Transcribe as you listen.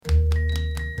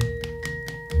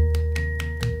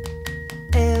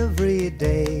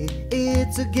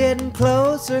It's a getting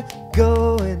closer,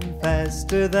 going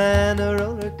faster than a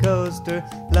roller coaster.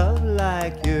 Love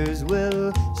like yours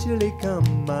will surely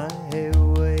come my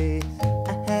way.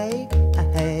 Hey,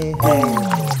 hey, hey.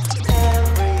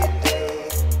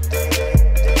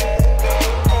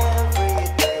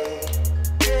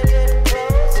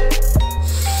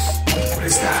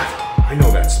 I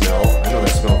know that smell. I know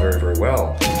that smell very, very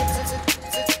well.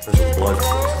 There's blood.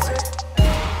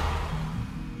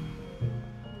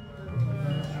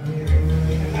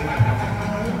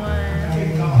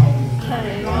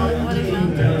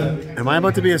 Am I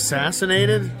about to be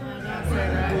assassinated?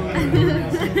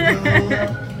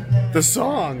 The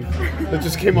song that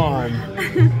just came on.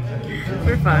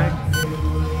 We're fine.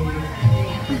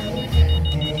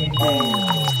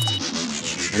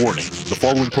 Warning, the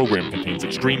following program contains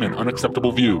extreme and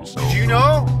unacceptable views. Did you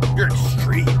know? You're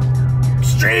extreme.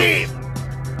 Extreme!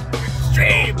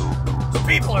 Extreme! These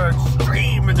people are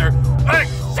extreme and they're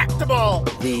unacceptable!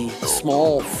 The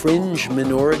small fringe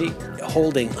minority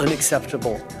holding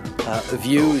unacceptable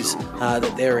views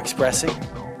that they're expressing.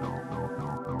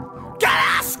 Get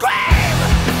out, scream!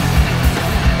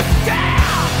 Yeah!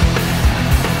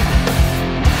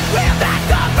 We're that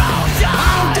corrosion!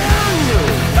 How dare you!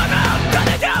 Come on,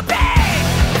 gonna do me!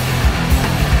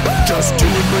 Just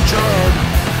doing my job.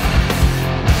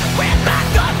 We're that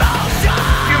corrosion!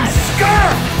 You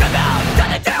scum! Come on,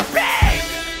 gonna do me!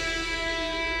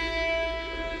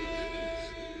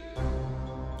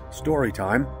 Story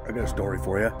time. I got a story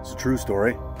for you. It's a true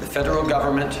story. The federal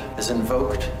government has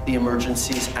invoked the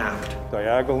Emergencies Act.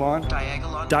 Diagolon.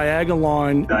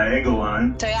 Diagolon.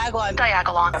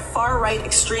 A far-right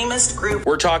extremist group.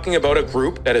 We're talking about a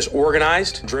group that is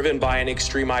organized, driven by an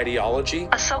extreme ideology.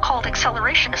 A so-called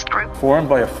accelerationist group. Formed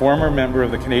by a former member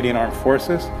of the Canadian Armed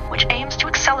Forces. Which aims to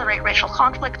accelerate racial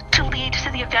conflict to lead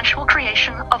to the eventual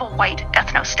creation of a white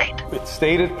ethno-state. Its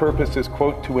stated purpose is,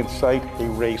 quote, to incite a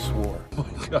race war. Oh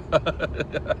my God.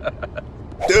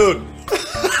 Dude.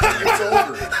 It's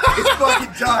over. It's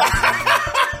fucking done.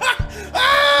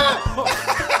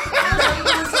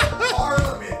 Members of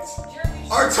Parliament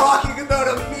are talking about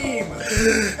a meme. A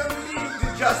meme to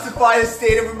justify a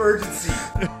state of emergency.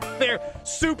 They're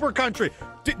super country.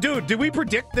 Dude, did we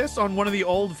predict this on one of the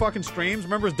old fucking streams?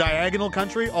 Remember it's diagonal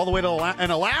country all the way to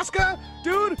Alaska?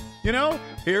 Dude, you know,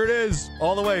 here it is.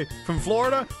 All the way from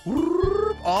Florida,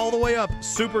 all the way up.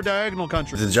 Super diagonal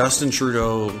country. The Justin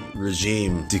Trudeau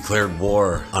regime declared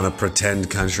war on a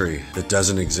pretend country that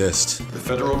doesn't exist. The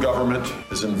federal government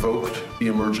has invoked the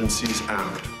Emergencies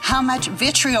Act. How much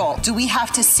vitriol do we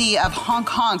have to see of honk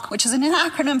honk, which is an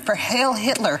acronym for Hail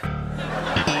Hitler?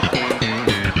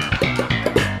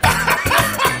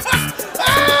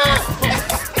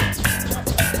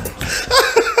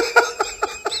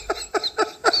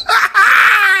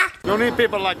 You need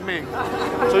people like me.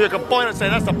 So you can point and say,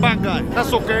 that's a bad guy.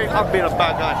 That's okay, I'll be a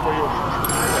bad guy for you.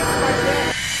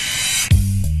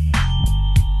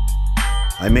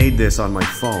 I made this on my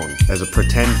phone as a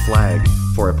pretend flag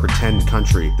for a pretend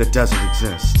country that doesn't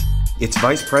exist. Its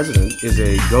vice president is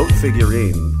a goat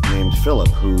figurine named Philip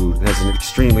who has an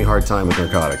extremely hard time with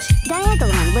narcotics.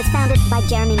 Diagolon was founded by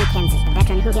Jeremy Mackenzie, a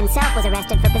veteran who himself was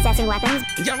arrested for possessing weapons.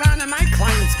 Your Honor, my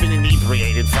client's been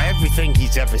inebriated for everything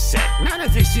he's ever said. None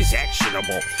of this is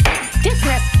actionable.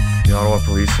 Dismiss. The Ottawa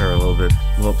police are a little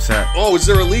upset. Oh, is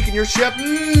there a leak in your ship?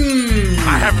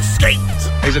 I have escaped.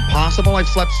 Is it possible I've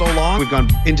slept so long? We've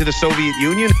gone into the Soviet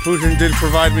Union. Putin did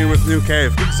provide me with new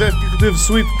cave. Executive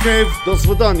Suite Cave. До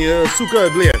свидания, сука,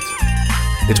 блядь.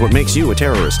 It's what makes you a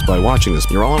terrorist by watching this.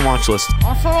 You're all on watch list.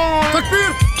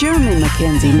 Jeremy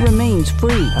Mackenzie remains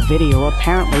free. A video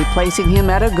apparently placing him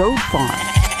at a goat farm.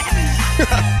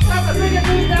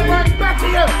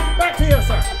 Back to you,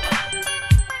 sir.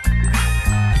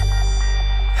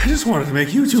 I just wanted to make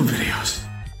YouTube videos.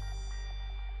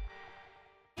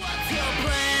 What's your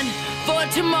plan for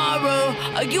tomorrow?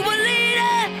 Are you a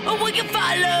leader or will you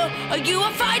follow? Are you a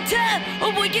fighter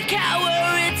or will you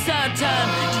cower? It's our time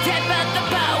to take back the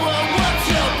power. What's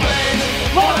your plan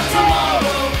for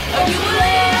tomorrow? Are you a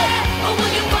leader or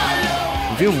will you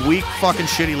follow? If you have weak, fucking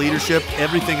shitty leadership,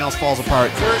 everything else falls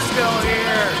apart. We're still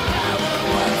here.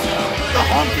 The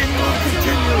honking will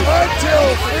continue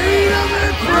until freedom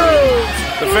improves.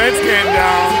 The fence came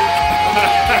down.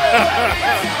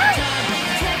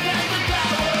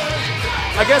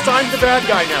 I guess I'm the bad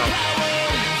guy now.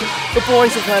 The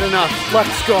boys have had enough.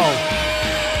 Let's go.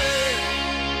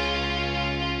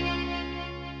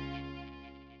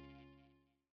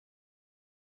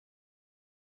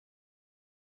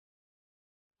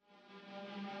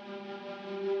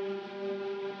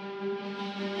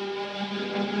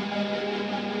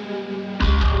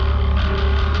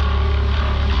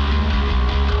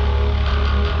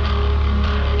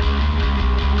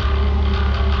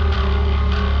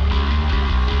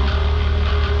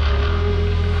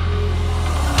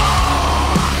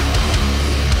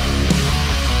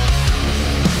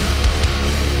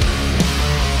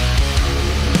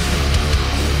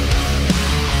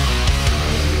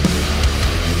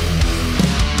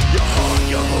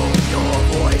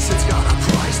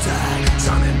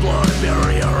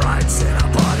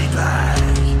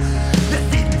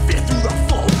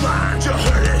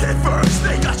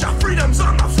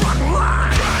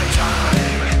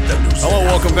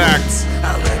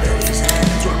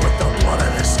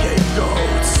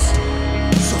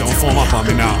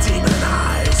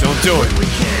 do it. We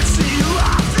can't see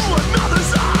life through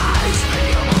another's eyes.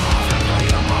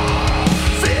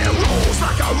 Fear rolls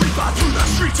like a reaper through the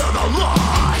streets of the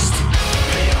lost.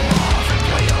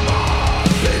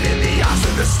 But in the eyes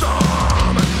of the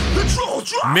storm, the troll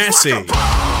drops Messy. like a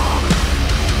bomb.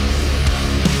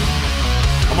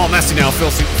 I'm all messy now,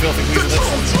 filthy weasel.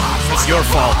 It's your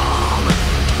fault.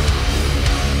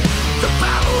 The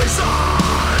battle is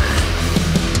on.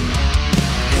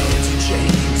 Hands in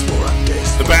chains for a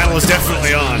fist. The battle is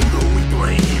definitely on. Who we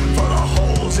blame for the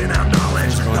holes in our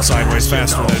knowledge. Going sideways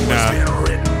faster than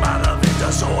written by the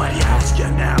victor, so I ask you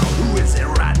now, who is it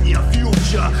right in your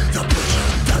future? The butcher,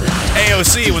 the liar.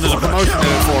 AOC when there's a promotion in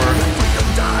it for her.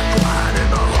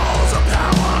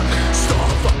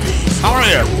 How are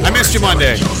you? I missed you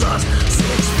Monday. So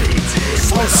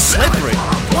slippery.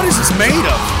 What is this made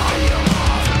of?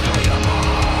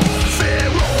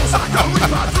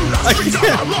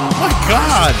 My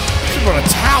God! She brought a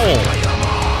towel.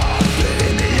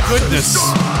 Goodness.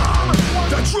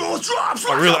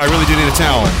 I really do need a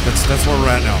towel. That's where we're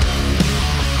at now.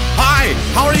 Hi,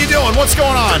 how are you doing? What's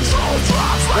going on?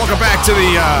 Welcome back to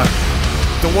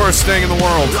the worst thing in the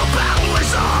world.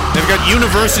 They've got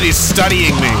universities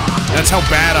studying me. That's how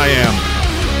bad I am.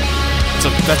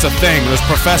 That's a thing. There's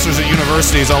professors at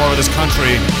universities all over this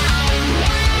country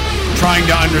trying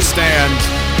to understand.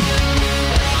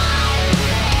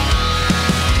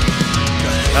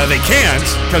 They can't,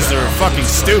 because they're fucking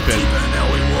stupid.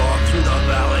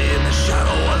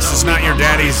 This is not your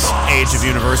daddy's age of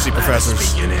university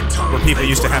professors, where people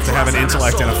used to have an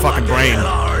intellect and a fucking brain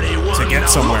to get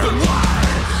somewhere.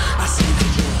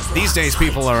 These days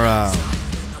people are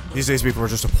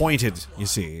just appointed, you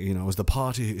see, as the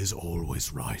party is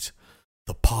always right.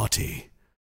 The party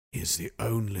is the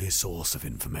only source of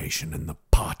information, and the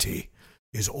party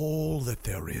is all that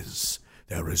there is.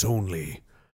 There is only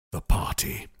the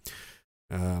party.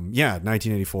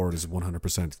 1984 is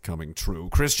 100% coming true.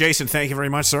 Chris Jason, thank you very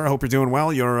much, sir. I hope you're doing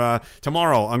well. You're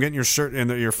tomorrow. I'm getting your shirt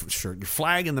and your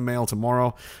flag in the mail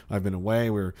tomorrow. I've been away.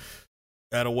 We're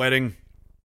at a wedding.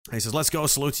 He says, "Let's go.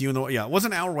 Salute to you." It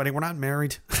wasn't our wedding. We're not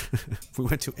married. We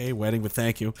went to a wedding, but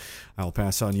thank you. I'll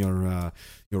pass on your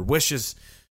wishes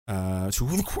to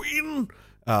the Queen.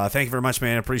 Thank you very much,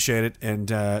 man. I appreciate it. And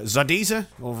Zadiza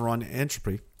over on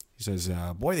Entropy. He says,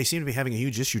 boy, they seem to be having a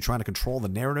huge issue trying to control the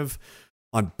narrative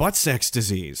on butt sex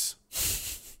disease.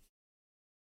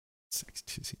 Sex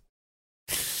disease.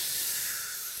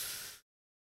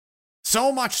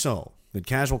 So much so that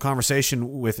casual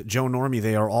conversation with Joe Normie,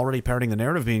 they are already parroting the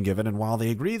narrative being given, and while they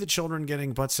agree that children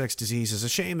getting butt sex disease is a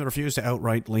shame, they refuse to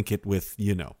outright link it with,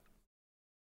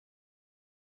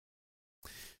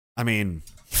 I mean,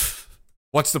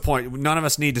 what's the point? None of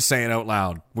us need to say it out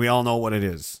loud. We all know what it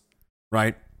is,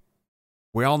 right?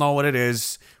 We all know what it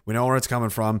is. We know where it's coming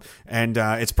from. And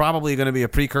it's probably going to be a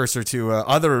precursor to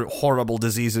other horrible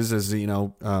diseases, as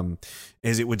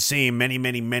it would seem.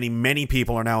 Many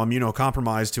people are now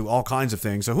immunocompromised to all kinds of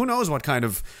things. So who knows what kind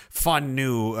of fun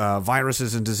new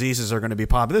viruses and diseases are going to be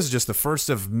popping. This is just the first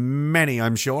of many,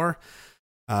 I'm sure.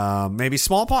 Maybe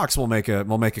smallpox will make a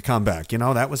comeback.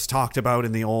 That was talked about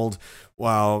in the old,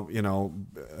 before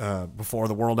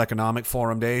the World Economic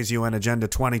Forum days, UN Agenda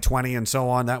 2020 and so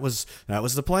on. That was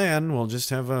the plan. We'll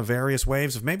just have various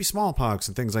waves of maybe smallpox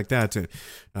and things like that to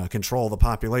control the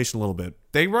population a little bit.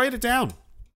 They write it down.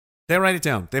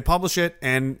 They publish it,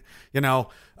 and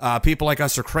people like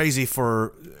us are crazy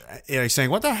for saying,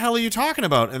 "What the hell are you talking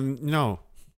about?" And no,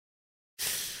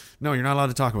 you're not allowed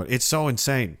to talk about it. It's so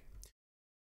insane.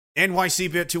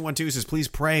 NYC-Bit212 says, "Please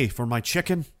pray for my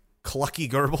chicken,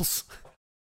 Clucky Goebbels."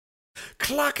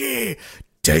 Clucky!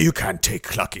 You can't take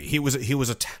Clucky.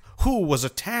 Who was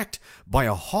attacked by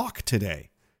a hawk today.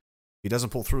 If he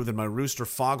doesn't pull through, then my rooster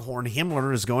Foghorn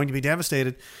Himmler is going to be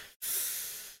devastated.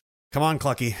 Come on,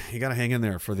 Clucky. You got to hang in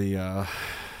there for the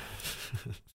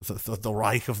the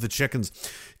Reich of the chickens.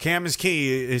 Cam is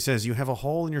key. He says, "You have a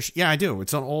hole in your..." Yeah, I do.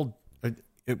 It's an old...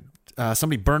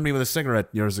 somebody burned me with a cigarette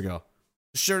years ago.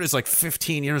 The shirt is like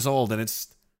 15 years old, and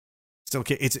it's still...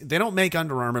 They don't make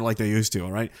Under Armour like they used to,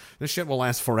 all right? This shit will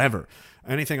last forever.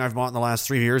 Anything I've bought in the last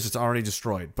 3 years, it's already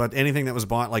destroyed. But anything that was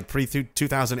bought like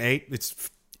pre-2008, it's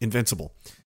invincible.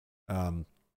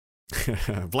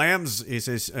 Blams, he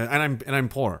says, and I'm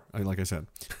poor, like I said.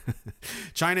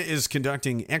 China is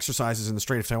conducting exercises in the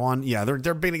Strait of Taiwan. Yeah, they're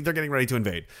getting ready to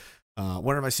invade.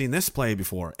 Where have I seen this play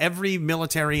before? Every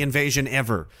military invasion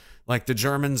ever. Like the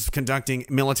Germans conducting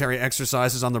military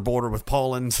exercises on their border with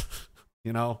Poland,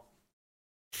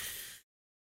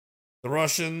 The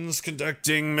Russians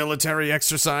conducting military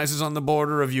exercises on the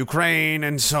border of Ukraine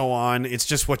and so on. It's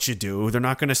just what you do. They're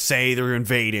not going to say they're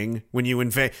invading. When you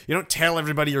invade, you don't tell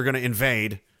everybody you're going to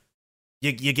invade.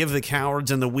 You give the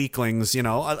cowards and the weaklings, you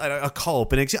know, a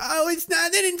cope. And it's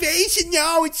not an invasion.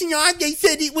 No, it's not. They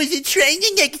said it was a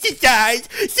training exercise.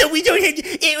 So we don't have to.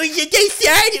 They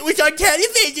said it was on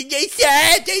television.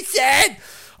 They said.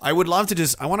 I would love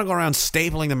to I want to go around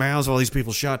stapling the mouths of all these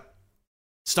people shut.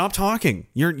 Stop talking.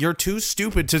 You're too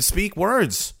stupid to speak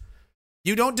words.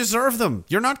 You don't deserve them.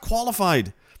 You're not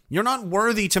qualified. You're not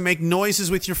worthy to make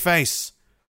noises with your face.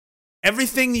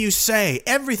 Everything you say,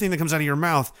 everything that comes out of your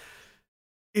mouth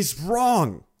is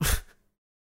wrong.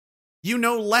 You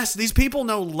know less. These people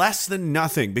know less than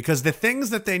nothing because the things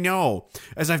that they know,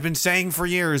 as I've been saying for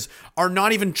years, are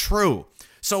not even true.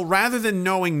 So rather than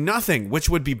knowing nothing, which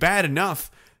would be bad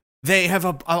enough, they have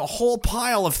a whole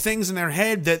pile of things in their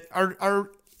head that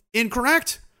are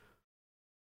incorrect.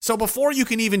 So before you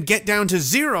can even get down to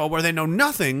zero where they know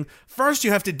nothing, first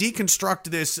you have to deconstruct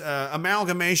this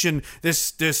amalgamation,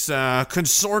 this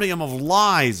consortium of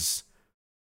lies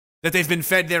that they've been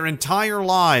fed their entire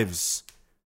lives.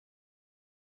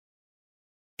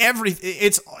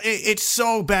 It's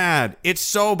so bad. It's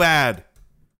so bad.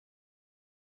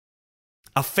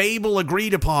 A fable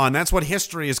agreed upon. That's what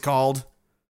history is called.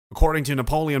 According to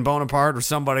Napoleon Bonaparte or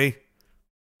somebody.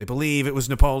 They believe it was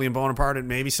Napoleon Bonaparte and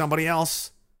maybe somebody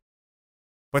else.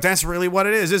 But that's really what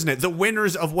it is, isn't it? The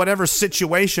winners of whatever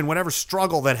situation, whatever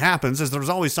struggle that happens, is there's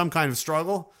always some kind of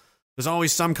struggle. There's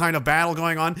always some kind of battle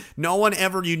going on. No one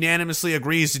ever unanimously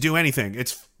agrees to do anything.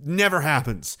 It's never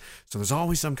happens. So there's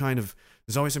always some kind of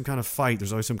fight.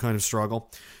 There's always some kind of struggle.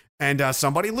 And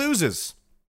somebody loses.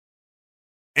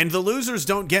 And the losers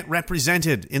don't get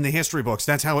represented in the history books.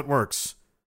 That's how it works.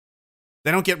 They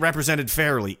don't get represented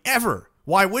fairly, ever.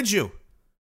 Why would you?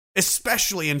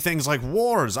 Especially in things like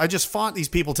wars. I just fought these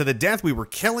people to the death. We were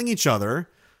killing each other.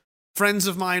 Friends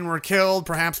of mine were killed.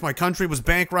 Perhaps my country was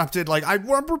bankrupted.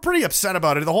 We're pretty upset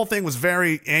about it. The whole thing was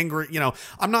very angry. You know,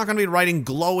 I'm not going to be writing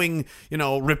glowing,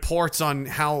 reports on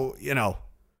how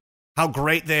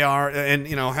great they are and,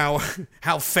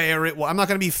 how fair it was. I'm not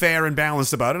going to be fair and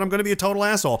balanced about it. I'm going to be a total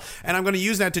asshole. And I'm going to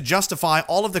use that to justify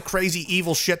all of the crazy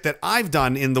evil shit that I've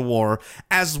done in the war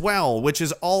as well, which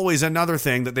is always another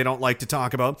thing that they don't like to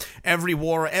talk about. Every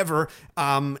war ever,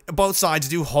 both sides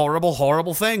do horrible,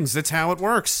 horrible things. That's how it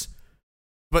works.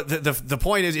 But the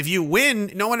point is, if you win,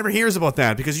 no one ever hears about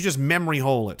that because you just memory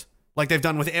hole it, like they've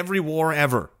done with every war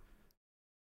ever.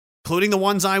 Including the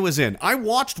ones I was in.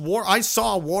 I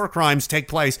saw war crimes take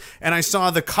place, and I saw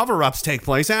the cover-ups take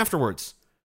place afterwards.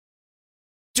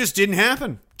 Just didn't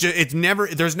happen.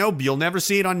 You'll never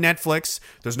see it on Netflix.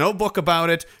 There's no book about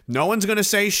it. No one's gonna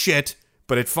say shit,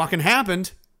 but it fucking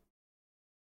happened.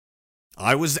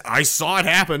 I saw it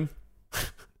happen.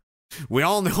 We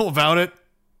all know about it.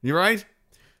 You right?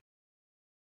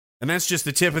 And that's just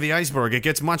the tip of the iceberg. It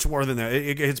gets much worse than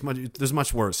that. There's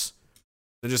much worse.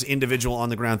 They're just individual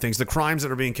on-the-ground things. The crimes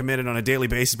that are being committed on a daily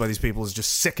basis by these people is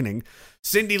just sickening.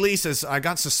 Cindy Lee says, I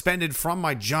got suspended from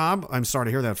my job. I'm sorry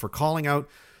to hear that. For calling out.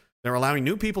 They're allowing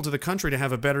new people to the country to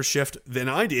have a better shift than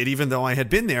I did, even though I had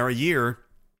been there a year.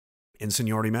 And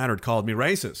Seniority Mattered called me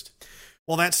racist.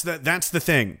 Well, that's the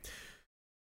thing.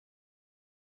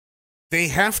 They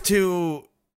have to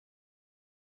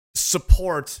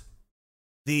support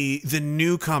the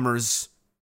newcomers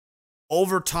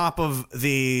over top of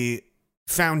the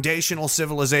foundational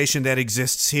civilization that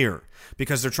exists here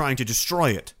because they're trying to destroy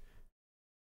it.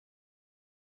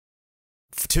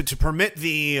 To permit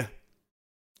the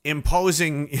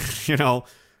imposing, the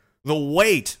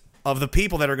weight of the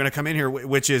people that are going to come in here,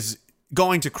 which is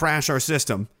going to crash our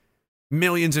system,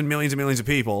 millions and millions and millions of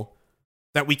people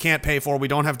that we can't pay for. We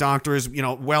don't have doctors,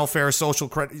 welfare,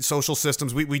 social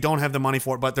systems. We don't have the money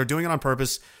for it, but they're doing it on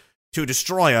purpose to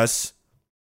destroy us.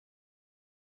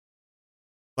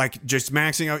 Like just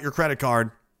maxing out your credit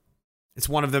card. It's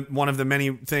one of the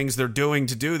many things they're doing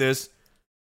to do this.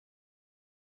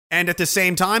 And at the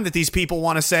same time that these people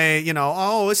want to say,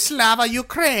 oh, Slava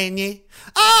Ukraini.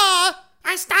 Oh,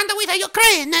 I stand with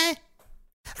Ukraine.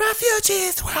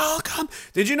 Refugees, welcome.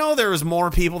 Did you know there was more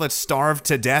people that starved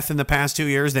to death in the past 2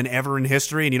 years than ever in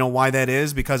history? And you know why that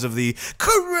is? Because of the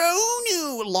corona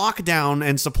lockdown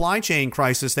and supply chain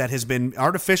crisis that has been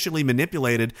artificially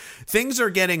manipulated. Things are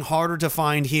getting harder to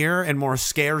find here and more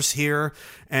scarce here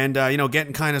and,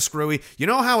 getting kind of screwy. You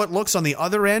know how it looks on the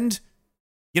other end?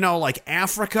 Like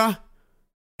Africa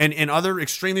and other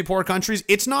extremely poor countries.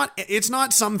 It's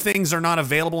not some things are not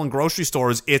available in grocery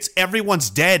stores. It's everyone's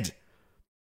dead.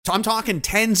 I'm talking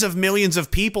tens of millions of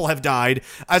people have died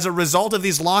as a result of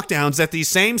these lockdowns that these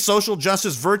same social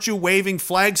justice, virtue-waving,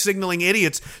 flag-signaling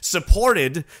idiots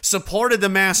supported the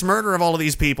mass murder of all of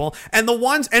these people. And the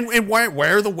ones, and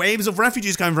where the waves of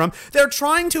refugees come from, they're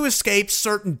trying to escape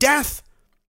certain death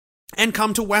and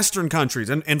come to Western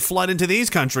countries and flood into these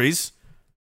countries.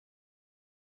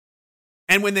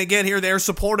 And when they get here, they're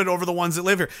supported over the ones that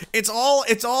live here. It's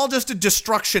all just a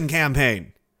destruction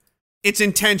campaign. It's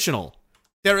intentional.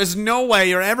 There is no way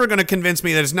you're ever going to convince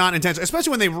me that it's not intentional, especially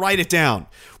when they write it down.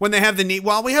 When they have the need,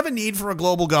 well, we have a need for a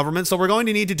global government, so we're going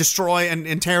to need to destroy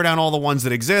and tear down all the ones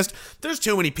that exist. There's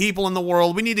too many people in the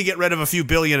world. We need to get rid of a few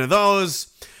billion of those.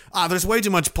 There's way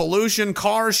too much pollution.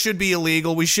 Cars should be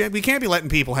illegal. We can't be letting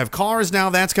people have cars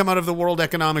now. That's come out of the World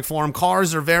Economic Forum.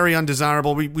 Cars are very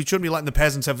undesirable. We shouldn't be letting the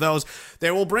peasants have those. They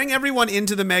will bring everyone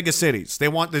into the mega cities. They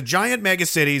want the giant mega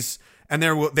cities. And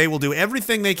they will do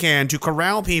everything they can to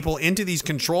corral people into these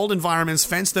controlled environments,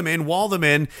 fence them in, wall them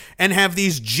in, and have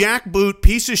these jackboot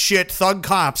piece of shit thug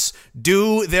cops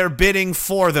do their bidding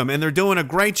for them. And they're doing a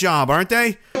great job, aren't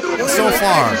they? So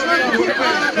far.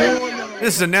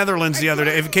 This is the Netherlands the other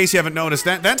day. In case you haven't noticed,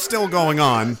 that's still going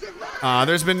on.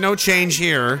 There's been no change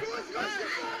here.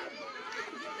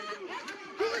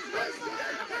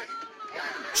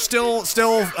 Still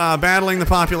battling the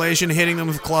population, hitting them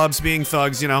with clubs, being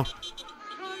thugs, you know.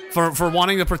 For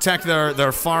wanting to protect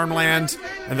their farmland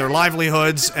and their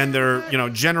livelihoods and their,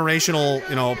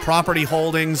 generational, property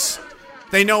holdings.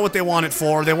 They know what they want it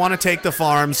for. They want to take the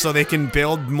farms so they can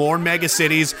build more mega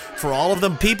cities for all of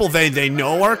the people they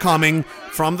know are coming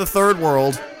from the third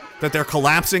world that they're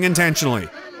collapsing intentionally.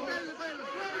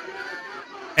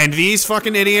 And these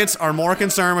fucking idiots are more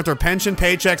concerned with their pension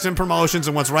paychecks and promotions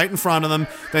and what's right in front of them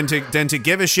than to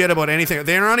give a shit about anything.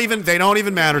 They don't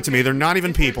even matter to me. They're not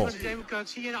even people.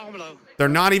 They're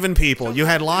not even people. You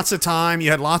had lots of time.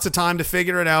 You had lots of time to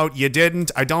figure it out. You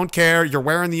didn't. I don't care. You're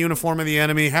wearing the uniform of the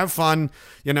enemy. Have fun.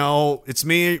 It's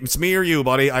me or you,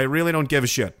 buddy. I really don't give a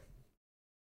shit.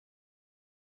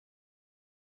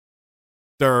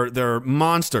 They're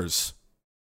monsters.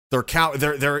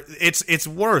 It's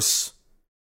worse.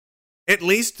 At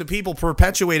least the people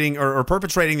perpetuating or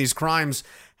perpetrating these crimes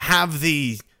have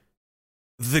the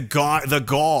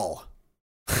gall,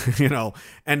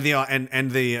 and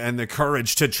the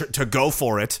courage to go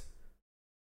for it.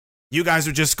 You guys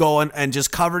are just going and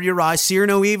just cover your eyes, see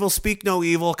no evil, speak no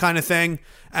evil kind of thing.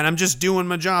 And I'm just doing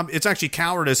my job. It's actually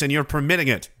cowardice, and you're permitting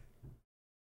it.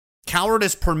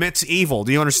 Cowardice permits evil.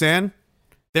 Do you understand?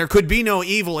 There could be no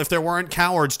evil if there weren't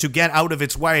cowards to get out of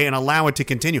its way and allow it to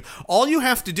continue. All you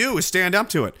have to do is stand up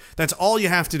to it. That's all you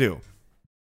have to do.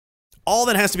 All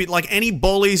that has to be, like any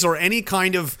bullies or any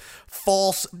kind of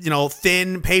false,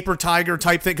 thin paper tiger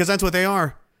type thing, because that's what they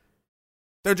are.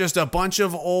 They're just a bunch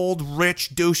of old,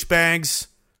 rich douchebags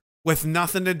with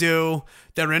nothing to do.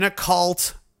 They're in a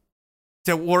cult.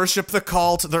 To worship the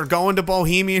cult. They're going to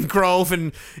Bohemian Grove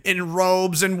and in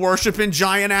robes and worshiping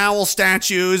giant owl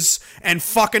statues and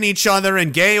fucking each other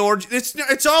and gay orgies.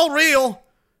 It's all real.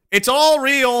 It's all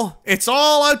real. It's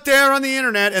all out there on the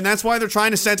internet, and that's why they're trying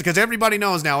to censor, because everybody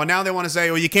knows now, and now they want to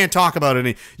say, you can't talk about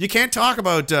it. You can't talk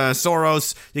about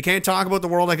Soros. You can't talk about the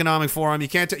World Economic Forum. You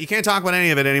can't talk about any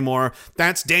of it anymore.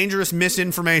 That's dangerous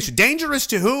misinformation. Dangerous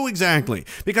to who exactly?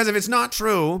 Because if it's not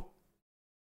true,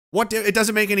 it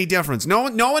doesn't make any difference. No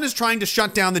one is trying to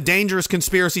shut down the dangerous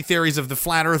conspiracy theories of the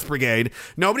Flat Earth Brigade.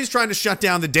 Nobody's trying to shut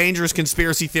down the dangerous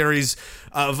conspiracy theories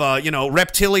of,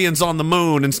 reptilians on the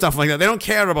moon and stuff like that. They don't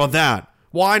care about that.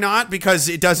 Why not? Because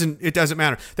it doesn't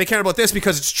matter. They care about this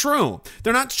because it's true.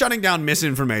 They're not shutting down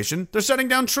misinformation. They're shutting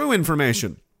down true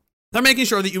information. They're making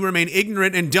sure that you remain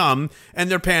ignorant and dumb, and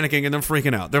they're panicking and they're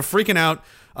freaking out. They're freaking out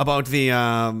about the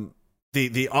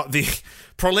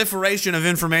proliferation of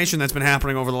information that's been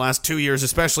happening over the last 2 years,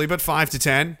 especially, but 5 to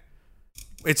 10.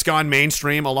 It's gone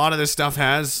mainstream. A lot of this stuff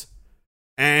has.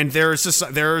 And their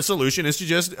solution is to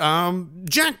just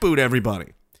jackboot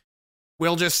everybody.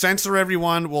 We'll just censor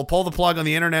everyone. We'll pull the plug on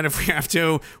the internet if we have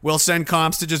to. We'll send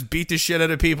cops to just beat the shit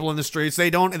out of people in the streets.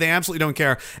 They absolutely don't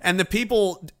care. And the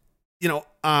people, in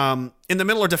the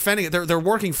middle are defending it. They're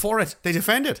working for it. They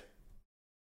defend it.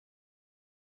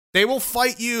 They will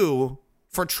fight you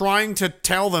for trying to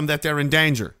tell them that they're in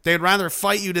danger. They'd rather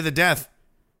fight you to the death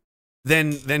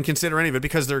than consider any of it,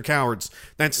 because they're cowards.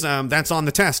 That's on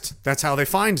the test. That's how they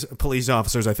find police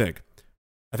officers, I think.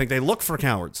 I think they look for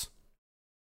cowards.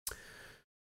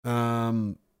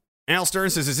 Al Stern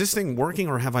says, is this thing working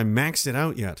or have I maxed it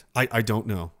out yet? I don't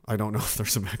know. I don't know if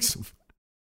there's a maximum.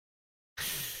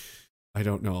 I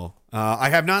don't know. I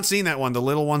have not seen that one, the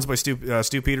Little Ones by Stu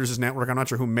Peters' network. I'm not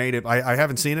sure who made it. I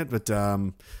haven't seen it, but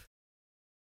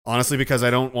Honestly, because I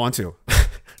don't want to.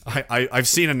 I've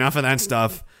seen enough of that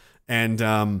stuff,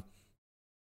 and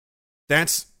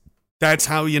that's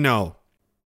how you know.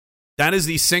 That is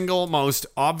the single most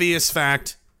obvious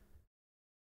fact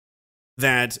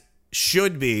that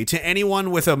should be to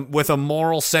anyone with a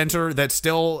moral center that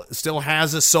still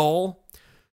has a soul.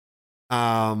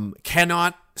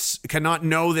 Cannot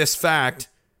know this fact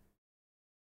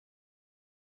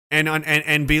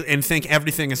and think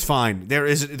everything is fine.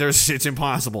 It's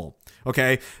impossible.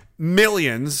 Okay,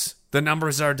 millions. The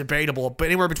numbers are debatable, but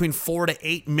anywhere between 4 to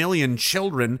 8 million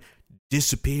children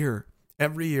disappear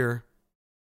every year.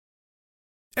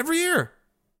 Every year,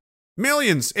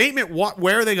 millions. 8 million. What?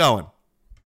 Where are they going?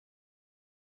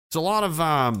 It's a lot of.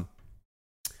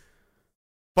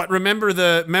 But remember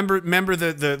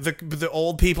the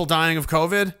old people dying of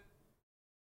COVID.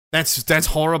 That's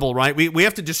horrible, right? We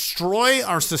have to destroy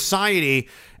our society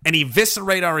and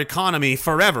eviscerate our economy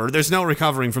forever. There's no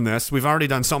recovering from this. We've already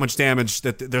done so much damage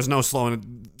that there's no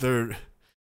slowing.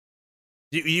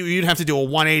 You'd have to do a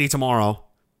 180 tomorrow.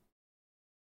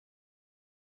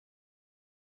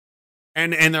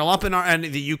 And they're up in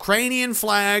the Ukrainian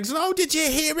flags. Oh, did you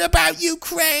hear about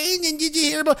Ukraine? And did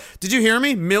you hear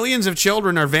me? Millions of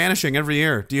children are vanishing every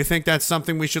year. Do you think that's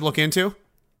something we should look into?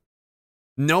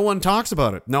 No one talks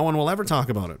about it. No one will ever talk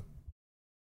about it.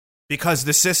 Because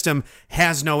the system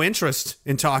has no interest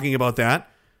in talking about that.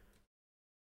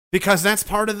 Because that's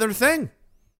part of their thing.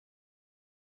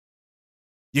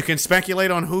 You can speculate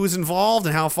on who's involved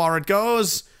and how far it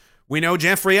goes. We know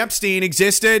Jeffrey Epstein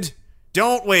existed,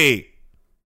 don't we?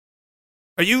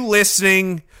 Are you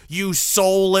listening, you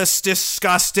soulless,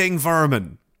 disgusting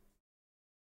vermin?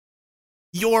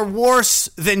 You're worse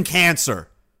than cancer.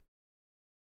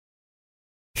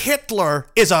 Hitler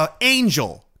is an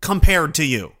angel compared to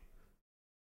you.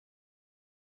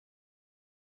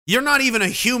 You're not even a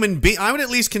human being. I would at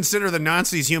least consider the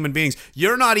Nazis human beings.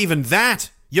 You're not even that.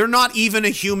 You're not even a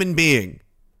human being.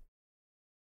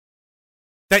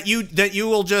 That you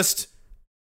will just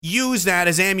use that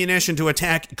as ammunition to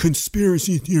attack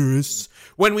conspiracy theorists.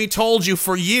 When we told you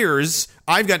for years,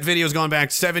 I've got videos going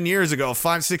back 7 years ago,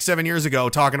 5, 6, 7 years ago,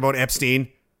 talking about Epstein.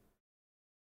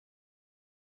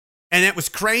 And that was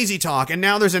crazy talk. And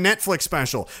now there's a Netflix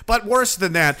special. But worse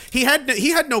than that, he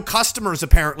had no customers,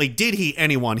 apparently, did he,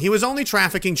 anyone? He was only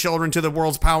trafficking children to the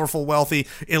world's powerful, wealthy,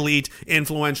 elite,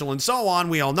 influential, and so on.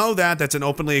 We all know that. That's an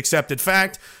openly accepted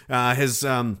fact. His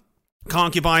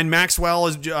concubine, Maxwell,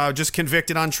 is just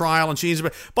convicted on trial.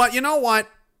 And but you know what?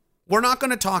 We're not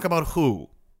going to talk about who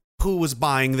was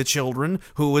buying the children,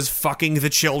 who was fucking the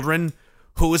children,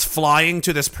 who was flying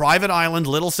to this private island,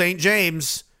 Little St.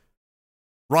 James,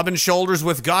 rubbing shoulders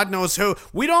with God knows who.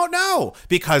 We don't know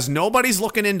because nobody's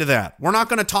looking into that. We're not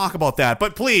going to talk about that.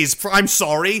 But please, I'm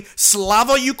sorry,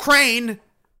 Slava Ukraine.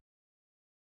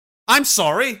 I'm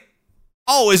sorry.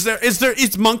 Oh, is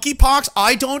monkeypox?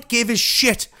 I don't give a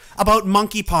shit about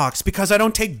monkeypox because I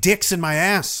don't take dicks in my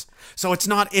ass. So it's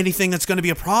not anything that's going to be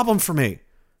a problem for me.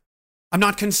 I'm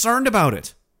not concerned about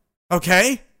it.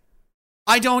 Okay?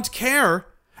 I don't care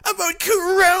about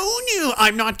corona.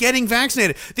 I'm not getting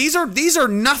vaccinated. These are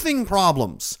nothing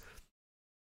problems.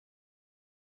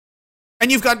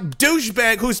 And you've got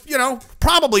douchebag who's,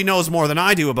 probably knows more than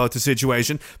I do about the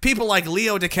situation. People like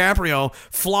Leo DiCaprio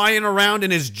flying around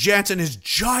in his jets and his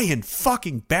giant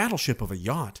fucking battleship of a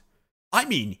yacht. I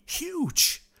mean,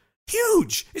 huge.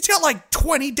 Huge. It's got like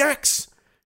 20 decks.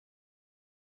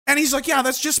 And he's like, yeah,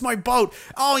 that's just my boat.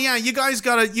 Oh yeah, you guys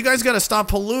gotta stop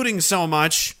polluting so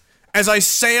much as I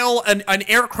sail an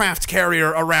aircraft carrier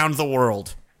around the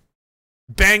world.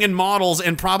 Banging models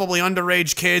and probably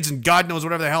underage kids and God knows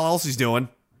whatever the hell else he's doing.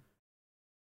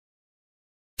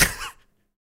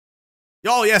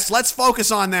 Oh yes, let's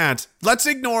focus on that. Let's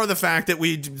ignore the fact that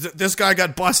this guy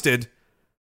got busted.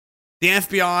 The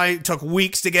FBI took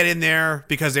weeks to get in there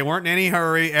because they weren't in any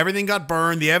hurry. Everything got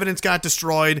burned. The evidence got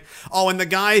destroyed. Oh, and the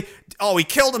guy, he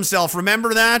killed himself.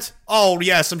 Remember that? Oh,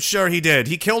 yes, I'm sure he did.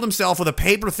 He killed himself with a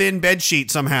paper-thin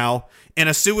bedsheet somehow in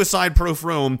a suicide-proof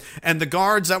room. And the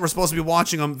guards that were supposed to be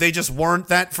watching him, they just weren't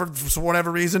that for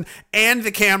whatever reason. And the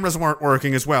cameras weren't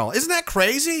working as well. Isn't that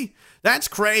crazy? That's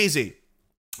crazy.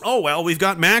 Oh, well, we've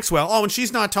got Maxwell. Oh, and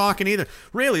she's not talking either.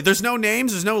 Really, there's no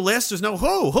names, there's no list, there's no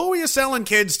who. Who are you selling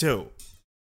kids to?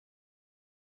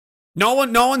 No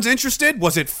one's interested?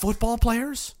 Was it football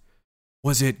players?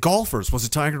 Was it golfers? Was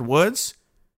it Tiger Woods?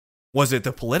 Was it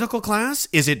the political class?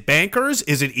 Is it bankers?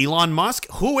 Is it Elon Musk?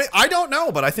 I don't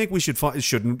know, but I think we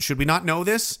should we not know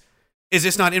this? Is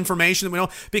this not information that we know?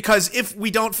 Because if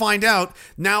we don't find out,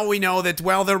 now we know that,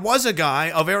 well, there was a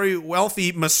guy, a very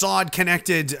wealthy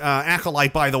Mossad-connected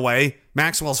acolyte, by the way,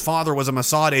 Maxwell's father was a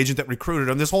Mossad agent that recruited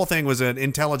him. This whole thing was an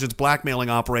intelligence blackmailing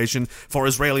operation for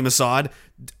Israeli Mossad.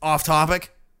 Off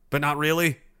topic, but not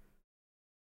really.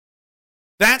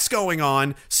 That's going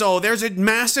on. So there's a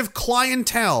massive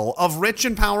clientele of rich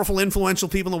and powerful, influential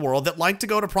people in the world that like to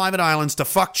go to private islands to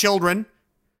fuck children.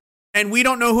 And we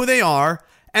don't know who they are.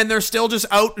 And they're still just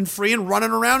out and free and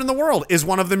running around in the world. Is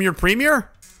one of them your premier?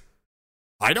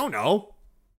 I don't know.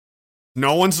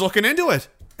 No one's looking into it.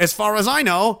 As far as I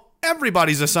know,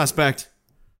 everybody's a suspect.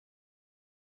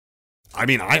 I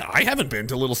mean, I haven't been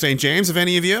to Little St. James, have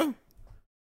any of you?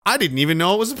 I didn't even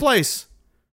know it was a place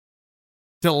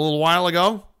till a little while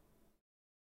ago.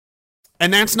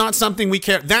 And that's not something we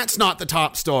care. That's not the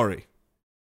top story.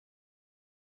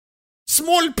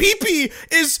 Small peepee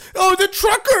is, the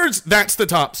truckers. That's the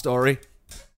top story.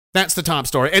 That's the top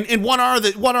story. And what are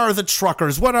the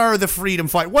truckers? What are the freedom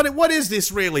fight? What is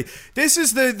this really? This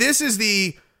is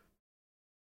the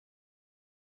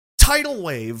tidal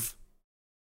wave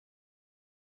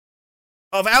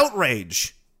of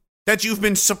outrage that you've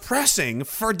been suppressing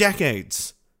for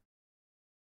decades.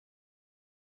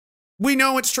 We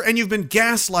know it's true, and you've been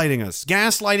gaslighting us,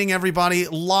 gaslighting everybody,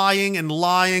 lying and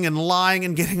lying and lying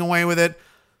and getting away with it.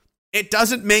 It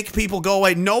doesn't make people go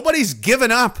away. Nobody's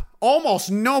given up.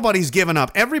 Almost nobody's given up.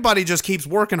 Everybody just keeps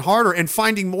working harder and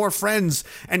finding more friends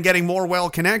and getting more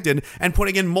well-connected and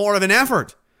putting in more of an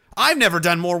effort. I've never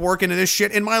done more work into this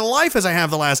shit in my life as I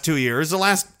have the last 2 years, the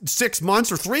last 6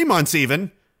 months or 3 months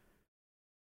even.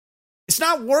 It's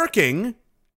not working.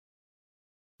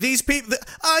 These people,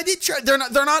 they're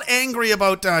not angry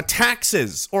about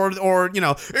taxes or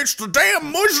it's the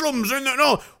damn Muslims. And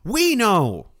no, we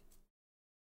know.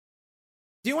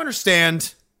 Do you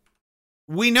understand?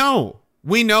 We know.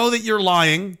 We know that you're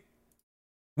lying.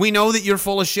 We know that you're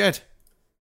full of shit.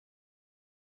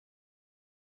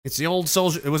 It's the old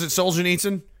was it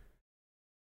Solzhenitsyn?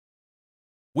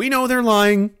 We know they're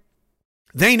lying.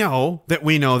 They know that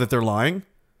we know that they're lying.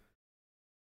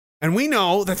 And we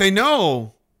know that they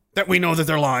know that we know that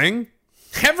they're lying.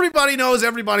 Everybody knows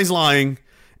everybody's lying,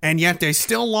 and yet they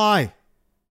still lie.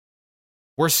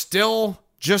 We're still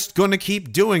just going to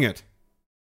keep doing it.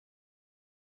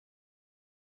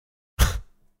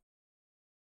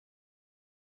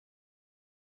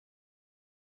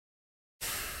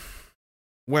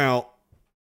 Well,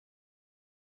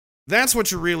 that's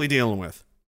what you're really dealing with.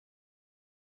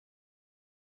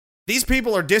 These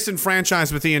people are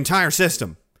disenfranchised with the entire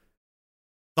system.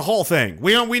 The whole thing.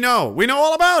 We know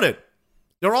all about it.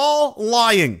 They're all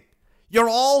lying. You're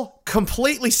all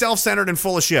completely self-centered and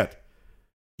full of shit.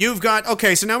 You've got,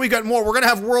 okay, so now we've got more. We're going to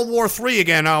have World War III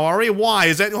again now, are we? Why?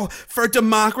 Is that for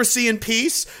democracy and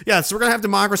peace? Yeah, so we're going to have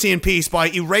democracy and peace by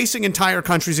erasing entire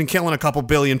countries and killing a couple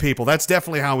billion people. That's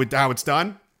definitely how it's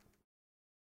done.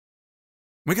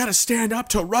 We got to stand up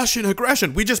to Russian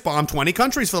aggression. We just bombed 20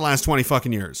 countries for the last 20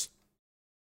 fucking years.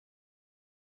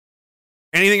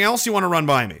 Anything else you want to run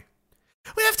by me?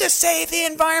 We have to save the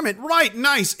environment. Right,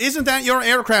 nice. Isn't that your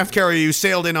aircraft carrier you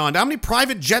sailed in on? How many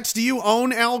private jets do you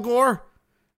own, Al Gore?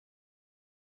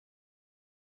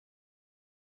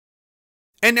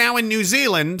 And now in New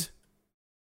Zealand,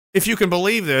 if you can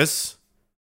believe this,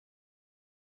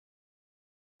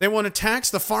 they want to tax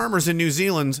the farmers in New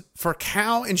Zealand for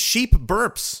cow and sheep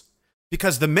burps.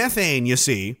 Because the methane, you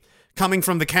see, coming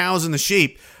from the cows and the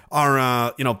sheep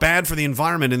are, bad for the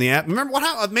environment and the atmosphere.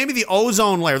 Remember maybe the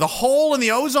ozone layer, the hole in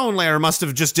the ozone layer must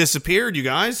have just disappeared, you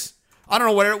guys. I don't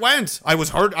know where it went. I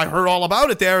heard all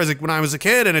about it there when I was a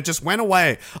kid, and it just went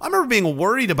away. I remember being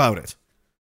worried about it.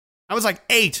 I was like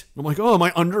 8. I'm like, am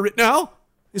I under it now?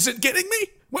 Is it getting me?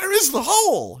 Where is the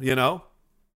hole?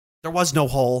 There was no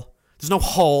hole. There's no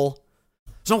hole.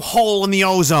 There's no hole in the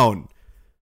ozone.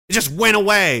 It just went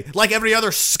away like every other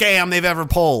scam they've ever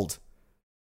pulled.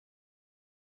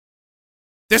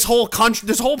 This whole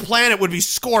planet would be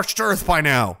scorched earth by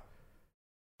now.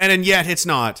 And yet it's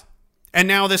not. And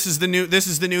now this is the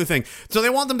new thing. So they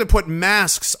want them to put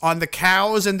masks on the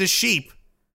cows and the sheep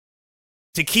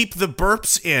to keep the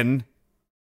burps in.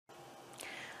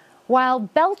 While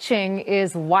belching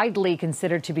is widely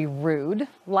considered to be rude,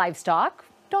 livestock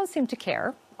don't seem to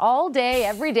care. All day,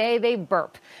 every day, they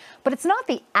burp. But it's not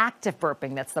the act of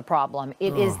burping that's the problem.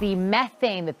 It is the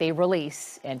methane that they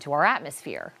release into our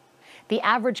atmosphere. The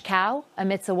average cow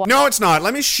emits a... No, it's not.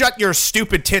 Let me shut your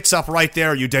stupid tits up right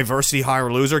there, you diversity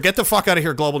hire loser. Get the fuck out of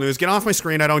here, Global News. Get off my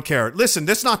screen. I don't care. Listen,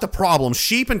 this is not the problem.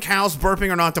 Sheep and cows burping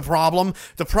are not the problem.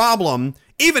 The problem,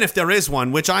 even if there is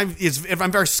one, which I'm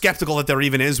very skeptical that there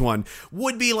even is one,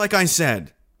 would be, like I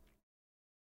said,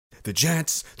 the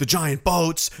jets, the giant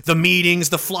boats, the meetings,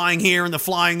 the flying here and the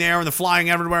flying there and the flying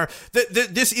everywhere.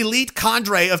 This elite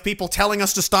cadre of people telling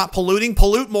us to stop polluting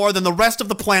pollute more than the rest of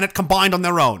the planet combined on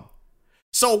their own.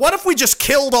 So what if we just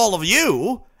killed all of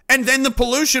you, and then the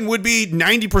pollution would be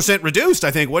 90% reduced,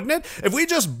 I think, wouldn't it? If we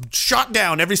just shut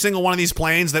down every single one of these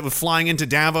planes that was flying into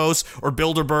Davos or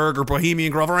Bilderberg or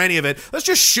Bohemian Grove or any of it, let's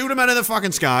just shoot them out of the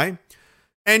fucking sky.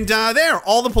 And there,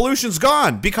 all the pollution's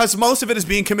gone, because most of it is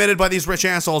being committed by these rich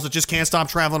assholes that just can't stop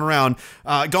traveling around,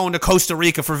 going to Costa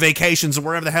Rica for vacations and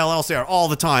wherever the hell else they are all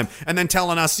the time, and then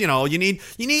telling us, you need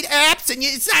apps and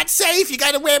it's not safe. You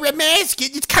got to wear a mask.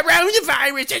 It's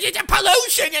coronavirus. It's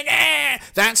pollution.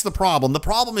 That's the problem. The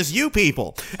problem is you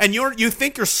people, and you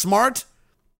think you're smart.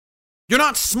 You're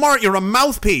not smart. You're a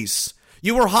mouthpiece.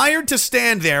 You were hired to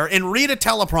stand there and read a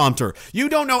teleprompter. You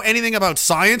don't know anything about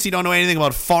science. You don't know anything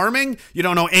about farming. You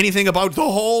don't know anything about the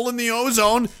hole in the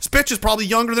ozone. This bitch is probably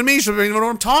younger than me, so you don't know what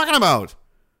I'm talking about.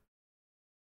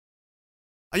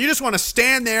 You just want to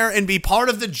stand there and be part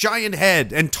of the giant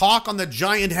head and talk on the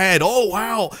giant head. Oh,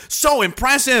 wow. So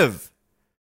impressive.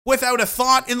 Without a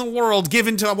thought in the world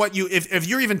given to what if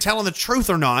you're even telling the truth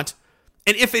or not,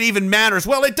 and if it even matters.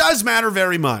 Well, it does matter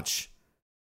very much.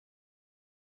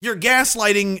 You're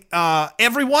gaslighting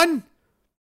everyone,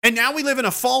 and now we live in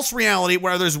a false reality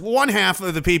where there's one half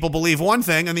of the people believe one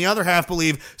thing and the other half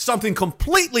believe something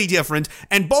completely different,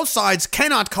 and both sides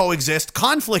cannot coexist.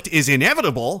 Conflict is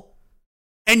inevitable,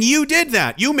 and you did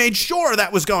that. You made sure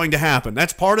that was going to happen.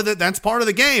 That's part of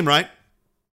the game, right?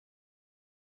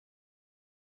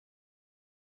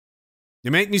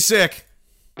 You make me sick.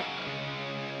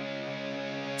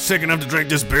 Sick enough to drink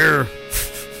this beer.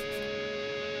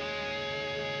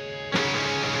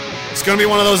 It's going to be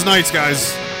one of those nights,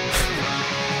 guys.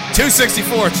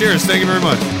 264. Cheers. Thank you very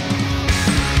much.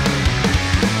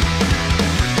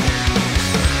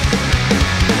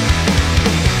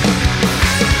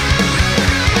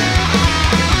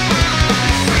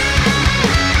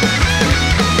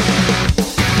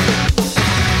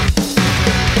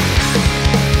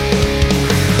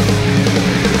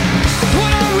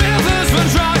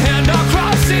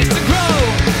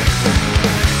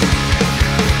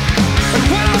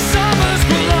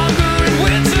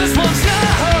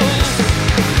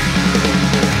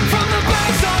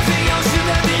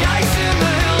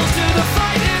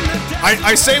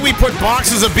 I say we put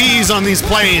boxes of bees on these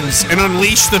planes and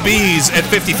unleash the bees at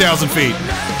 50,000 feet.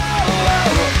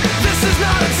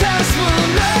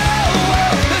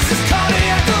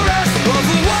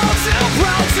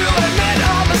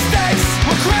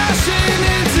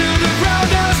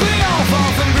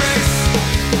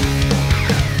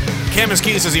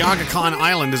 Kamiski says the Aga Khan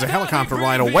Island is a helicopter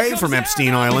ride away from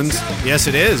Epstein Island. Yes,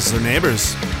 it is. They're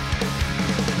neighbors.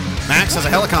 Max has a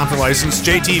helicopter license.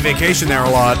 JT vacation there a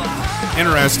lot.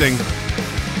 Interesting.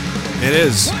 It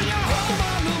is.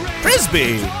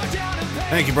 Frisbee.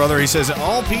 Thank you, brother. He says,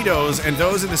 all pedos and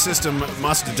those in the system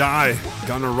must die.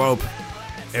 Gun or rope.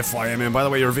 FYM. By the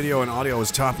way, your video and audio is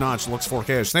top-notch. Looks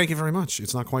 4K. Thank you very much.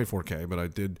 It's not quite 4K, but I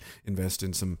did invest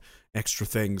in some extra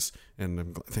things,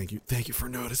 and thank you for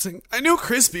noticing. I knew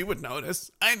Crispy would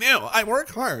notice. I knew. I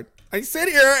work hard. I sit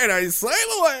here and I slave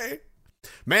away.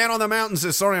 Man on the Mountain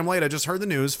says, sorry I'm late. I just heard the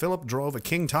news. Philip drove a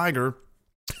King Tiger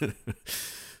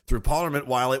through Parliament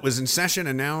while it was in session,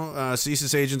 and now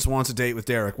CSIS agents wants a date with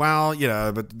Derek. Well,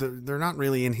 yeah, but they're not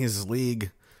really in his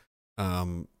league,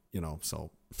 so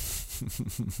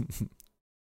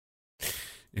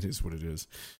it is what it is.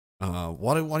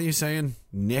 What are you saying?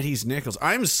 Nettie's Nichols.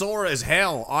 I'm sore as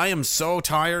hell. I am so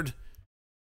tired.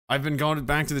 I've been going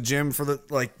back to the gym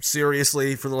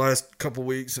seriously for the last couple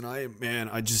weeks, and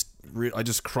I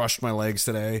just crushed my legs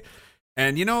today.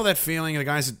 And you know that feeling, the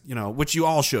guys, which you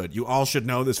all should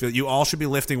know this feeling. You all should be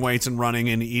lifting weights and running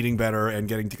and eating better and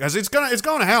because it's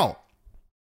going to hell.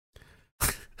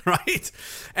 Right?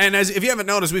 And if you haven't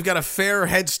noticed, we've got a fair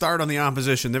head start on the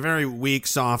opposition. They're very weak,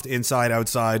 soft, inside,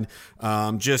 outside,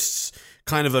 just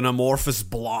kind of an amorphous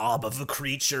blob of a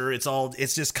creature. It's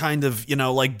just kind of,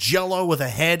 like Jell-O with a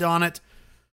head on it.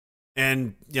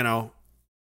 And,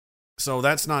 so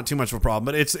that's not too much of a problem,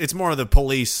 but it's more of the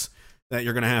police that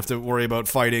you're going to have to worry about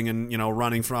fighting and,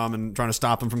 running from and trying to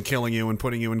stop them from killing you and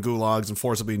putting you in gulags and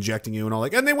forcibly injecting you and all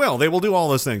that. And they will do all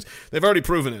those things. They've already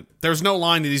proven it. There's no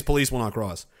line that these police will not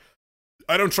cross.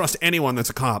 I don't trust anyone that's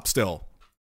a cop still.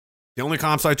 The only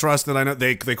cops I trust that I know,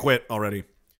 they quit already,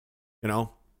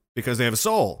 because they have a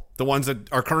soul. The ones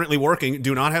that are currently working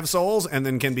do not have souls and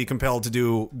then can be compelled to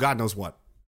do God knows what.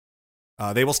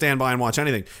 They will stand by and watch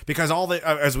anything because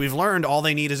as we've learned, all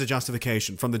they need is a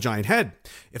justification from the giant head.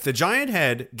 If the giant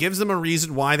head gives them a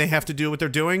reason why they have to do what they're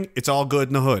doing, it's all good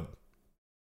in the hood.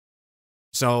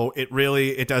 So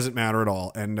it doesn't matter at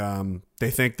all. And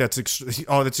they think that's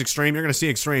extreme. You're going to see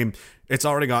extreme. It's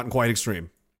already gotten quite extreme.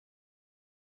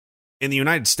 In the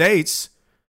United States,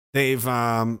 they've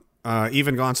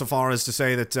even gone so far as to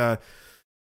say that,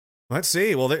 let's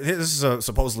see. Well, this is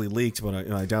supposedly leaked, but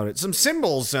I doubt it. Some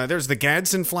symbols. There's the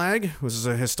Gadsden flag, which is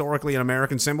historically an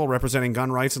American symbol representing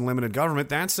gun rights and limited government.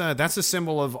 That's a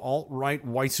symbol of alt-right,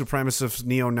 white supremacist,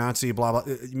 neo-Nazi, blah,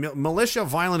 blah, militia,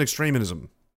 violent extremism.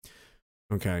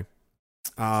 Okay.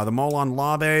 The Molon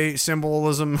Labe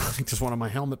symbolism. I think there's one on my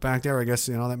helmet back there. I guess,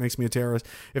 that makes me a terrorist.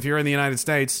 If you're in the United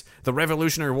States, the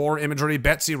Revolutionary War imagery,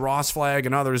 Betsy Ross flag,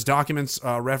 and others, documents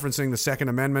referencing the Second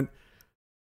Amendment.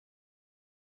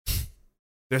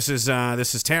 This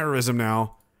is terrorism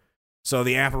now. So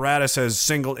the apparatus has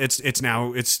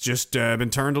it's just been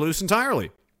turned loose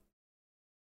entirely.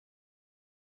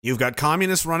 You've got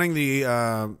communists running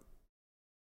the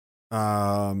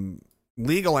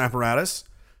legal apparatus.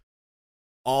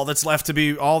 All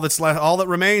that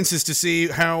remains is to see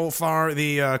how far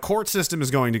the court system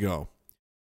is going to go.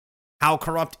 How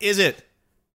corrupt is it?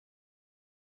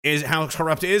 How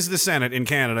corrupt is the Senate in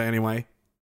Canada anyway?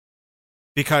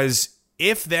 Because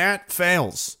if that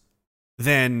fails,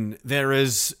 then there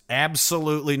is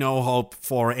absolutely no hope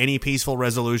for any peaceful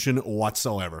resolution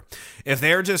whatsoever. If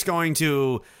they're just going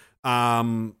to,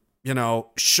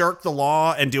 shirk the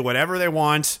law and do whatever they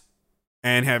want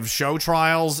and have show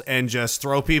trials and just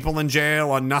throw people in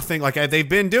jail on nothing like they've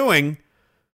been doing,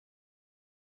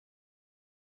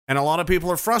 and a lot of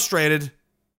people are frustrated.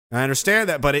 I understand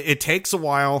that, but it takes a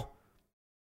while.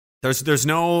 There's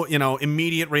no,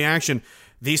 immediate reaction.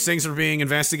 These things are being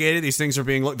investigated. These things are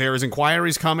being looked. There is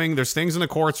inquiries coming. There's things in the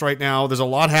courts right now. There's a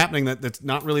lot happening that's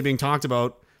not really being talked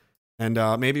about, and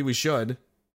maybe we should.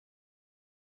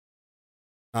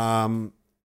 But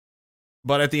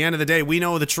at the end of the day, we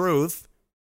know the truth.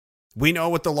 We know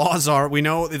what the laws are. We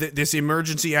know that this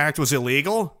Emergency Act was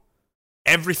illegal.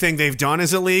 Everything they've done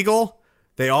is illegal.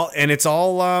 It's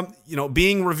all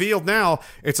being revealed now.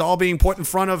 It's all being put in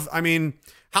front of.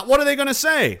 What are they going to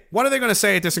say? What are they going to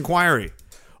say at this inquiry?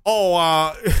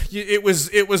 It was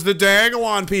the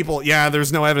Dagalon people. Yeah,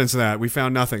 there's no evidence of that. We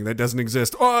found nothing. That doesn't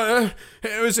exist. There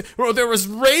was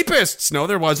rapists. No,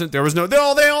 there wasn't. There was no. They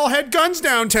all had guns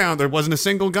downtown. There wasn't a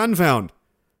single gun found.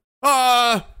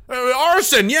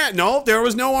 Arson. Yeah, no, there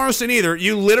was no arson either.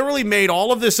 You literally made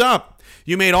all of this up.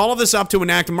 You made all of this up to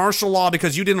enact martial law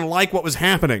because you didn't like what was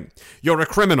happening. You're a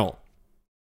criminal.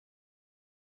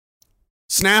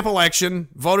 Snap election,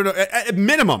 voted at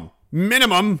minimum,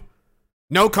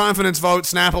 no confidence vote,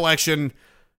 snap election,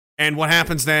 and what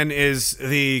happens then is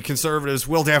the Conservatives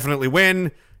will definitely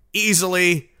win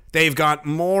easily. They've got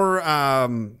more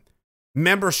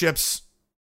memberships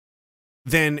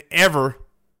than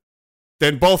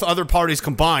both other parties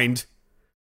combined.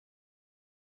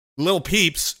 Lil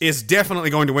Peeps is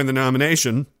definitely going to win the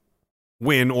nomination.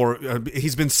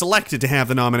 He's been selected to have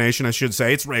the nomination, I should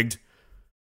say. It's rigged.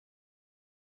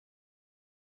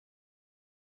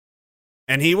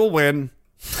 And he will win.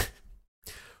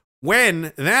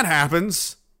 When that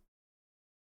happens,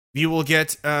 you will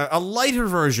get a lighter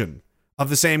version of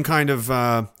the same kind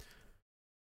of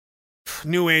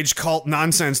New Age cult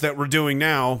nonsense that we're doing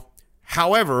now.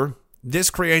 However,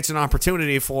 this creates an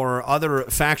opportunity for other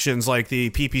factions like the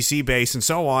PPC base and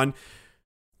so on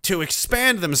to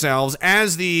expand themselves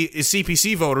as the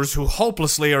CPC voters who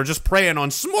hopelessly are just preying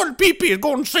on small PP is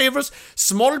going to save us.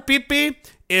 Small PP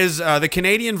is the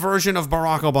Canadian version of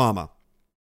Barack Obama.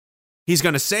 He's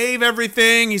going to save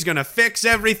everything. He's going to fix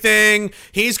everything.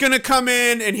 He's going to come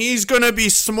in and he's going to be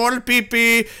small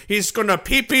pee-pee. He's going to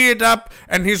pee-pee it up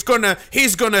and he's going to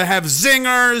have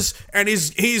zingers and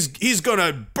he's going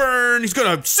to burn. He's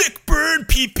going to sick burn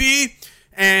pee-pee.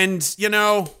 And,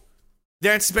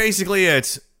 that's basically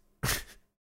it.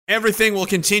 Everything will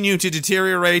continue to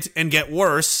deteriorate and get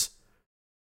worse.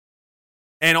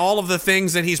 And all of the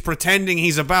things that he's pretending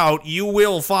he's about, you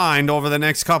will find over the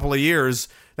next couple of years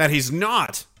that he's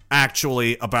not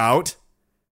actually about.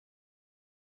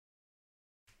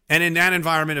 And in that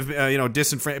environment of,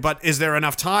 disenfranchised, but is there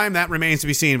enough time? That remains to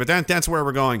be seen, but that's where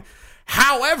we're going.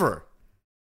 However,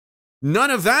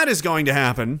 none of that is going to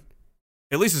happen.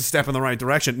 At least it's a step in the right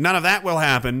direction. None of that will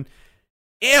happen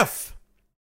if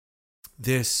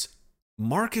this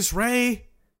Mark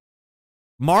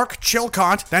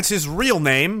Chilcott, that's his real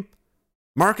name.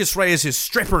 Marcus Ray is his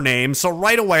stripper name. So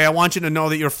right away, I want you to know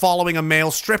that you're following a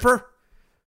male stripper.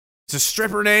 It's a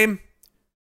stripper name.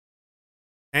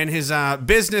 And his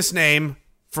business name,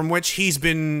 from which he's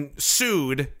been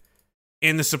sued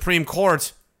in the Supreme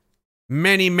Court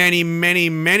many, many, many,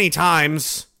 many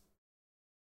times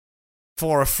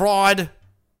for fraud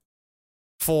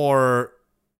for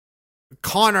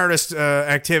con artist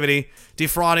activity,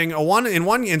 defrauding in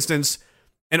one instance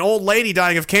an old lady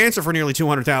dying of cancer for nearly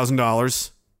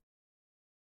 $200,000.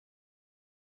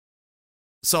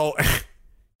 So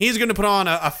he's going to put on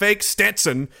a fake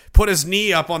Stetson, put his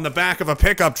knee up on the back of a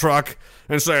pickup truck,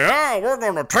 and say, "Oh, we're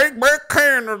going to take back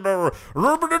Canada."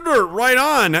 Right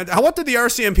on. What did the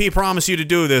RCMP promise you to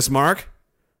do this, Mark?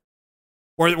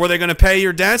 Were they going to pay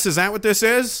your debts? Is that what this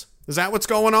is? Is that what's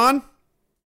going on?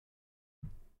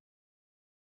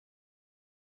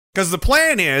 Because the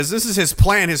plan is, this is his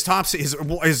plan, his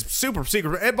super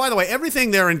secret. By the way,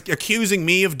 everything they're accusing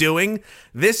me of doing,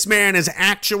 this man is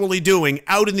actually doing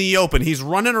out in the open. He's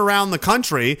running around the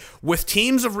country with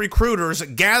teams of recruiters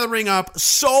gathering up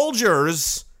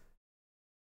soldiers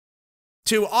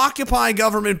to occupy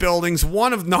government buildings.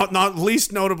 One of, not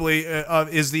least notably,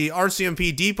 is the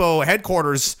RCMP depot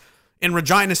headquarters in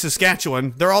Regina,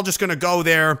 Saskatchewan. They're all just going to go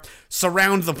there,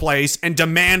 surround the place, and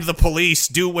demand the police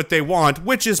do what they want,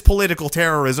 which is political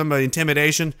terrorism,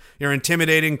 intimidation. You're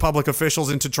intimidating public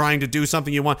officials into trying to do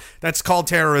something you want. That's called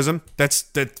terrorism. That's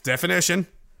the definition.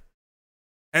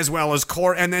 As well as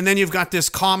court. And then you've got this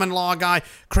common law guy,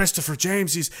 Christopher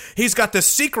James. He's got the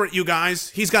secret, you guys.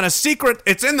 He's got a secret.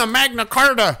 It's in the Magna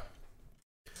Carta.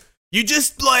 You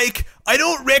just, I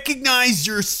don't recognize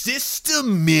your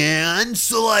system, man.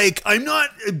 So, I'm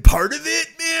not part of it,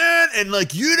 man.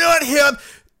 And, you don't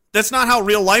have... That's not how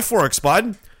real life works,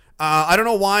 bud. I don't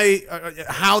know why,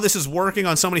 how this is working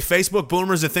on so many Facebook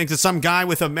boomers that think that some guy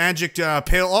with a magic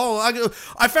pill... Oh,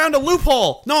 I found a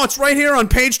loophole. No, it's right here on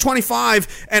page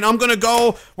 25. And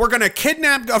we're going to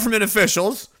kidnap government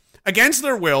officials against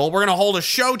their will. We're going to hold a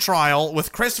show trial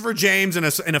with Christopher James in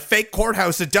a fake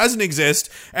courthouse that doesn't exist,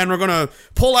 and we're going to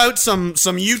pull out some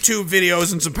YouTube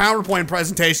videos and some PowerPoint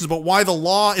presentations about why the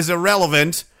law is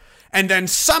irrelevant, and then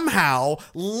somehow,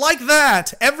 like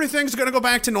that, everything's going to go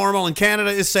back to normal and Canada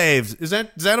is saved. Is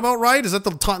that about right? Is that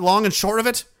the long and short of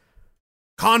it?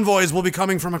 Convoys will be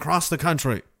coming from across the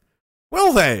country.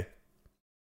 Will they?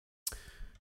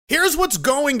 Here's what's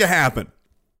going to happen.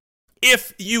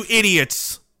 If you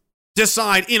idiots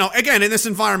decide, again, in this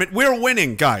environment, we're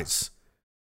winning, guys.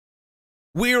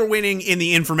 We're winning in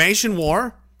the information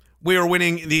war. We are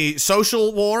winning the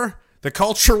social war, the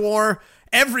culture war,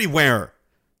 everywhere.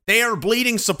 They are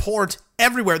bleeding support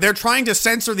everywhere. They're trying to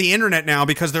censor the internet now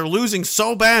because they're losing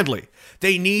so badly.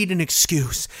 They need an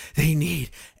excuse. They need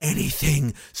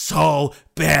anything so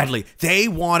badly. They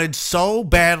wanted so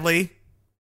badly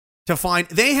to find...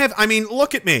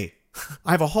 look at me.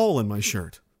 I have a hole in my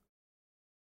shirt.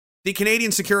 The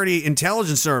Canadian Security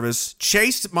Intelligence Service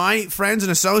chased my friends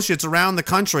and associates around the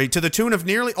country to the tune of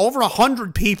nearly over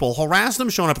 100 people, harassed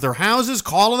them, showing up at their houses,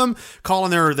 calling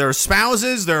their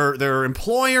spouses, their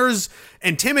employers,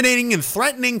 intimidating and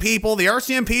threatening people. The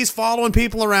RCMP's following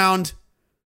people around.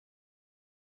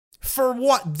 For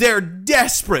what? They're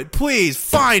desperate. Please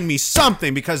find me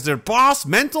something, because their boss,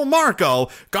 Mental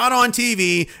Marco, got on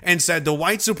TV and said the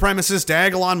white supremacist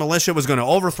Diagolon militia was going to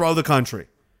overthrow the country.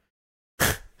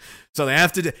 So they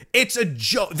have to... It's a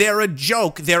joke. They're a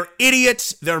joke. They're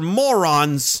idiots. They're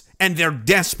morons. And they're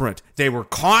desperate. They were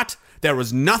caught. There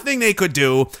was nothing they could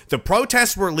do. The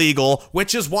protests were legal,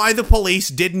 which is why the police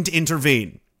didn't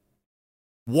intervene.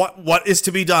 What is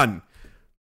to be done?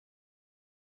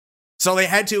 So they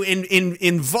had to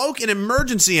invoke an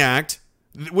emergency act,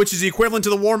 which is the equivalent to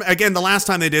the war... Again, the last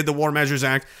time they did the War Measures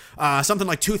Act, something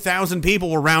like 2,000 people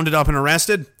were rounded up and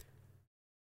arrested.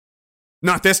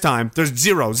 Not this time. There's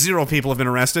zero people have been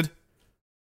arrested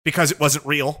because it wasn't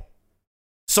real.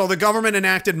 So the government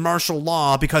enacted martial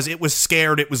law because it was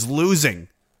scared it was losing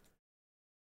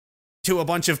to a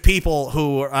bunch of people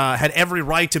who had every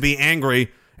right to be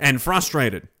angry and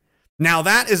frustrated. Now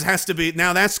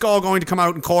that's all going to come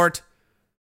out in court.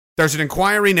 There's an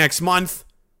inquiry next month.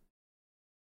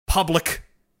 Public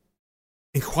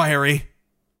inquiry,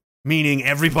 meaning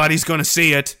everybody's going to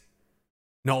see it.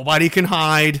 Nobody can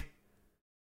hide.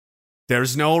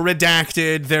 There's no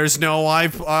redacted. There's no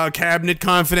cabinet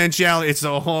confidentiality. It's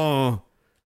a whole...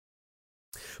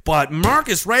 But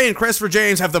Marcus Ray and Christopher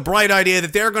James have the bright idea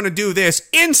that they're going to do this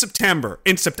in September.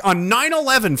 On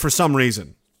 9/11 for some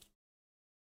reason.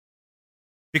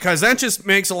 Because that just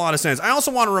makes a lot of sense. I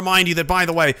also want to remind you that, by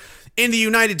the way, in the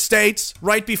United States,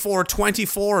 right before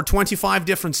 24 or 25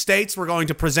 different states were going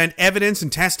to present evidence and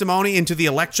testimony into the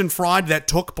election fraud that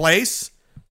took place,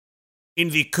 in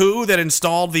the coup that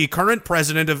installed the current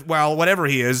president of, whatever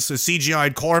he is, a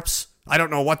CGI'd corpse. I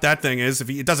don't know what that thing is.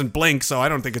 It doesn't blink, so I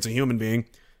don't think it's a human being.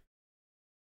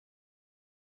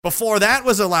 Before that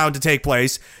was allowed to take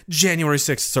place, January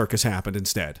 6th circus happened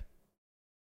instead.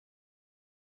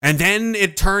 And then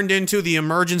it turned into the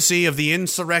emergency of the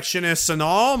insurrectionists and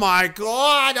oh my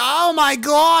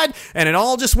God. And it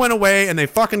all just went away and they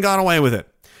fucking got away with it.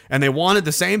 And they wanted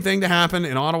the same thing to happen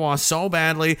in Ottawa so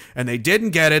badly and they didn't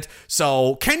get it.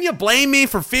 So can you blame me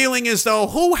for feeling as though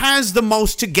who has the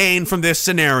most to gain from this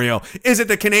scenario? Is it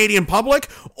the Canadian public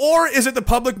or is it the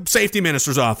public safety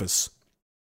minister's office?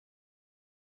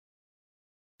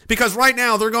 Because right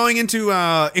now they're going into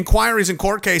inquiries and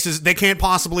court cases they can't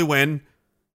possibly win.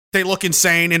 They look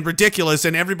insane and ridiculous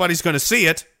and everybody's going to see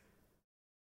it.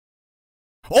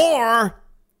 Or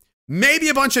maybe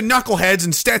a bunch of knuckleheads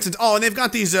and Stetsons. Oh, and they've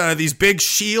got these big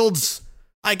shields,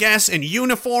 I guess, and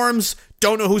uniforms.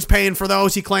 Don't know who's paying for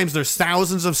those. He claims there's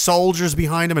thousands of soldiers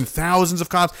behind him and thousands of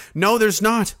cops. No, there's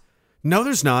not.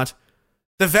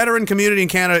 The veteran community in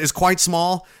Canada is quite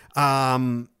small.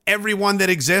 Everyone that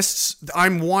exists,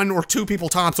 I'm one or two people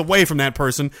tops away from that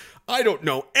person. I don't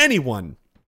know anyone.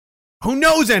 Who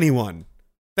knows anyone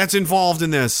that's involved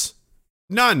in this?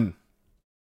 None.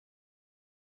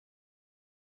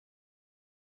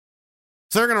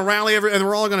 So they're going to rally and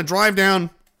we're all going to drive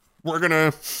down. We're going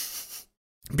to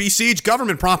besiege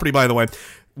government property, by the way.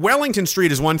 Wellington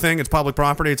Street is one thing. It's public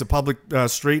property. It's a public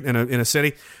street in a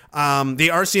city. The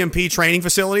RCMP training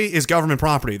facility is government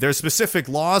property. There's specific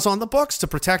laws on the books to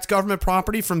protect government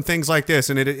property from things like this,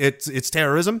 and it's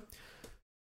terrorism.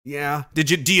 Yeah.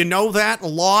 Do you know that?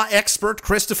 Law expert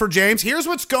Christopher James. Here's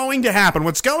what's going to happen.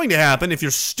 What's going to happen if you're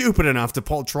stupid enough to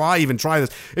try this.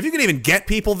 If you can even get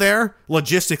people there,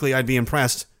 logistically, I'd be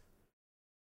impressed.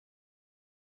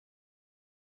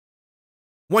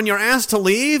 When you're asked to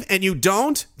leave and you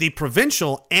don't, the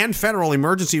provincial and federal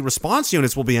emergency response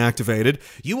units will be activated.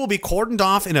 You will be cordoned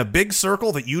off in a big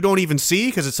circle that you don't even see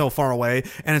because it's so far away,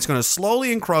 and it's going to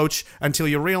slowly encroach until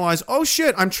you realize, oh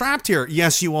shit, I'm trapped here.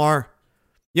 Yes, you are.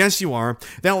 Yes, you are.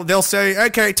 They'll say,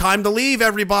 okay, time to leave,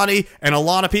 everybody. And a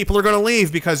lot of people are going to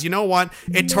leave because you know what?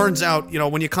 It turns out,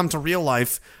 when you come to real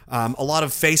life, a lot of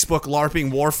Facebook LARPing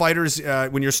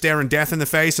warfighters, when you're staring death in the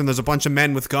face and there's a bunch of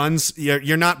men with guns,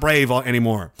 you're not brave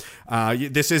anymore.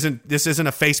 This isn't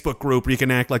a Facebook group where you can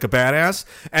act like a badass.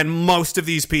 And most of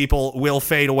these people will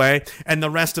fade away. And the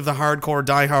rest of the hardcore,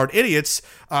 diehard idiots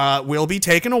will be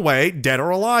taken away, dead or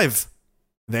alive.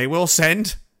 They will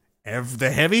send the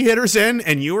heavy hitters in,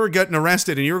 and you are getting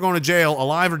arrested, and you're going to jail,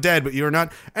 alive or dead, but you're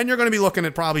not, and you're going to be looking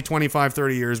at probably 25,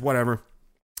 30 years, whatever.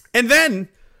 And then,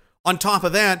 on top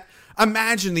of that,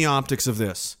 imagine the optics of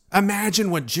this. Imagine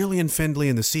what Gillian Findlay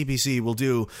and the CBC will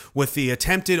do with the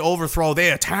attempted overthrow.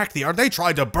 They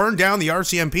tried to burn down the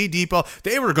RCMP depot.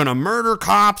 They were going to murder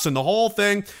cops and the whole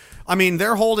thing. I mean,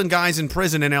 they're holding guys in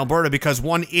prison in Alberta because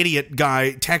one idiot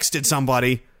guy texted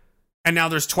somebody. And now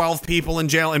there's 12 people in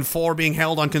jail and 4 being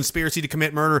held on conspiracy to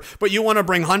commit murder. But you want to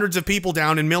bring hundreds of people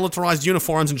down in militarized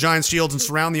uniforms and giant shields and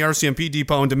surround the RCMP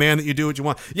depot and demand that you do what you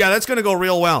want. Yeah, that's going to go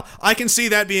real well. I can see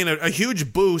that being a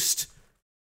huge boost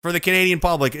for the Canadian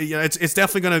public. It's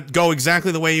definitely going to go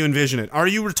exactly the way you envision it. Are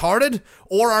you retarded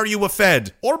or are you a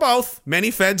Fed? Or both.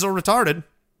 Many Feds are retarded.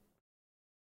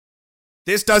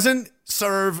 This doesn't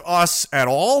serve us at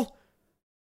all.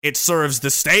 It serves the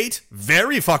state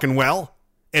very fucking well.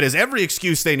 It has every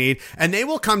excuse they need, and they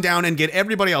will come down and get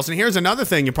everybody else. And here's another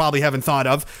thing you probably haven't thought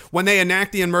of. When they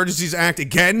enact the Emergencies Act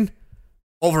again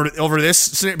over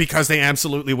this, because they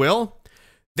absolutely will,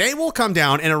 they will come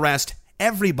down and arrest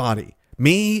everybody.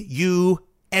 Me, you,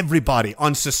 everybody,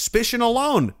 on suspicion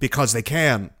alone, because they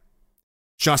can.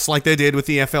 Just like they did with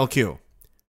the FLQ.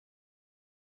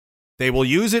 They will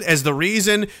use it as the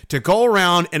reason to go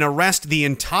around and arrest the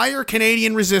entire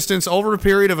Canadian resistance over a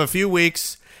period of a few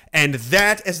weeks. And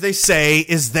that, as they say,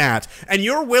 is that. And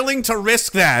you're willing to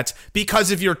risk that because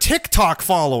of your TikTok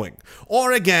following.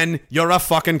 Or, again, you're a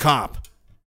fucking cop.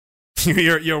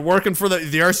 You're working for the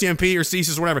RCMP or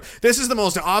CSIS or whatever. This is the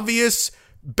most obvious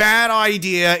bad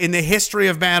idea in the history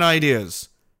of bad ideas.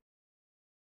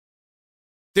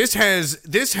 This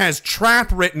has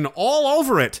trap written all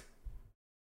over it.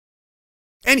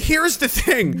 And here's the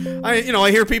thing.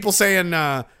 I hear people saying,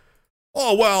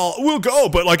 oh, well, we'll go,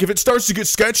 but, if it starts to get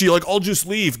sketchy, I'll just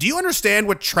leave. Do you understand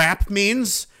what trap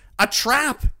means? A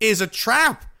trap is a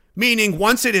trap, meaning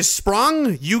once it is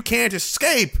sprung, you can't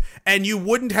escape, and you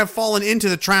wouldn't have fallen into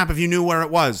the trap if you knew where it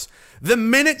was. The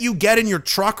minute you get in your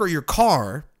truck or your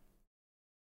car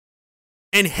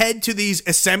and head to these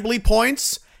assembly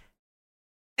points,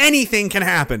 anything can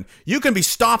happen. You can be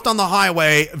stopped on the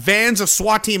highway, vans of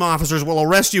SWAT team officers will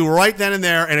arrest you right then and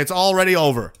there, and it's already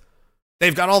over.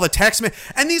 They've got all the text,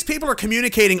 and these people are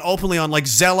communicating openly on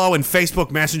Zello and Facebook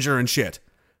Messenger and shit.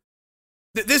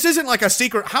 This isn't like a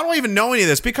secret. How do I even know any of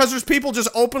this? Because there's people just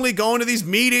openly going to these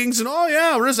meetings and, oh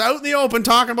yeah, we're just out in the open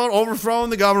talking about overthrowing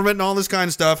the government and all this kind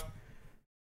of stuff.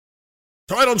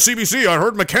 Tonight on CBC, I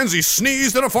heard Mackenzie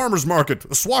sneezed at a farmer's market.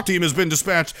 A SWAT team has been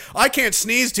dispatched. I can't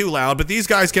sneeze too loud, but these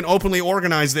guys can openly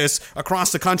organize this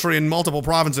across the country in multiple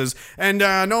provinces, and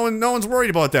no one's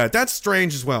worried about that. That's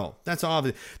strange as well. That's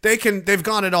obvious. They've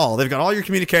got it all. They've got all your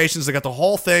communications. They got the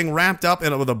whole thing wrapped up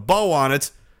with a bow on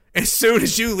it. As soon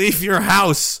as you leave your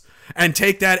house and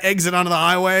take that exit onto the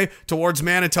highway towards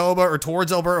Manitoba or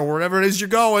towards Alberta or wherever it is you're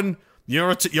going,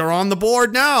 you're on the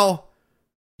board now.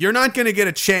 You're not going to get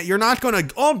a chance. You're not going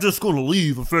to, I'm just going to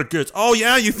leave if it gets, oh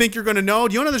yeah, you think you're going to know?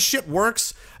 Do you know how this shit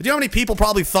works? Do you know how many people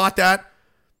probably thought that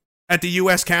at the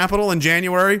U.S. Capitol in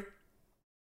January?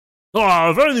 Oh,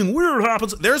 if anything weird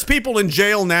happens. There's people in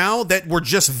jail now that were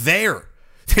just there.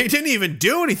 They didn't even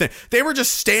do anything. They were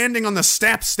just standing on the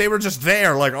steps. They were just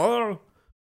there like, oh,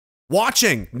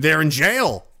 watching. They're in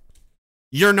jail.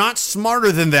 You're not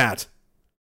smarter than that.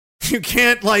 You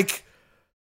can't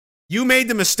you made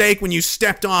the mistake when you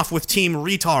stepped off with Team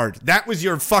Retard. That was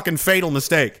your fucking fatal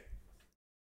mistake.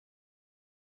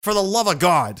 For the love of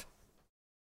God.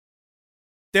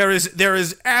 There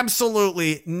is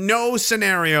absolutely no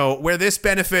scenario where this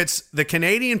benefits the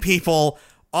Canadian people,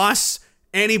 us,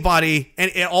 anybody, and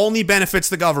it only benefits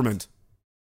the government.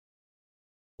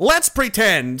 Let's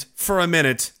pretend for a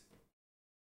minute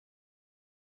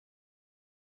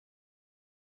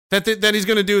that he's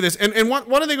going to do this, and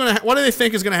what are they going to? What do they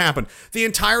think is going to happen? The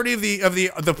entirety of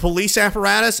the police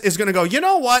apparatus is going to go, you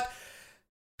know what?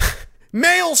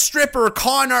 Male stripper,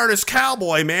 con artist,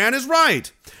 cowboy man is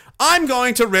right. I'm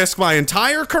going to risk my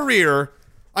entire career.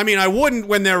 I mean, I wouldn't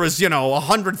when there was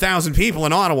 100,000 people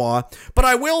in Ottawa, but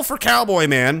I will for cowboy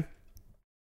man,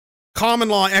 common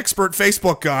law expert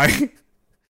Facebook guy.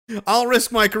 I'll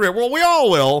risk my career. Well, we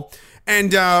all will.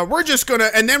 And we're just going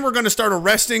to, and then we're going to start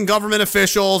arresting government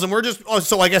officials, and we're just,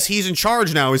 so I guess he's in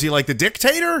charge now. Is he like the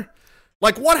dictator?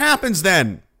 Like, what happens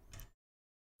then?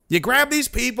 You grab these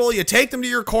people, you take them to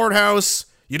your courthouse,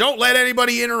 you don't let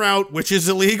anybody in or out, which is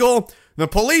illegal. The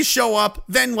police show up,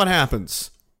 then what happens?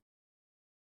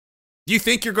 Do you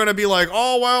think you're going to be like,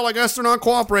 oh, well, I guess they're not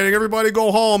cooperating, everybody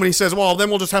go home? And he says, well, then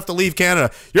we'll just have to leave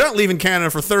Canada. You're not leaving Canada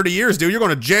for 30 years, dude. You're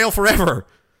going to jail forever.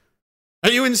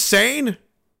 Are you insane?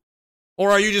 Or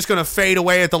are you just going to fade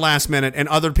away at the last minute and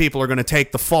other people are going to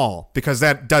take the fall? Because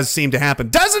that does seem to happen.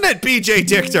 Doesn't it, BJ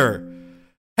Dichter?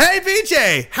 Hey,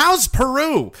 BJ, how's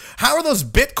Peru? How are those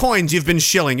Bitcoins you've been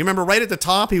shilling? You remember right at the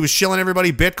top, he was shilling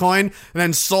everybody Bitcoin and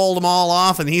then sold them all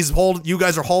off, and you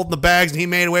guys are holding the bags, and he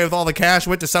made away with all the cash,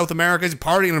 went to South America, he's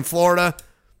partying in Florida.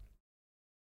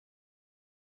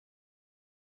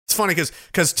 It's funny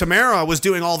because Tamara was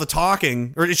doing all the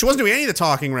talking, or she wasn't doing any of the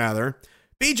talking, rather.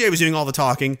 BJ was doing all the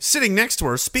talking, sitting next to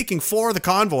her, speaking for the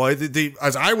convoy,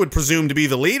 as I would presume to be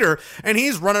the leader, and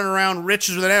he's running around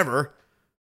richer than ever,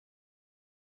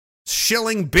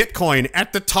 shilling Bitcoin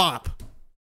at the top.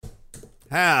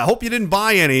 I hope you didn't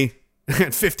buy any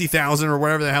at 50,000 or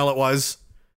whatever the hell it was,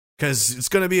 because it's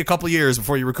going to be a couple years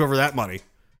before you recover that money.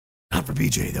 Not for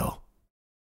BJ, though.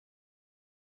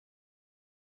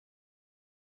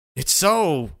 It's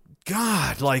so,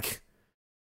 God,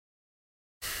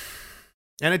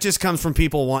 and it just comes from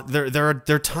people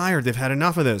they're tired. They've had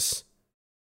enough of this.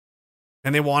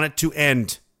 And they want it to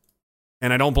end.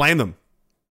 And I don't blame them.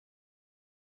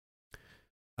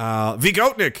 V.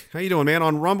 Goatnik, how you doing, man?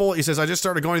 On Rumble, he says, I just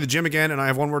started going to the gym again, and I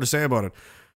have one word to say about it.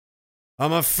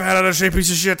 I'm a fat out of shape piece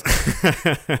of shit.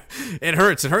 It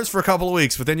hurts. It hurts for a couple of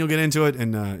weeks, but then you'll get into it,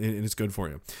 and it's good for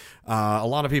you. A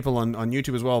lot of people on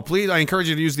YouTube as well. Please, I encourage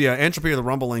you to use the entropy or the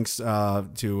Rumble links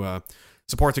to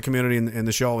support the community and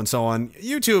the show and so on.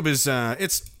 YouTube is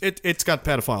it's got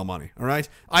pedophile money. All right,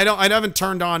 I haven't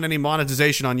turned on any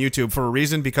monetization on YouTube for a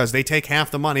reason, because they take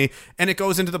half the money and it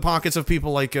goes into the pockets of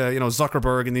people like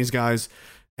Zuckerberg and these guys,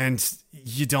 and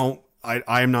you don't.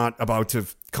 I'm not about to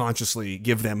consciously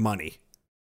give them money.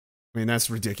 I mean, that's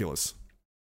ridiculous.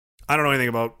 I don't know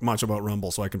anything much about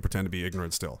Rumble, so I can pretend to be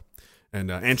ignorant still. And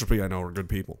Entropy, I know, are good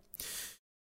people.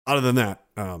 Other than that,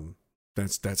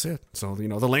 that's it. So,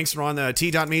 the links are on the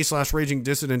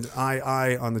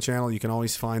t.me/ragingdissident on the channel. You can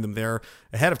always find them there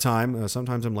ahead of time.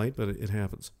 Sometimes I'm late, but it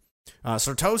happens.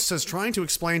 Sartos says, trying to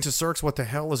explain to Cirques what the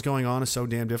hell is going on is so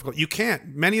damn difficult. You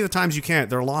can't. Many of the times you can't.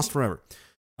 They're lost forever.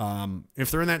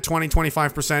 If they're in that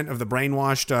 20-25% of the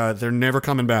brainwashed, they're never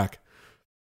coming back.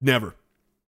 Never.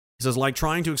 He says, like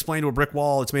trying to explain to a brick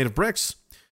wall it's made of bricks.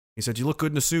 He said, you look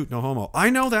good in a suit, no homo. I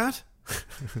know that.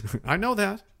 I know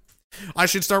that. I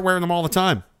should start wearing them all the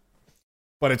time.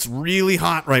 But it's really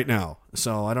hot right now,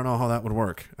 so I don't know how that would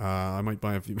work. I might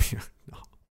buy a few. No.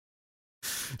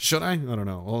 Should I? I don't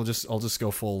know. I'll just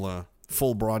go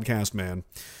full broadcast man.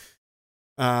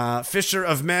 Fisher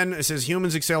of Men says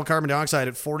humans exhale carbon dioxide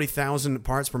at 40,000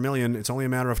 parts per million. It's only a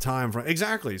matter of time.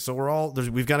 Exactly. So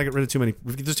we've got to get rid of too many.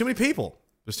 There's too many people.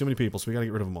 So we got to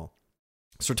get rid of them all.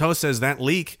 Sertos says that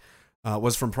leak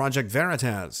was from Project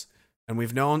Veritas, and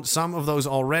we've known some of those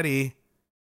already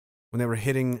when they were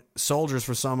hitting soldiers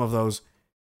for some of those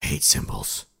hate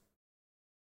symbols.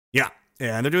 Yeah,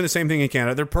 and they're doing the same thing in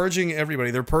Canada. They're purging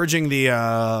everybody. They're purging the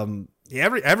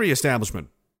every establishment.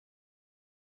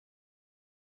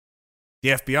 The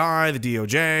FBI, the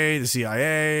DOJ, the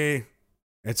CIA.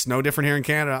 It's no different here in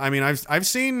Canada. I mean, I've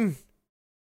seen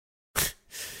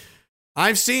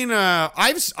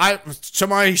to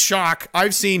my shock,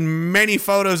 I've seen many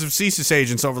photos of CSIS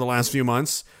agents over the last few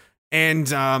months,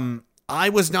 and I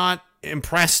was not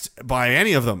impressed by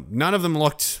any of them. None of them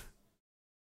looked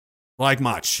like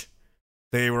much.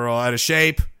 They were all out of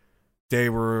shape. They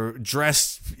were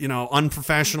dressed,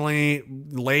 unprofessionally,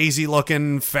 lazy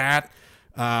looking, fat.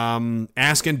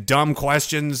 Asking dumb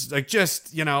questions, like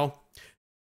just,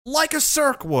 like a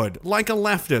Cirque would, like a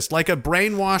leftist, like a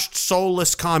brainwashed,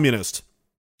 soulless communist.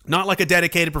 Not like a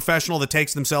dedicated professional that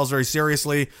takes themselves very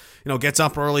seriously, gets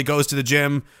up early, goes to the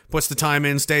gym, puts the time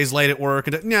in, stays late at work.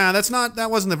 That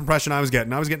wasn't the impression I was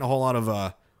getting. I was getting a whole lot of,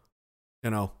 oh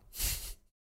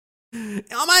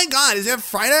my God, is it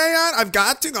Friday yet? I've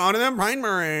got to go to the Pride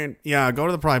Parade. Yeah, go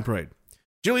to the Pride Parade.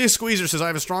 Julius Squeezer says, I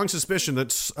have a strong suspicion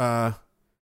that,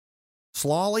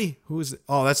 Slawley?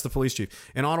 That's the police chief.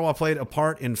 In Ottawa played a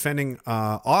part in fending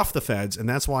off the feds, and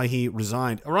that's why he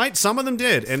resigned. All right, some of them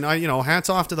did, and hats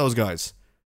off to those guys.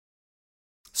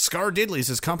 Scar Diddley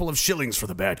says, couple of shillings for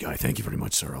the bad guy. Thank you very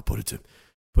much, sir. I'll put it to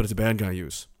bad guy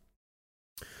use.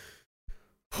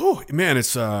 Whew, man,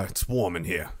 it's warm in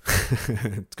here.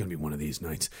 It's gonna be one of these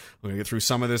nights. I'm gonna get through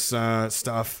some of this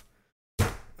stuff.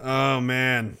 Oh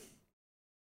man.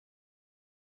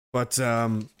 But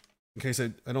in case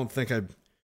I don't think I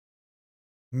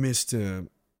missed too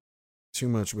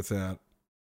much with that.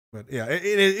 But yeah, it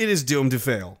is doomed to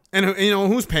fail. And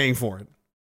who's paying for it?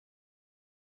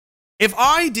 If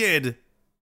I did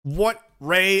what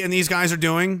Ray and these guys are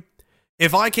doing,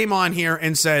 if I came on here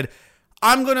and said,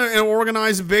 I'm going to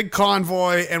organize a big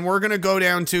convoy and we're going to go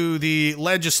down to the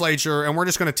legislature and we're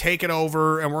just going to take it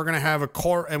over and we're going to have a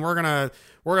court and we're going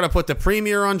to put the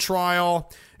premier on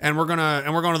trial and we're going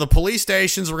to the police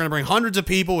stations. We're going to bring hundreds of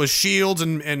people with shields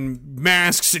and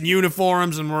masks and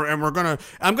uniforms and I'm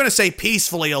going to say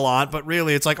peacefully a lot, but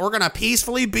really it's like we're going to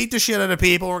peacefully beat the shit out of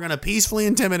people. We're going to peacefully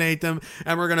intimidate them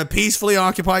and we're going to peacefully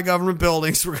occupy government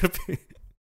buildings.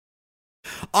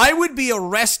 I would be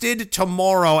arrested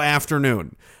tomorrow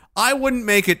afternoon. I wouldn't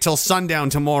make it till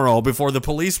sundown tomorrow before the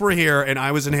police were here and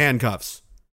I was in handcuffs.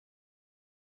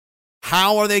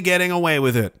 How are they getting away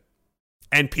with it?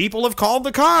 And people have called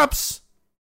the cops,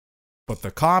 but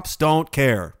the cops don't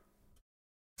care.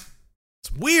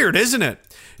 It's weird, isn't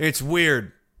it? It's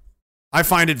weird. I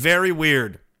find it very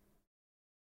weird.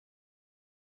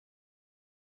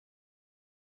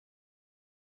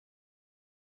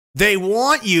 They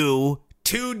want you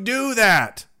to do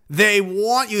that. They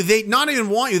want you. They not even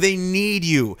want you. They need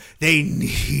you.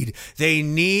 They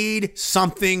need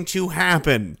something to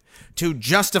happen to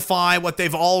justify what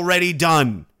they've already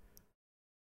done.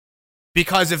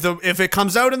 Because if it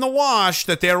comes out in the wash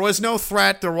that there was no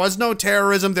threat, there was no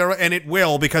terrorism, and it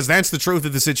will, because that's the truth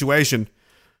of the situation.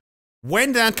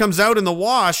 When that comes out in the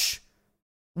wash,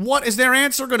 what is their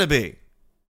answer going to be?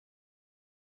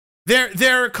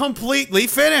 They're completely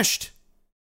finished.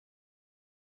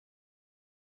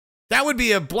 That would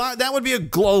be a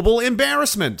global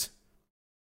embarrassment.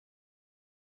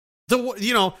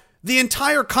 The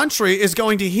entire country is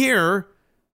going to hear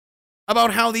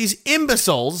about how these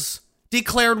imbeciles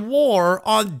declared war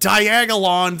on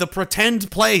Diagolon, the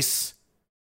pretend place.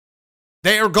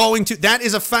 They are going to. That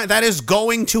is a fact. That is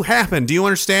going to happen. Do you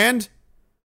understand?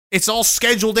 It's all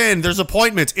scheduled in. There's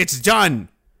appointments. It's done.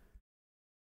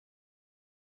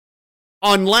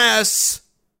 Unless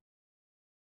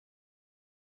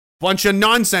a bunch of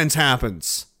nonsense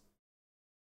happens.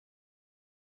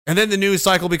 And then the news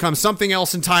cycle becomes something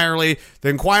else entirely. The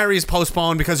inquiry is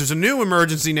postponed because there's a new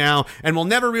emergency now, and we'll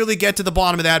never really get to the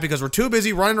bottom of that because we're too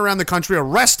busy running around the country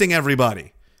arresting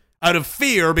everybody out of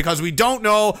fear because we don't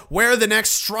know where the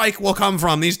next strike will come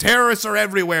from. These terrorists are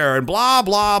everywhere and blah,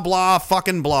 blah, blah,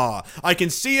 fucking blah. I can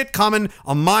see it coming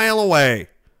a mile away.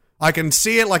 I can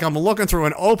see it like I'm looking through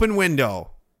an open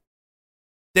window.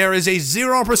 There is a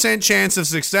 0% chance of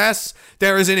success.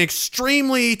 There is an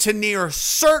extremely to near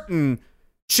certain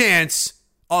chance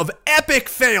of epic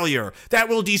failure that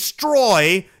will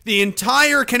destroy the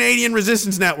entire Canadian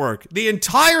resistance network. The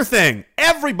entire thing.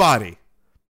 Everybody.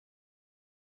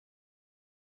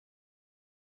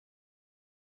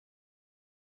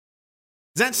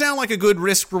 Does that sound like a good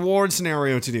risk-reward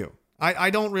scenario to do? I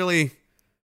don't really,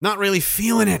 not really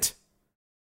feeling it.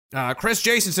 Chris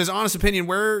Jason says, honest opinion,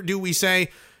 where do we say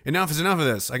enough is enough of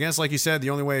this? I guess, like you said, the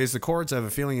only way is the courts. I have a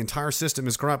feeling the entire system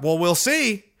is corrupt. Well, we'll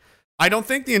see. I don't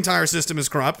think the entire system is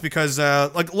corrupt because,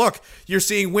 look, you're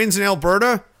seeing wins in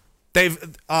Alberta.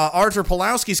 Arthur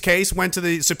Pawlowski's case went to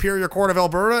the Superior Court of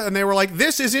Alberta, and they were like,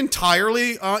 this is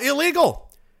entirely illegal.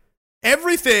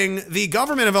 Everything the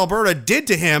government of Alberta did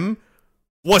to him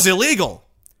was illegal.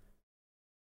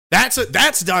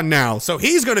 That's done now. So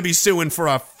he's going to be suing for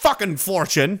a fucking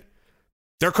fortune.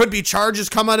 There could be charges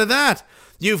come out of that.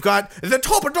 You've got the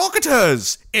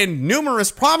Topadokatas in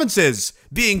numerous provinces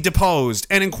being deposed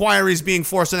and inquiries being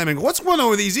forced on them. And what's going on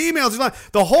with these emails?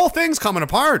 The whole thing's coming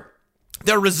apart.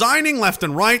 They're resigning left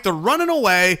and right. They're running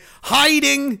away,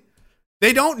 hiding.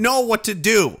 They don't know what to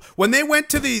do. When they got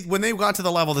to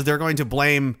the level that they're going to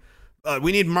blame,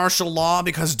 we need martial law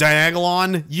because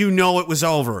Diagolon, you know it was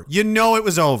over. You know it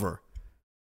was over.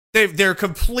 They're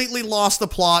completely lost the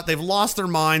plot. They've lost their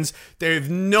minds. They have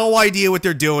no idea what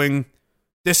they're doing.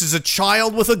 This is a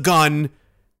child with a gun,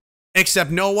 except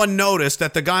no one noticed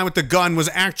that the guy with the gun was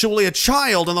actually a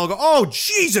child, and they'll go, oh,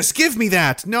 Jesus, give me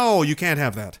that. No, you can't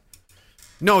have that.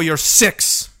 No, you're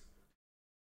 6.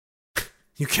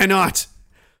 You cannot.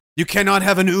 You cannot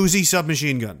have an Uzi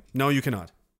submachine gun. No, you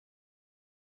cannot.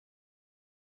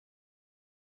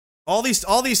 All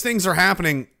these things are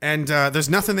happening, and there's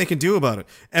nothing they can do about it.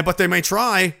 But they may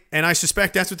try, and I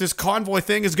suspect that's what this convoy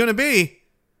thing is going to be.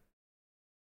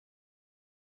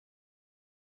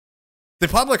 The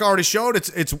public already showed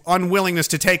its unwillingness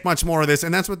to take much more of this,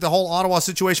 and that's what the whole Ottawa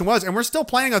situation was. And we're still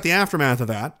playing out the aftermath of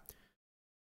that.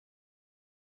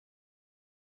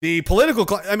 The political...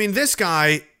 I mean, this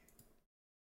guy...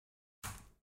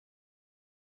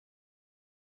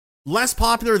 less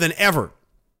popular than ever.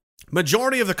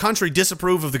 Majority of the country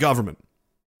disapprove of the government.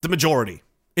 The majority.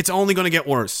 It's only going to get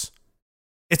worse.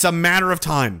 It's a matter of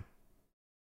time.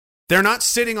 They're not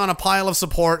sitting on a pile of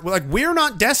support. We're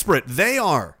not desperate. They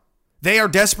are. They are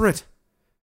desperate.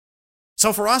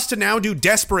 So for us to now do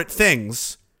desperate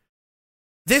things,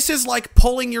 this is like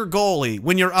pulling your goalie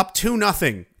when you're up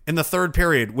 2-0 in the third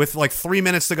period with 3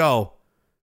 minutes to go.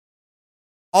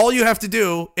 All you have to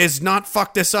do is not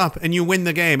fuck this up and you win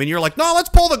the game. And you're like, no, let's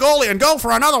pull the goalie and go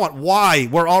for another one. Why?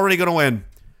 We're already going to win.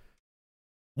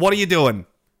 What are you doing?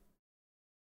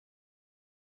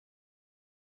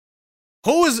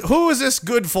 Who is this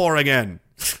good for again?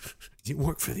 You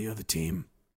work for the other team.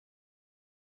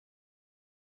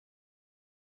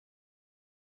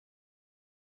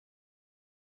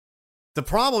 The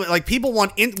problem, people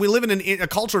want, we live in a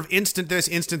culture of instant this,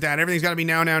 instant that. Everything's got to be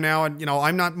now. And,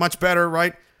 I'm not much better,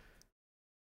 right?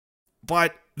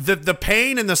 But the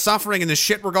pain and the suffering and the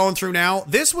shit we're going through now,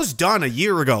 this was done a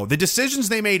year ago. The decisions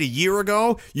they made a year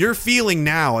ago, you're feeling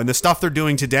now. And the stuff they're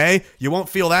doing today, you won't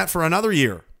feel that for another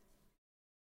year.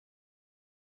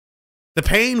 The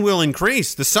pain will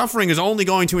increase. The suffering is only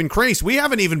going to increase. We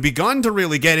haven't even begun to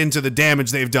really get into the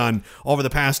damage they've done over the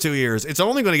past 2 years. It's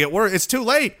only going to get worse. It's too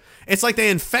late. It's like they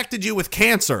infected you with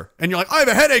cancer, and you're like, I have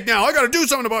a headache now. I got to do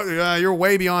something about it. You're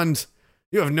way beyond.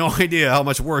 You have no idea how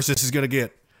much worse this is going to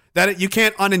get. You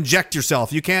can't uninject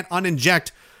yourself. You can't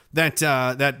uninject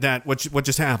what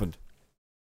just happened.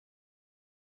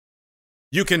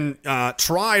 You can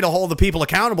try to hold the people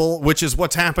accountable, which is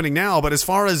what's happening now. But as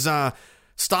far as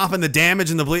stopping the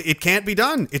damage and the bleed, it can't be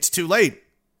done. It's too late.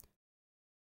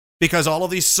 Because all of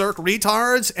these circ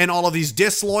retards and all of these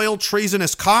disloyal,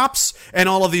 treasonous cops and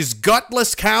all of these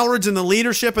gutless cowards in the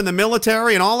leadership and the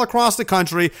military and all across the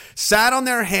country sat on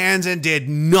their hands and did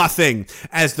nothing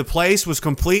as the place was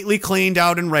completely cleaned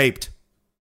out and raped.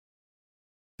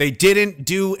 They didn't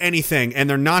do anything, and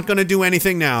they're not going to do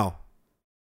anything now.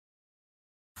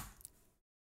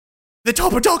 The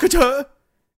Topadokata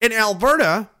in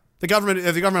Alberta, the government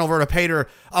of Alberta paid her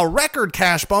a record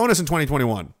cash bonus in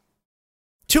 2021.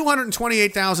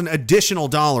 $228,000 additional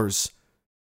dollars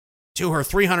to her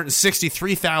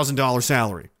 $363,000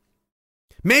 salary.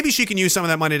 Maybe she can use some of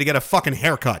that money to get a fucking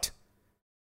haircut.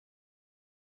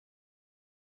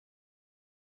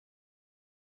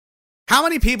 How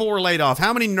many people were laid off?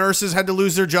 How many nurses had to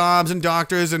lose their jobs and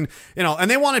doctors and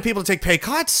they wanted people to take pay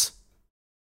cuts?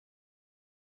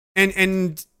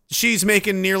 And she's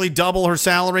making nearly double her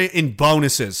salary in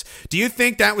bonuses. Do you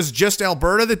think that was just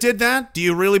Alberta that did that? Do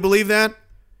you really believe that?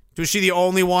 Was she the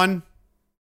only one?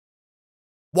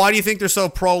 Why do you think they're so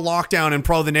pro-lockdown and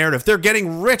pro the narrative? They're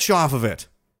getting rich off of it.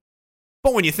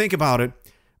 But when you think about it,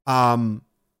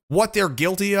 what they're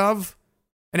guilty of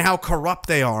and how corrupt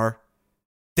they are,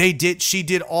 she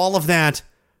did all of that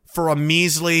for a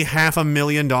measly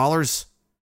 $500,000.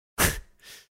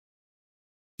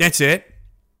 That's it.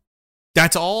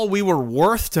 That's all we were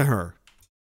worth to her.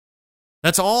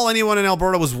 That's all anyone in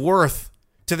Alberta was worth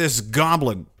to this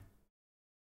goblin.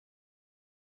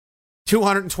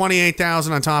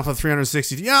 $228,000 on top of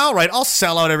 $360,000. Yeah, all right. I'll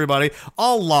sell out everybody.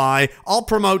 I'll lie. I'll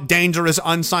promote dangerous,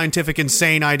 unscientific,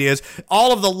 insane ideas.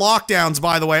 All of the lockdowns,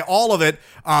 by the way, all of it.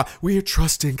 We are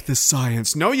trusting the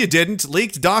science. No, you didn't.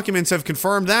 Leaked documents have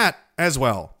confirmed that as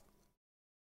well.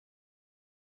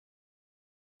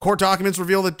 Court documents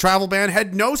reveal the travel ban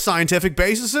had no scientific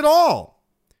basis at all.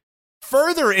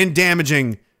 Further in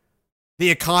damaging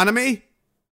the economy,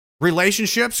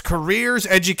 relationships, careers,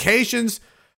 educations.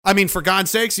 I mean, for God's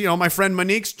sakes, my friend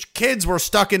Monique's kids were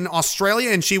stuck in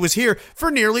Australia and she was here for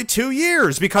nearly 2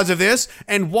 years because of this.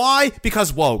 And why?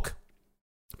 Because woke.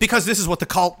 Because this is what the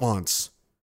cult wants.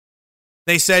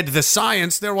 They said the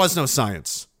science, there was no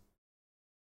science.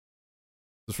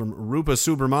 This is from Rupa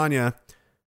Subramanya.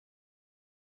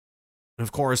 And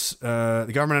of course,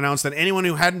 the government announced that anyone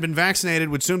who hadn't been vaccinated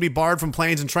would soon be barred from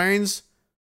planes and trains.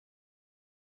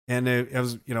 And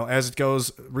as it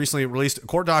goes, recently released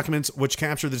court documents which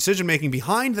capture the decision-making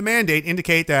behind the mandate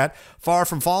indicate that, far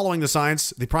from following the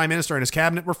science, the Prime Minister and his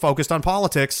cabinet were focused on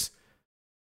politics.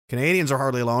 Canadians are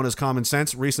hardly alone, as Common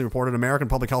Sense recently reported. American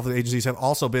public health agencies have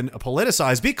also been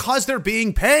politicized because they're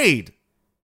being paid.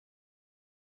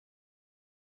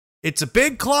 It's a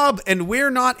big club, and we're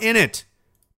not in it.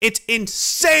 It's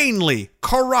insanely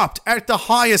corrupt at the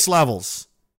highest levels.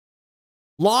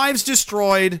 Lives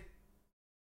destroyed.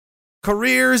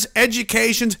 Careers,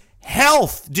 educations,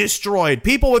 health destroyed.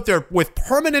 People with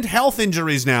permanent health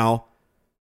injuries now.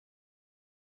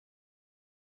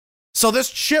 So this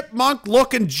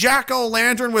chipmunk-looking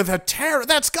jack-o'-lantern with a terror,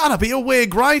 that's gotta be a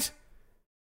wig, right?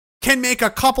 Can make a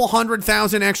couple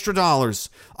 $100,000 extra dollars.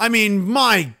 I mean,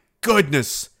 my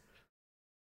goodness.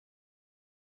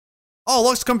 Oh,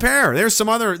 let's compare. There's some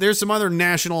other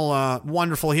national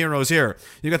wonderful heroes here.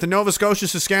 You got the Nova Scotia,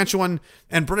 Saskatchewan,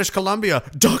 and British Columbia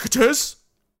doctors.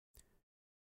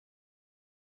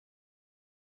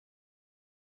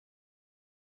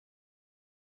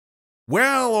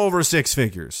 Well over six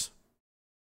figures.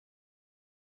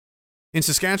 In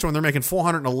Saskatchewan, they're making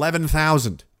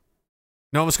 $411,000.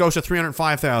 Nova Scotia,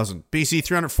 $305,000. BC,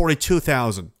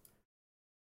 $342,000.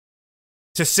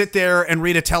 To sit there and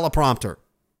read a teleprompter.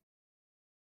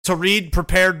 To read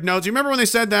prepared notes. You remember when they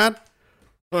said that?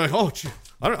 Like, oh, gee,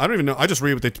 I don't even know. I just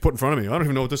read what they put in front of me. I don't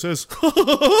even know what this is.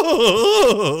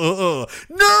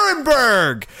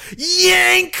 Nuremberg!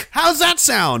 Yank! How's that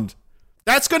sound?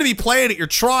 That's going to be played at your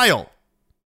trial.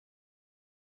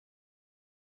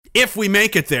 If we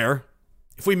make it there.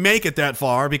 If we make it that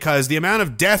far. Because the amount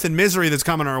of death and misery that's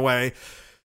coming our way.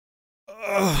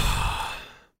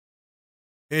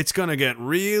 It's going to get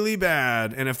really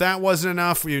bad. And if that wasn't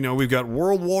enough, we've got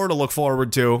World War to look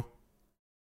forward to.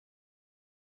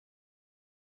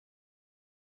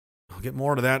 I'll get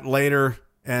more to that later.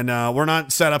 And we're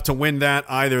not set up to win that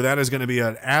either. That is going to be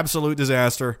an absolute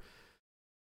disaster.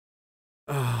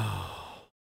 Oh.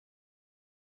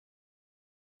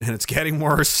 And it's getting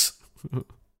worse.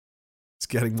 It's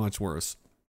getting much worse.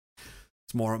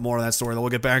 It's more of that story, though. We'll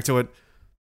get back to it.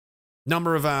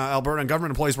 Number of Alberta government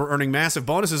employees were earning massive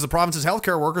bonuses. The province's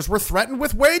healthcare workers were threatened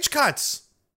with wage cuts.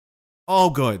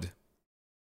 Oh, good.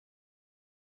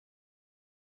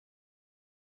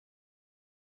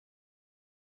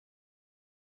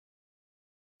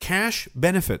 Cash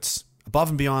benefits above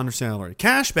and beyond their salary.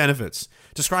 Cash benefits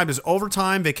described as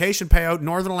overtime, vacation payout,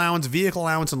 northern allowance, vehicle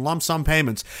allowance, and lump sum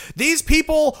payments. These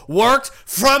people worked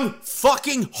from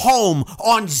fucking home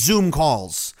on Zoom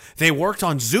calls. They worked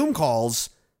on Zoom calls.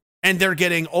 And they're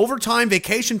getting overtime,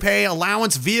 vacation pay,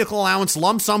 allowance, vehicle allowance,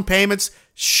 lump sum payments.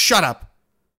 Shut up.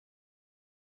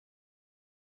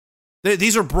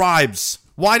 These are bribes.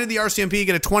 Why did the RCMP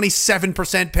get a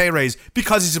 27% pay raise?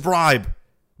 Because it's a bribe.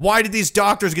 Why did these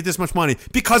doctors get this much money?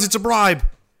 Because it's a bribe.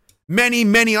 Many,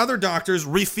 many other doctors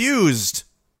refused.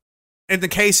 In the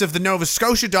case of the Nova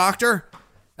Scotia doctor,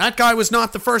 that guy was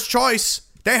not the first choice.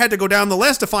 They had to go down the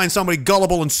list to find somebody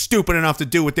gullible and stupid enough to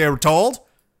do what they were told.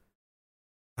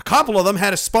 A couple of them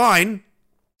had a spine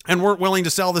and weren't willing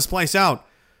to sell this place out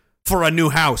for a new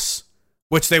house,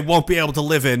 which they won't be able to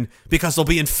live in because they'll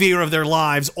be in fear of their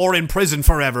lives or in prison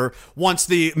forever once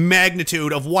the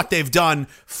magnitude of what they've done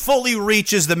fully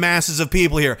reaches the masses of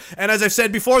people here. And as I've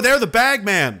said before, they're the bag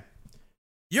man.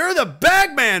 You're the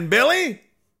bag man, Billy.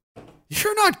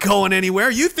 You're not going anywhere.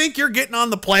 You think you're getting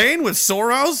on the plane with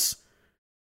Soros?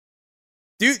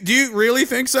 Do you really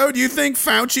think so? Do you think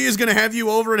Fauci is going to have you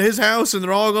over at his house and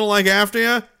they're all going to like after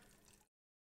you?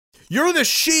 You're the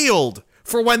shield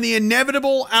for when the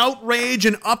inevitable outrage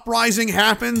and uprising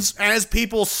happens as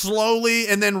people slowly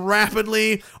and then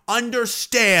rapidly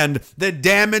understand the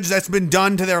damage that's been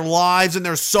done to their lives and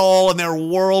their soul and their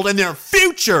world and their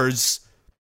futures.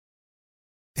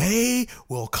 They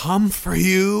will come for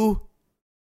you.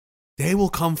 They will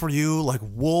come for you like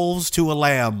wolves to a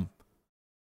lamb.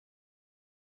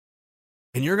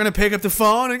 And you're going to pick up the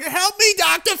phone and help me,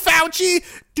 Dr. Fauci.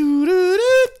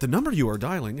 Doo-doo-doo. The number you are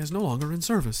dialing is no longer in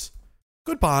service.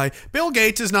 Goodbye. Bill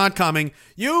Gates is not coming.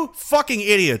 You fucking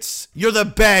idiots. You're the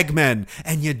bagmen.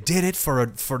 And you did it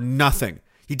for nothing.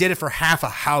 You did it for half a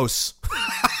house.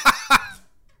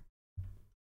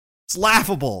 It's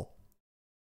laughable.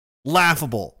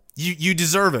 Laughable. You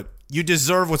deserve it. You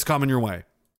deserve what's coming your way.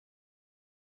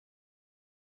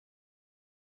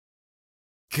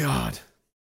 God.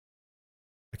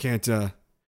 I can't, I'm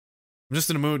just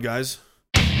in a mood, guys.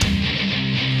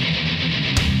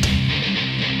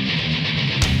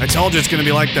 I told you it's going to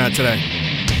be like that today.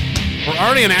 We're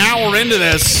already an hour into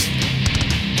this.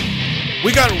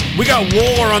 We got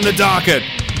war on the docket.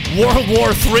 World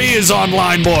War III is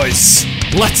online, boys.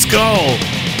 Let's go.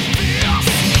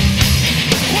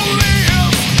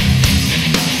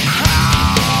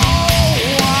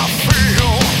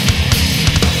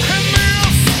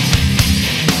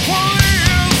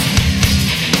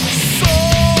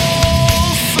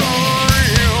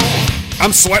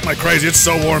 I'm sweating like crazy. It's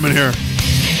so warm in here.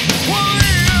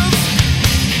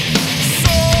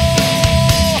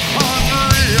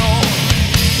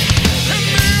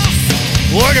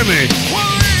 Look at me.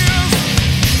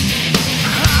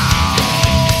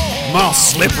 I'm all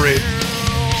slippery.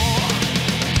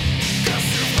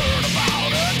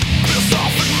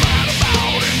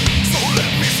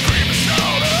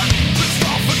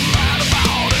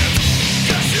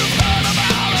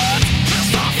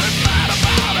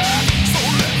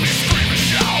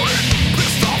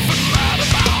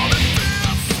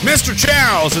 Mr.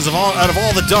 Chow says, out of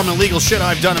all the dumb illegal shit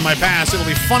I've done in my past, it'll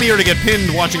be funnier to get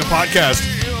pinned watching a podcast.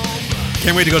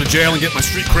 Can't wait to go to jail and get my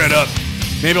street cred up.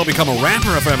 Maybe I'll become a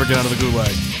rapper if I ever get out of the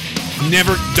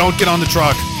gulag. Don't get on the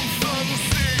truck.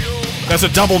 That's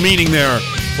a double meaning there.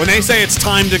 When they say it's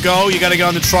time to go, you gotta get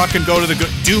on the truck and go to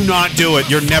the do not do it.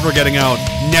 You're never getting out.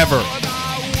 Never.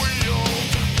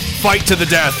 Fight to the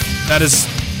death. That's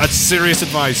serious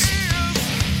advice.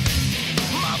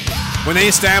 When they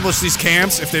establish these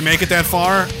camps, if they make it that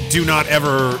far, do not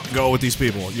ever go with these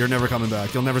people. You're never coming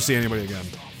back. You'll never see anybody again.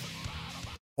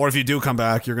 Or if you do come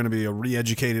back, you're going to be a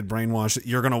re-educated, brainwashed.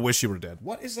 You're going to wish you were dead.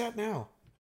 What is that now?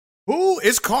 Who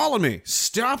is calling me?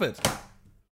 Stop it.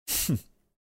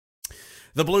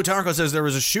 The Blue Taco says, there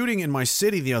was a shooting in my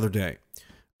city the other day.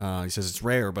 He says it's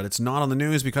rare, but it's not on the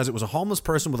news because it was a homeless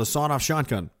person with a sawed-off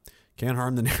shotgun. Can't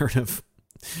harm the narrative.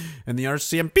 And the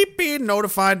RCMP beep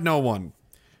notified no one.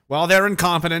 Well, they're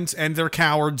incompetent and they're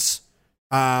cowards.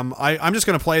 I'm just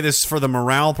going to play this for the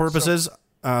morale purposes.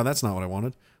 That's not what I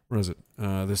wanted. Where is it?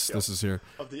 This is here.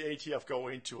 Of the ATF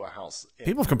going to a house.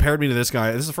 People have compared me to this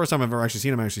guy. This is the first time I've ever actually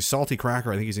seen him. Actually, Salty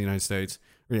Cracker. I think he's in the United States.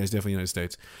 Yeah, he's definitely in the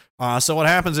United States. So what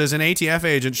happens is an ATF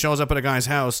agent shows up at a guy's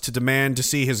house to demand to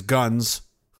see his guns,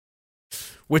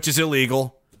 which is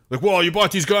illegal. Like, well, you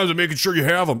bought these guns and making sure you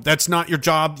have them. That's not your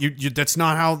job. That's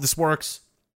not how this works.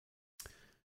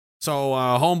 So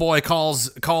homeboy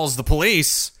calls the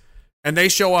police, and they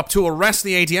show up to arrest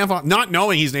the ATF, not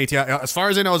knowing he's an ATF. As far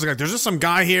as I know, it's like, there's just some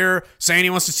guy here saying he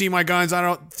wants to see my guns. I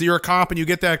don't. You're a cop, and you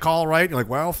get that call, right? You're like,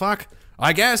 well, fuck,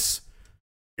 I guess.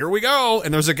 Here we go.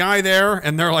 And there's a guy there,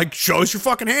 and they're like, show us your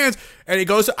fucking hands. And he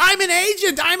goes, I'm an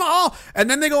agent. I'm all.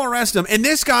 And then they go arrest him. And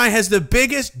this guy has the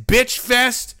biggest bitch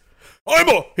fest.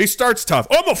 He starts tough.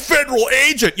 I'm a federal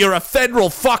agent. You're a federal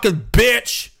fucking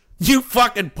bitch. You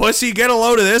fucking pussy, get a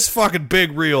load of this fucking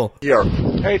big reel. Here.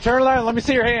 Hey, turn around, let me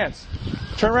see your hands.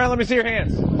 Turn around, let me see your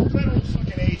hands.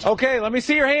 Okay, let me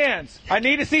see your hands. I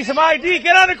need to see some ID.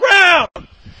 Get on the ground!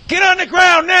 Get on the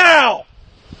ground now!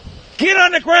 Get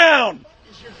on the ground!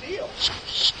 What's your deal?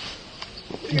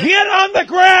 Get on the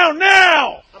ground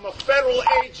now! I'm a federal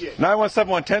agent.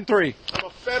 917-110-3. I'm a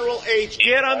federal agent.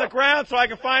 Get on the ground so I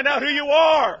can find out who you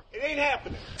are. It ain't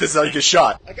happening. This is how you get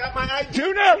shot. I got my ID.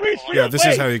 Do not reach for your this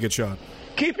face. is how you get shot.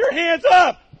 Keep your hands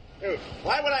up. Dude,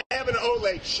 why would I have an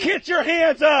Oleg shit? Get your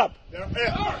hands up. Get on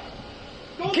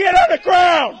the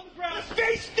ground.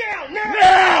 Face down now.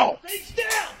 Now. Face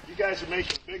down. You guys are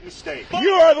making a big mistake.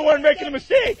 You are the one making a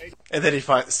mistake. And then he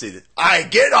finally see it. I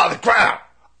get on the ground.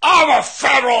 I'm a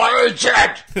federal federal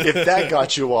agent! If that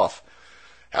got you off,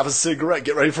 have a cigarette.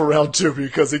 Get ready for round 2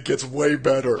 because it gets way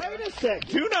better. Wait a sec.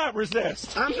 Do not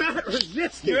resist. I'm not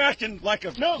resisting. You're acting like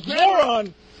a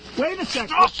moron. Wait a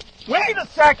second. Wait a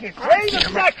second. Wait a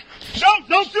second. No,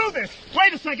 don't do this.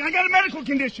 Wait a second. I got a medical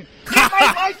condition. Get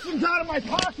my license out of my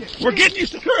pocket. We're getting you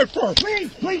secured first.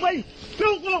 Please, wait.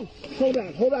 No. Hold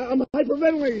on. I'm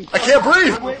hyperventilating. I can't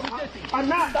breathe. I'm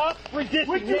not. Stop resisting.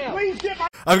 Would you please get my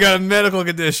I've got a medical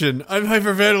condition. I'm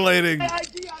hyperventilating.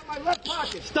 ID out of my left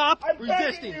pocket? Stop I'm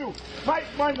resisting. You.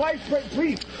 My wife's pregnant.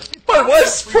 Please. My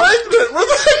wife's pregnant. Where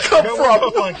did that come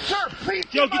from? Sir, please.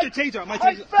 Joe, get your taser out. My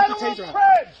taser.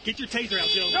 Get your taser out,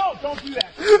 Joe. No, don't do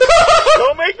that.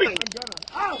 Don't make me. I'm gonna.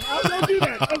 Ow, don't do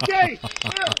that. Okay.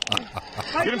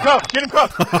 Get him cuffed. Get him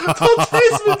cuffed. Don't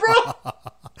tase me,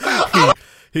 bro.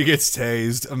 He gets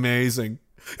tased. Amazing.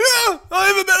 Yeah, I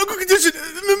have a medical condition.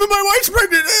 My wife's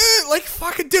pregnant. Like,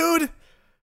 fucking dude.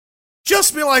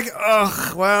 Just be like,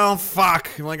 ugh, well, fuck.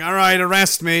 I'm like, all right,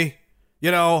 arrest me.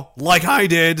 You know, like I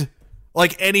did.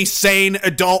 Like any sane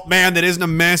adult man that isn't a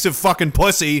massive fucking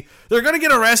pussy. They're gonna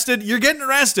get arrested. You're getting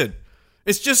arrested.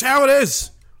 It's just how it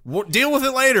is. Deal with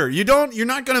it later. You're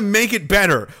not going to make it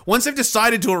better. Once they've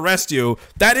decided to arrest you,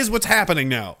 that is what's happening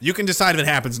now. You can decide if it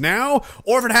happens now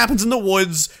or if it happens in the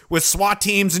woods with SWAT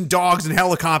teams and dogs and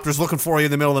helicopters looking for you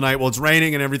in the middle of the night while it's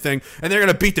raining and everything, and they're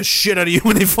going to beat the shit out of you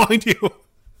when they find you.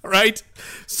 Right?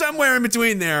 Somewhere in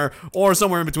between there or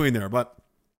somewhere in between there. But,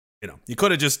 you know, you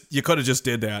could have just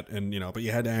did that and, you know, but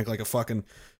you had to act like a fucking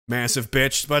massive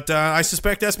bitch. But I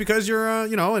suspect that's because you're,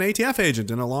 you know, an ATF agent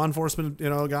and a law enforcement,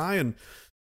 you know, guy, and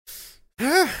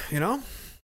you know,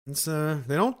 it's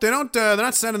they're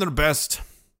not sending their best.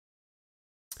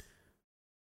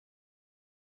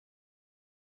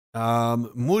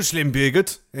 Muslim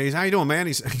bigot. Hey, how you doing, man?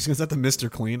 He's at the Mr.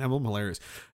 Clean. I'm hilarious.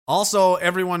 Also,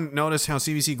 everyone notice how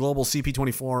CBC Global,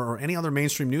 CP24, or any other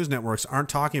mainstream news networks aren't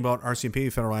talking about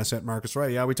RCMP, federal asset Marcus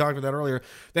Ray. Yeah, we talked about that earlier.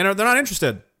 They're not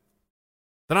interested.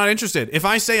 They're not interested. If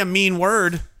I say a mean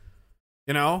word,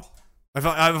 you know, if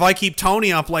I keep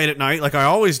Tony up late at night like I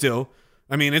always do,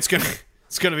 I mean, it's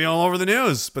gonna be all over the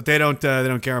news, but they don't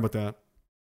care about that.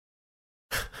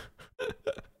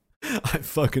 I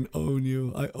fucking own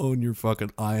you. I own your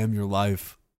fucking. I am your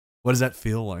life. What does that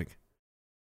feel like?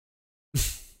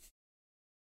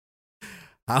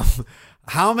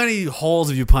 How many holes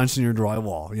have you punched in your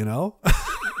drywall? You know.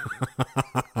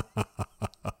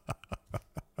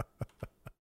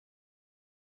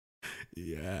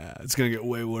 Yeah, it's gonna get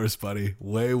way worse, buddy.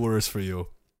 Way worse for you.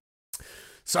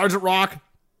 Sergeant Rock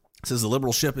says the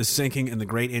liberal ship is sinking and the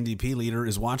great NDP leader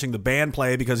is watching the band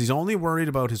play because he's only worried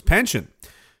about his pension.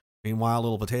 Meanwhile,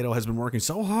 Little Potato has been working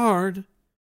so hard.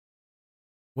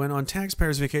 Went on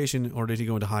taxpayers' vacation, or did he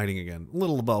go into hiding again? A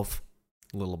little of both.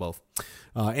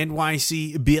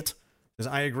 NYC Bit says,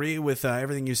 I agree with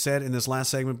everything you said in this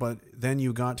last segment, but then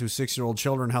you got to 6-year-old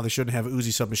children, how they shouldn't have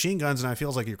Uzi submachine guns, and I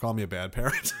feels like you're calling me a bad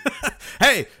parent.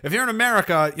 Hey, if you're in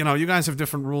America, you know, you guys have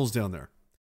different rules down there.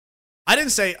 I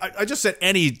didn't say, I just said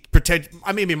any pretend.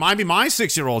 I mean, maybe my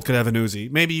 6-year-old could have an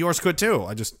Uzi. Maybe yours could too.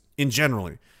 I just, in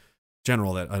general,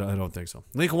 that I don't think so.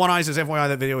 Link One Eye says, FYI,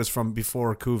 that video is from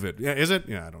before COVID. Yeah, is it?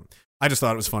 Yeah, I just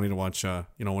thought it was funny to watch, you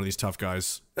know, one of these tough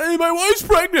guys. Hey, my wife's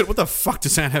pregnant. What the fuck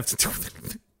does that have to do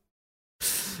with it?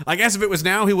 I guess if it was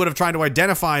now, he would have tried to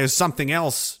identify as something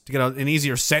else to get an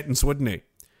easier sentence, wouldn't he?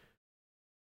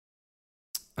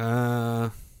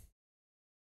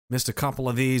 Missed a couple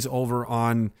of these over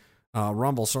on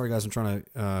Rumble. Sorry, guys, I'm trying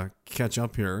to catch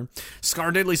up here.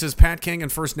 Scar Diddley says, Pat King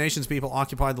and First Nations people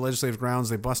occupied the legislative grounds.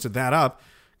 They busted that up.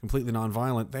 Completely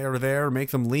nonviolent. They are there. Make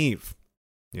them leave.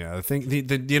 Yeah, I think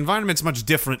the environment's much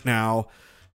different now.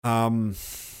 I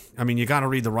mean, you got to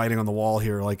read the writing on the wall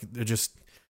here. Like,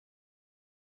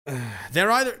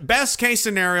 they're either, best case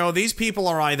scenario, these people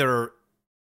are either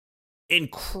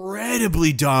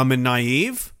incredibly dumb and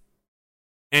naive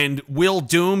and will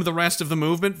doom the rest of the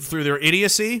movement through their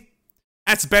idiocy.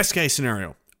 That's best case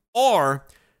scenario. Or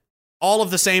all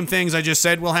of the same things I just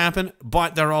said will happen,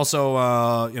 but they're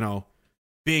also, you know,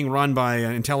 being run by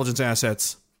intelligence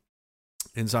assets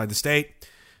inside the state,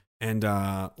 and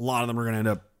a lot of them are going to end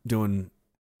up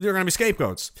they're going to be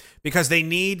scapegoats because they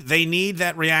need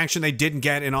that reaction they didn't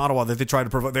get in Ottawa that they tried to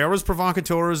provoke. There was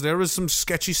provocateurs, there was some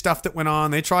sketchy stuff that went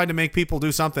on. They tried to make people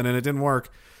do something and it didn't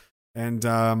work. And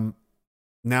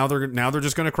now they're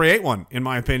just going to create one, in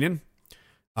my opinion.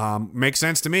 Makes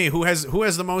sense to me. Who has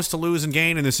the most to lose and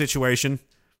gain in this situation?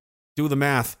 Do the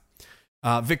math.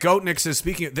 Vic Goatnick says,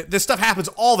 speaking of, this stuff happens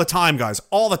all the time, guys,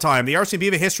 all the time. The RCMP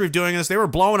have a history of doing this. They were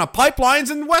blowing up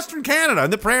pipelines in Western Canada,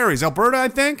 in the prairies, Alberta, I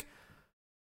think.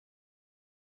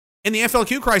 In the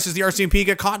FLQ crisis, the RCMP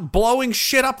get caught blowing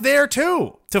shit up there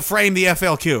too to frame the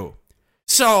FLQ.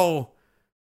 So,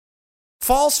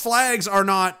 false flags are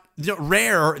not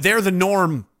rare. They're the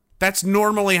norm. That's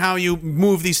normally how you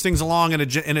move these things along in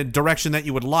a direction that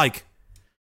you would like.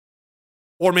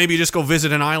 Or maybe you just go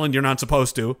visit an island you're not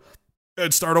supposed to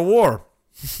and start a war.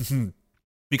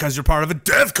 Because you're part of a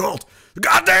death cult. The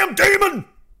goddamn demon!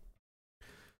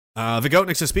 The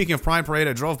Goatnik says, speaking of Pride Parade,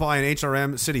 I drove by an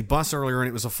HRM city bus earlier and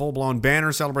it was a full-blown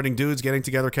banner celebrating dudes getting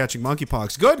together catching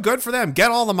monkeypox. Good for them.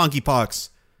 Get all the monkeypox.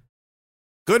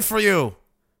 Good for you.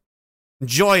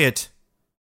 Enjoy it.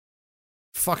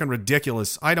 Fucking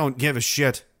ridiculous. I don't give a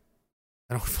shit.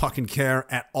 I don't fucking care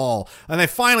at all. And they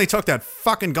finally took that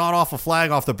fucking god-awful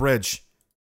flag off the bridge.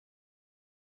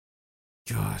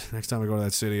 God, next time I go to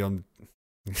that city, I'm...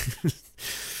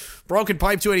 Broken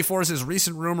Pipe 284 says,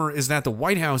 recent rumor is that the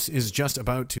White House is just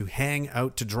about to hang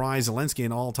out to dry Zelensky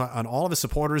and on all of his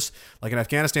supporters, like an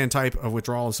Afghanistan type of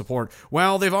withdrawal of support.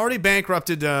 Well, they've already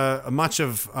bankrupted much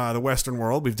of the Western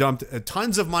world. We've dumped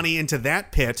tons of money into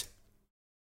that pit.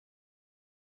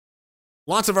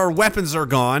 Lots of our weapons are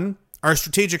gone. Our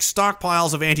strategic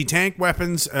stockpiles of anti-tank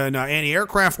weapons and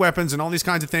anti-aircraft weapons and all these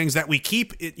kinds of things that we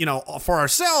keep, for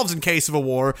ourselves in case of a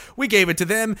war, we gave it to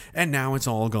them, and now it's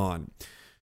all gone.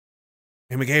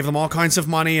 And we gave them all kinds of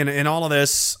money and all of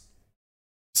this.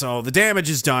 So the damage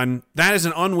is done. That is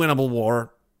an unwinnable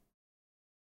war.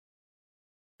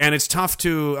 And it's tough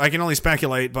to, I can only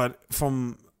speculate, but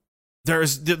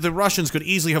the Russians could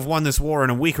easily have won this war in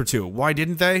a week or two. Why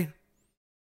didn't they?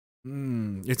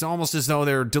 It's almost as though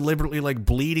they're deliberately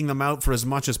bleeding them out for as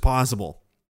much as possible.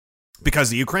 Because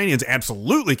the Ukrainians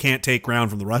absolutely can't take ground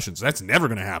from the Russians. That's never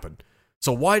going to happen.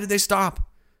 So why did they stop?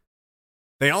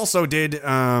 They also did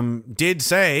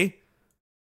say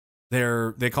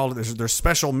they called it their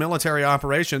special military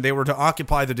operation. They were to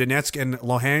occupy the Donetsk and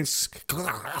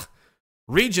Luhansk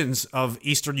regions of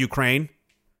eastern Ukraine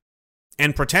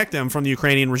and protect them from the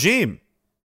Ukrainian regime,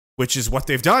 which is what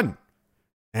they've done.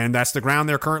 And that's the ground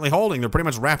they're currently holding. They're pretty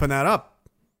much wrapping that up.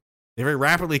 They very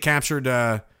rapidly captured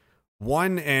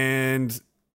one and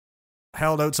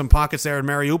held out some pockets there in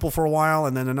Mariupol for a while,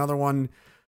 and then another one,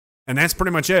 and that's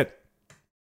pretty much it.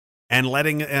 And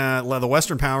letting the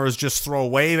Western powers just throw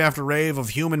wave after wave of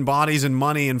human bodies and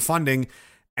money and funding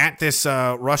at this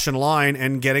Russian line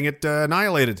and getting it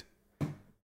annihilated.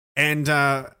 And,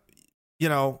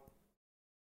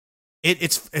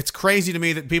 it's crazy to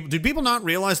me that did people not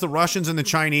realize the Russians and the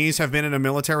Chinese have been in a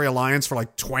military alliance for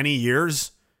 20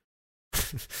 years?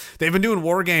 They've been doing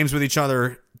war games with each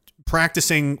other,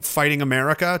 practicing fighting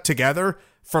America together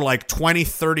for 20,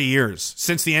 30 years.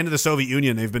 Since the end of the Soviet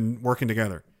Union, they've been working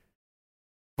together.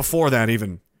 Before that,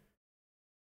 even.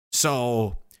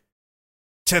 So,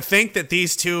 to think that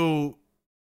these two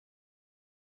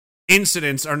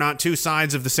incidents are not two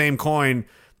sides of the same coin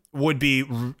would be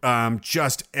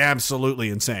just absolutely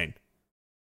insane.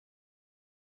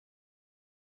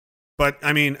 But,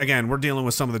 I mean, again, we're dealing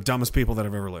with some of the dumbest people that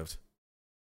have ever lived.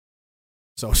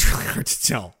 So it's really hard to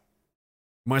tell.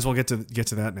 Might as well get to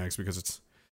that next because it's...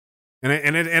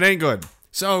 And it ain't good.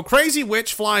 So, Crazy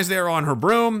Witch flies there on her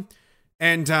broom.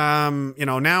 And,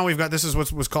 now we've got... This is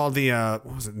what was called the...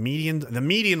 what was it? The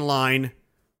median line,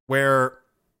 where...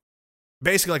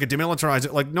 Basically, like a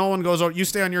demilitarized, no one goes over. You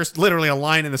stay on your, literally a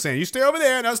line in the sand. You stay over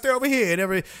there, and I'll stay over here.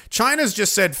 And China's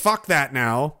just said, fuck that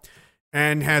now,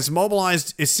 and has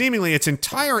mobilized seemingly its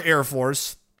entire air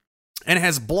force, and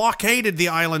has blockaded the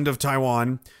island of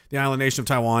Taiwan, the island nation of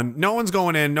Taiwan. No one's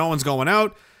going in, no one's going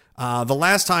out. The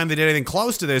last time they did anything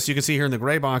close to this, you can see here in the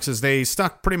gray boxes, they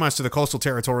stuck pretty much to the coastal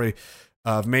territory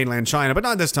of mainland China, but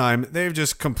not this time. They've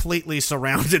just completely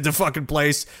surrounded the fucking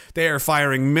place. They are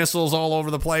firing missiles all over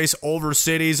the place, over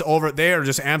cities, they are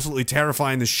just absolutely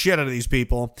terrifying the shit out of these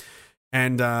people.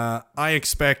 And I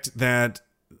expect that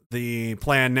the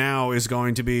plan now is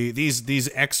going to be these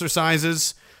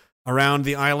exercises around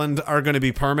the island are going to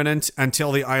be permanent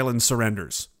until the island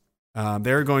surrenders.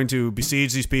 They're going to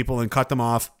besiege these people and cut them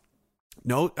off.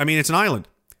 No, I mean, it's an island.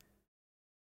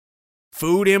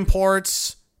 Food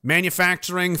imports,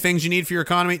 manufacturing, things you need for your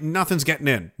economy, nothing's getting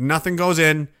in. Nothing goes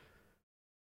in.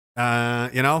 What are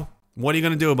you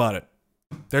going to do about it?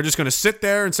 They're just going to sit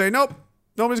there and say, nope,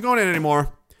 nobody's going in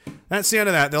anymore. That's the end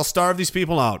of that. They'll starve these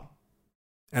people out.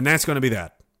 And that's going to be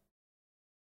that.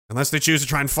 Unless they choose to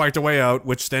try and fight their way out,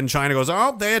 which then China goes,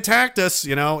 oh, they attacked us.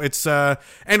 It's,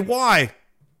 and why?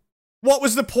 What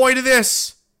was the point of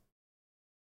this?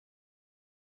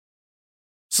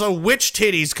 So which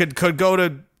titties could go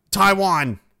to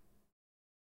Taiwan?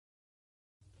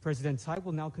 President Tsai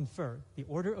will now confer the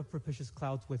Order of Propitious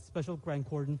Clouds with Special Grand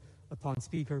Cordon upon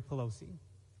Speaker Pelosi.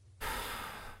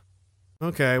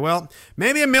 Okay, well,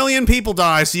 maybe 1 million people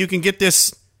die so you can get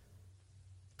this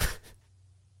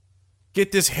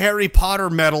Harry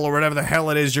Potter medal or whatever the hell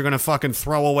it is you're going to fucking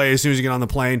throw away as soon as you get on the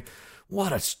plane.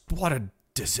 I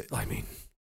mean,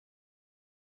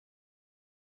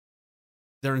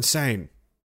 they're insane.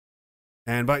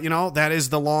 But, that is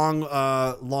the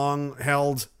long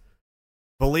held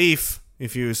belief,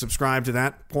 if you subscribe to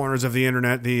that corners of the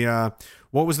internet.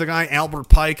 What was the guy? Albert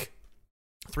Pike.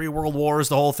 3 world wars,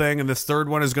 the whole thing, and this third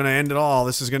one is going to end it all.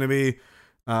 This is going to be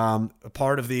a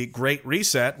part of the Great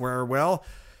Reset where, well,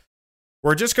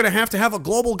 we're just going to have a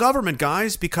global government,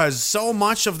 guys, because so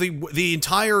much of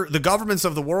the governments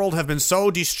of the world have been so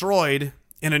destroyed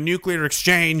in a nuclear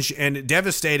exchange and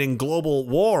devastating global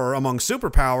war among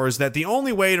superpowers that the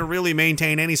only way to really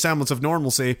maintain any semblance of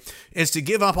normalcy is to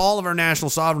give up all of our national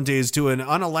sovereignties to an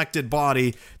unelected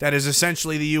body that is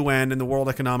essentially the UN and the World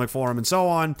Economic Forum and so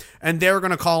on. And they're going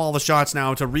to call all the shots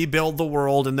now to rebuild the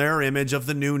world in their image of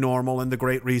the new normal and the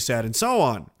Great Reset and so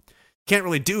on. Can't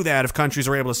really do that if countries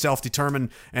are able to self-determine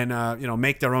and,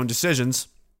 make their own decisions.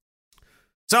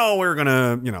 So we're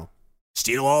going to,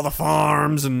 steal all the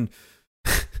farms and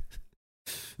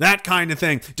that kind of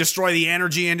thing. Destroy the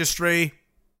energy industry.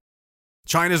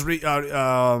 China's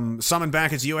summoned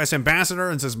back its U.S.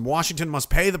 ambassador and says Washington must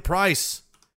pay the price.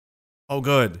 Oh,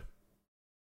 good.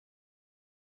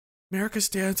 America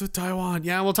stands with Taiwan.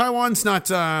 Yeah, well, Taiwan's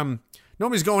not...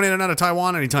 nobody's going in and out of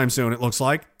Taiwan anytime soon, it looks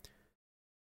like.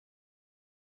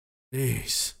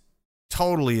 Jeez.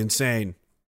 Totally insane.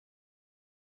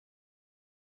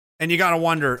 And you gotta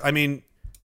wonder, I mean...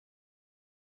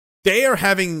 They are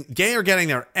getting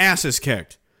their asses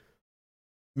kicked.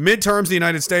 Midterms in the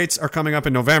United States are coming up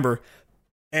in November.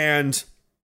 And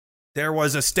there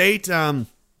was a state,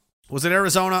 was it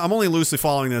Arizona? I'm only loosely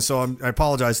following this, so I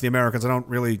apologize to the Americans. I don't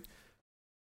really...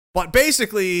 But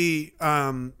basically,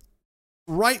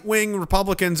 right-wing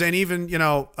Republicans and even,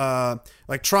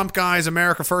 like Trump guys,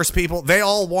 America First people, they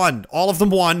all won. All of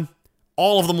them won.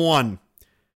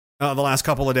 The last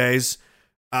couple of days.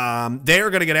 They are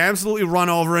going to get absolutely run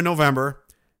over in November.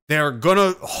 They're going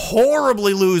to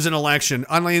horribly lose an election.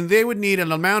 I mean, they would need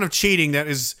an amount of cheating that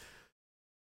is,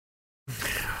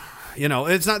 they're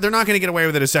not going to get away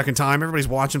with it a second time. Everybody's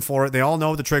watching for it. They all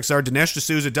know what the tricks are. Dinesh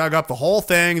D'Souza dug up the whole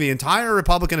thing. The entire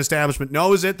Republican establishment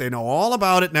knows it. They know all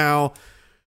about it now.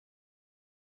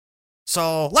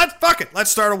 So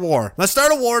let's start a war. Let's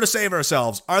start a war to save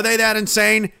ourselves. Are they that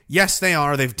insane? Yes, they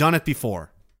are. They've done it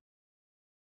before.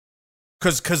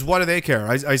 Because what do they care?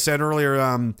 I said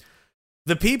earlier,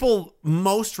 the people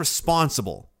most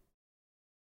responsible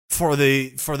for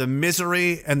the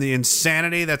misery and the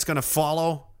insanity that's going to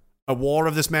follow a war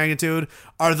of this magnitude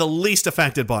are the least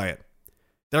affected by it.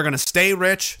 They're going to stay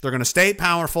rich. They're going to stay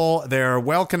powerful. They're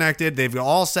well connected. They've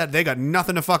all said they got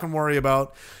nothing to fucking worry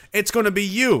about. It's going to be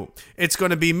you. It's going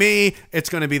to be me. It's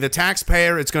going to be the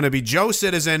taxpayer. It's going to be Joe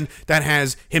Citizen that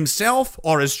has himself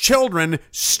or his children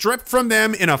stripped from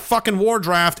them in a fucking war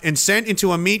draft and sent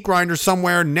into a meat grinder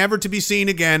somewhere never to be seen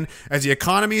again as the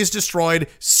economy is destroyed,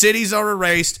 cities are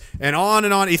erased, and on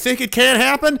and on. You think it can't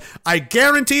happen? I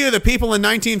guarantee you the people in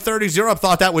 1930s Europe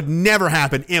thought that would never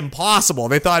happen. Impossible.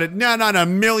 They thought it, no, not a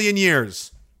million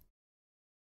years.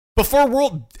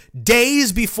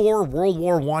 Days before World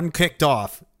War I kicked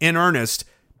off in earnest,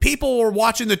 people were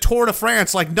watching the Tour de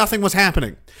France like nothing was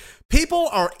happening. People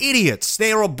are idiots.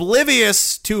 They are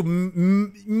oblivious to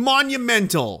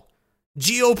monumental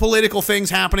geopolitical things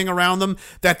happening around them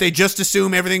that they just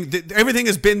assume everything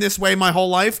has been this way my whole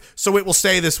life, so it will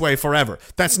stay this way forever.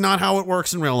 That's not how it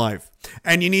works in real life.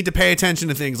 And you need to pay attention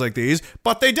to things like these,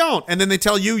 but they don't. And then they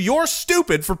tell you you're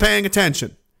stupid for paying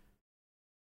attention.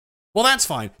 Well, that's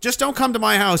fine. Just don't come to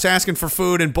my house asking for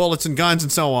food and bullets and guns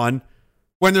and so on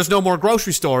when there's no more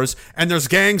grocery stores and there's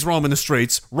gangs roaming the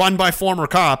streets run by former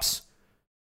cops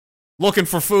looking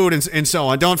for food and so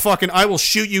on. I will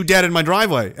shoot you dead in my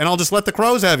driveway and I'll just let the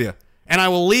crows have you. And I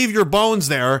will leave your bones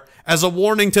there as a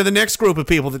warning to the next group of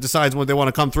people that decides when they want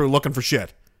to come through looking for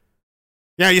shit.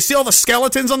 Yeah, you see all the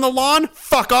skeletons on the lawn?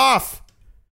 Fuck off.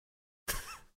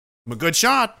 I'm a good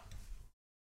shot.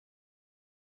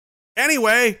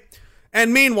 Anyway...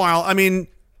 And meanwhile, I mean,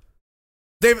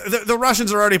 the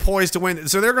Russians are already poised to win,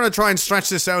 so they're going to try and stretch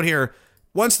this out here.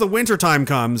 Once the winter time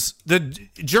comes,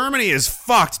 Germany is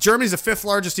fucked. Germany's the 5th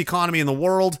largest economy in the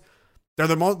world. They're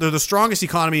the strongest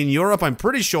economy in Europe, I'm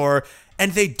pretty sure,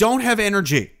 and they don't have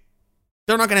energy.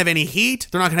 They're not going to have any heat.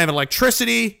 They're not going to have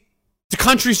electricity. The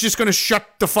country's just going to shut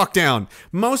the fuck down.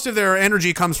 Most of their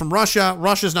energy comes from Russia.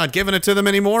 Russia's not giving it to them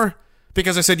anymore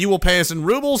because I said you will pay us in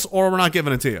rubles or we're not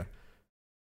giving it to you.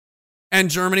 And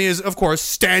Germany is, of course,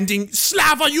 standing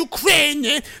Slava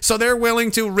Ukraine. So they're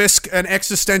willing to risk an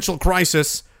existential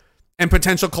crisis and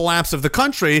potential collapse of the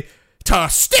country to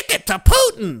stick it to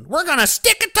Putin. We're going to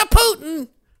stick it to Putin.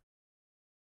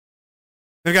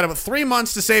 They've got about 3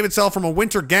 months to save itself from a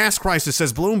winter gas crisis,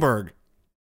 says Bloomberg.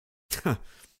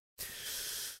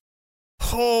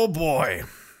 Oh, boy.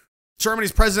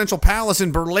 Germany's presidential palace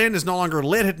in Berlin is no longer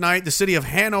lit at night. The city of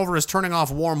Hanover is turning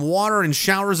off warm water in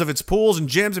showers of its pools, and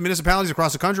gyms and municipalities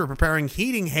across the country are preparing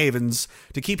heating havens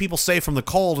to keep people safe from the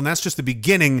cold, and that's just the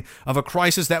beginning of a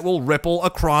crisis that will ripple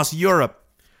across Europe.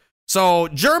 So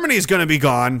Germany's going to be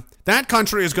gone. That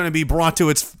country is going to be brought to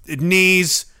its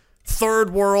knees.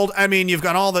 Third world. I mean, you've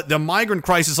got all the migrant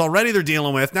crisis already they're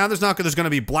dealing with. Now there's going to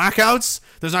be blackouts.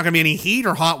 There's not going to be any heat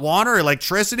or hot water,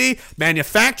 electricity.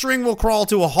 Manufacturing will crawl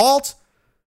to a halt.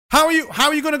 How are you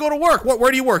going to go to work? Where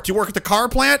do you work? Do you work at the car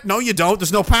plant? No, you don't.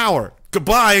 There's no power.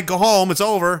 Goodbye. Go home. It's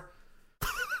over.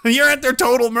 You're at their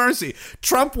total mercy.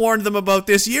 Trump warned them about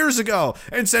this years ago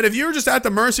and said, if you're just at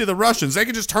the mercy of the Russians, they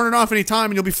can just turn it off any time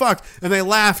and you'll be fucked. And they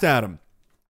laughed at him.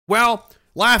 Well,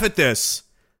 laugh at this.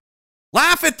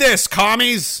 Laugh at this,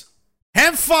 commies.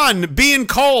 Have fun being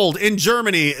cold in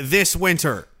Germany this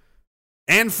winter.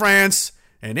 And France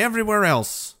and everywhere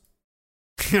else.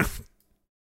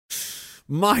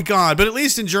 My God. But at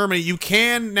least in Germany, you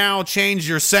can now change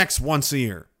your sex once a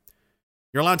year.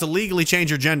 You're allowed to legally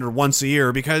change your gender once a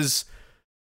year because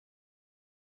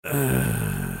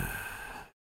the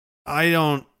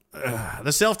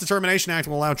Self-Determination Act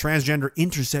will allow transgender,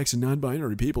 intersex, and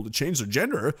non-binary people to change their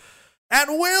gender at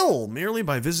will, merely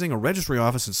by visiting a registry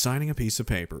office and signing a piece of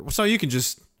paper. So you can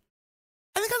just,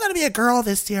 I think I'm going to be a girl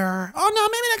this year. Oh, no,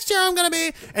 maybe next year I'm going to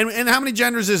be. And how many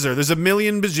genders is there? There's a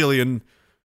million bajillion.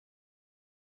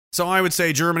 So I would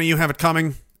say, Germany, you have it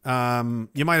coming.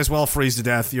 You might as well freeze to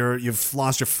death. You've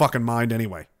lost your fucking mind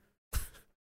anyway.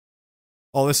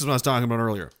 Oh, this is what I was talking about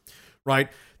earlier. Right?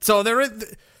 So there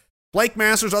is Blake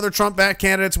Masters, other Trump-backed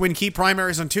candidates win key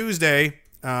primaries on Tuesday.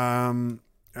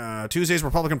 Tuesday's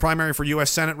Republican primary for U.S.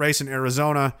 Senate race in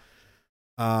Arizona.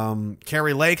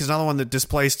 Carrie Lake is another one that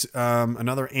displaced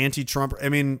another anti-Trump. I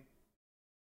mean,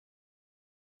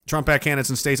 Trump-backed candidates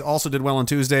in states also did well on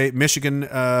Tuesday. Michigan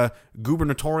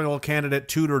gubernatorial candidate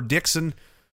Tudor Dixon.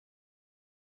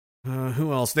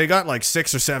 Who else? They got like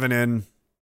 6 or 7 in.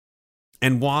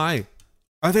 And why?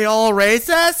 Are they all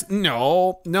racist?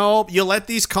 No. You let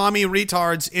these commie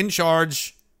retards in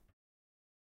charge,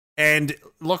 and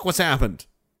look what's happened.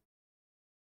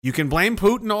 You can blame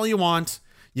Putin all you want.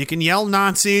 You can yell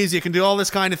Nazis. You can do all this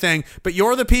kind of thing. But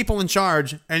you're the people in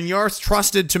charge, and you're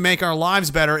trusted to make our lives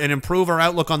better and improve our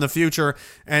outlook on the future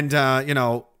and,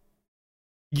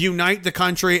 unite the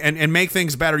country and make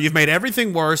things better. You've made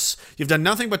everything worse. You've done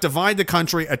nothing but divide the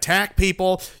country, attack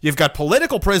people. You've got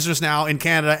political prisoners now in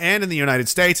Canada and in the United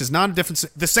States. It's not a difference.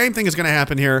 The same thing is going to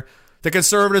happen here. The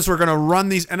Conservatives were going to run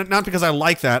these, and not because I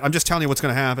like that. I'm just telling you what's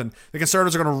going to happen. The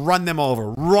Conservatives are going to run them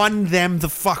over. Run them the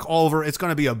fuck over. It's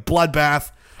going to be a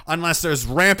bloodbath unless there's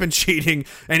rampant cheating,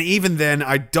 and even then,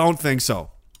 I don't think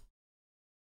so.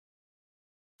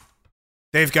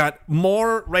 They've got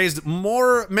raised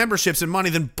more memberships and money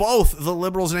than both the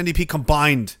Liberals and NDP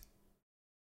combined.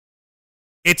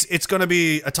 It's going to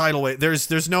be a tidal wave.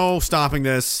 There's no stopping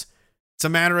this. It's a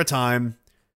matter of time.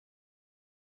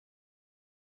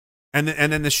 And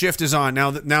then the shift is on.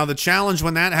 Now the challenge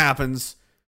when that happens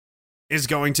is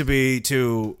going to be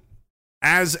this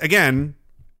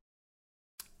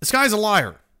guy's a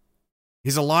liar.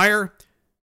 He's a liar.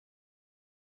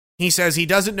 He says he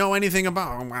doesn't know anything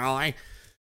about,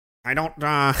 I don't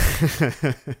I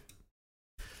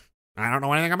don't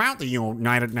know anything about the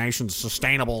United Nations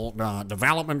Sustainable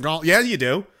Development Goal. Yeah, you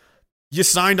do. You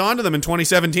signed on to them in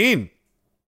 2017.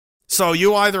 So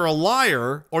you either a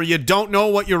liar or you don't know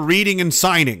what you're reading and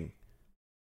signing.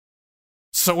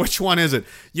 So which one is it?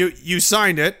 You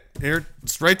signed it. Here,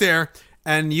 it's right there.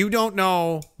 And you don't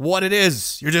know what it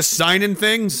is. You're just signing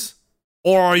things?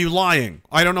 Or are you lying?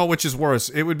 I don't know which is worse.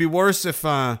 It would be worse if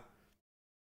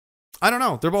I don't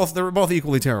know. They're both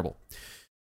equally terrible.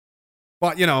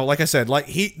 But, like I said,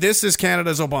 this is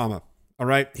Canada's Obama. All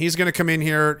right, he's going to come in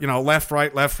here, left,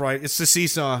 right. It's the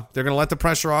seesaw. They're going to let the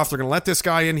pressure off. They're going to let this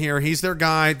guy in here. He's their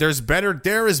guy. There is better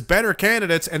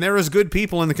candidates, and there is good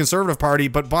people in the Conservative Party.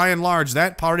 But by and large,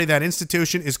 that party, that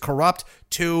institution, is corrupt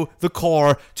to the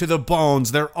core, to the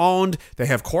bones. They're owned. They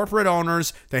have corporate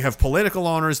owners. They have political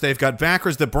owners. They've got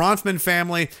backers. The Bronfman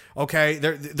family. Okay,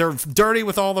 they're dirty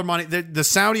with all their money. The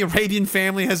Saudi Arabian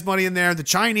family has money in there. The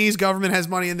Chinese government has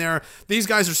money in there. These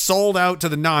guys are sold out to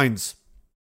the nines.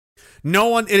 No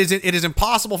one, it is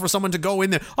impossible for someone to go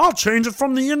in there. I'll change it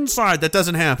from the inside. That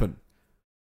doesn't happen.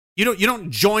 You don't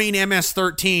join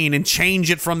MS-13 and change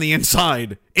it from the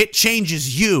inside. It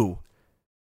changes you.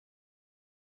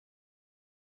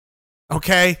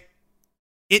 Okay?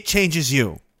 It changes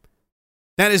you.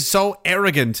 That is so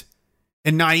arrogant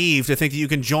and naive to think that you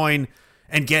can join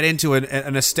and get into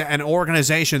an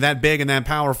organization that big and that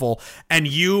powerful, and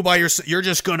you by yourself, you're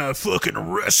just gonna fucking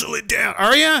wrestle it down.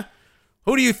 Are you?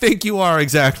 Who do you think you are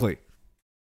exactly?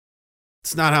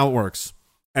 It's not how it works.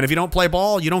 And if you don't play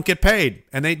ball, you don't get paid.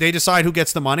 And they decide who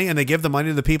gets the money, and they give the money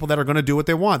to the people that are going to do what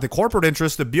they want. The corporate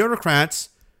interests, the bureaucrats,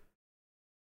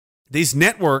 these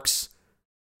networks.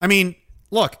 I mean,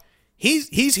 look,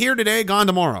 he's here today, gone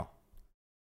tomorrow.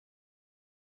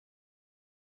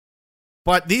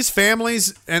 But these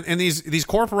families and these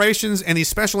corporations and these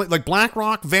special, like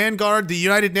BlackRock, Vanguard, the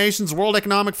United Nations, World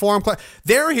Economic Forum,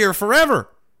 they're here forever.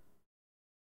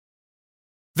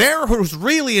 They're who's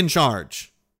really in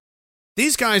charge.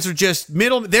 These guys are just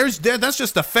middle. That's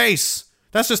just the face.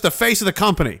 That's just the face of the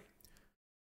company.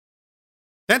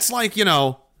 That's like,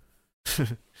 The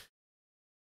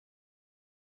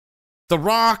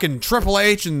Rock and Triple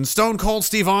H and Stone Cold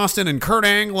Steve Austin and Kurt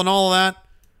Angle and all of that.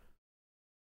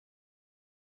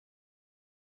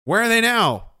 Where are they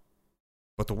now?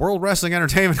 But the World Wrestling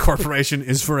Entertainment Corporation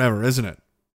is forever, isn't it?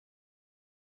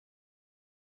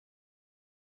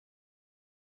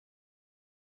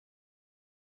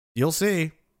 You'll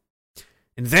see.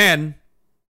 And then,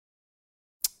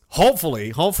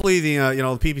 hopefully the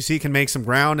the PPC can make some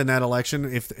ground in that election.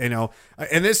 If and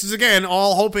this is again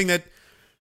all hoping that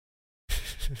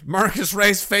Marcus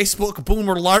Ray's Facebook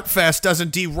Boomer Lart Fest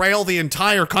doesn't derail the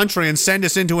entire country and send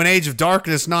us into an age of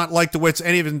darkness not like the wits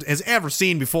anyone has ever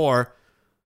seen before.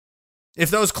 If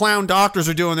those clown doctors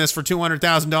are doing this for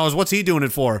 $200,000, what's he doing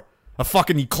it for? A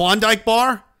fucking Klondike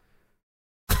bar?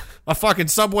 A fucking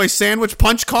Subway sandwich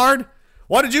punch card?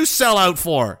 What did you sell out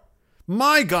for?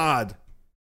 My God.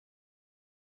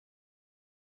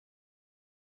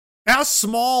 How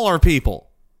small are people?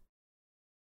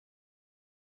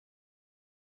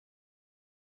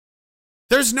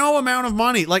 There's no amount of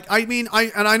money. I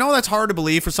know that's hard to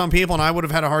believe for some people, and I would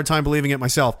have had a hard time believing it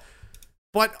myself.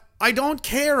 But I don't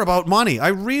care about money. I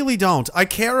really don't. I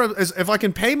care if I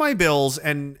can pay my bills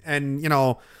and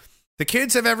the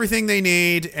kids have everything they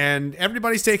need and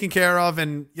everybody's taken care of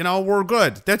and we're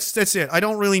good. That's it. I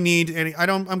don't really need any.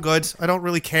 I'm good. I don't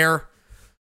really care.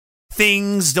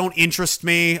 Things don't interest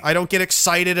me. I don't get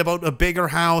excited about a bigger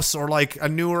house or like a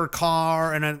newer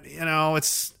car and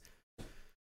it's.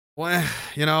 Well,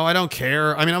 I don't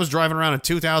care. I mean, I was driving around a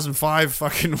 2005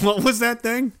 fucking, what was that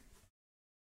thing?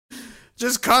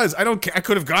 Just cause. I don't care. I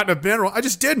could have gotten a mineral. I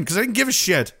just didn't because I didn't give a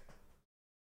shit.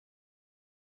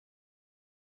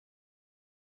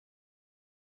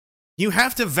 You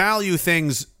have to value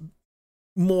things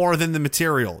more than the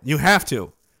material. You have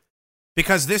to.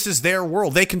 Because this is their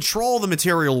world. They control the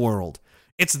material world.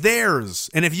 It's theirs.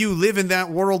 And if you live in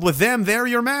that world with them, they're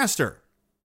your master.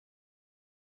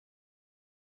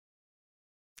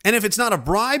 And if it's not a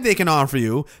bribe they can offer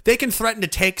you, they can threaten to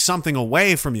take something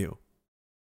away from you.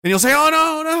 And you'll say, oh,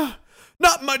 no,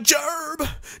 not my job,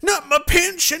 not my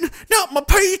pension, not my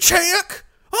paycheck.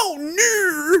 Oh,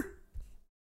 no.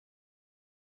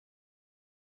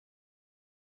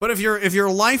 But if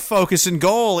your life focus and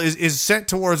goal is set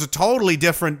towards a totally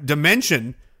different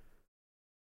dimension,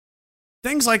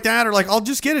 things like that are like, I'll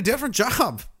just get a different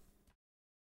job.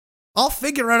 I'll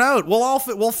figure it out.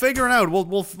 We'll figure it out.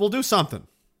 We'll do something.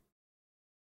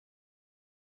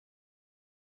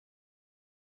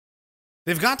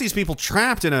 They've got these people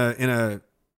trapped in a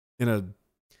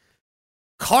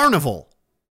carnival.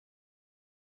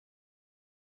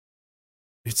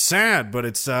 It's sad, but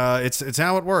it's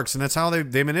how it works, and that's how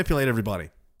they manipulate everybody.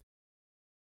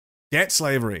 Debt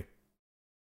slavery.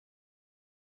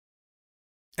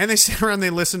 And they sit around and they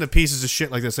listen to pieces of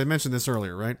shit like this. I mentioned this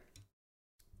earlier, right?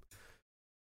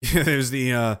 There's look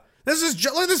at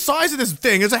the size of this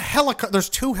thing. There's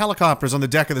 2 helicopters on the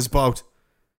deck of this boat.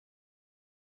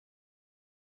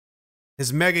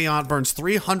 His mega yacht burns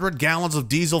 300 gallons of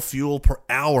diesel fuel per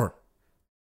hour.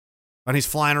 And he's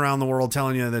flying around the world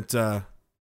telling you that,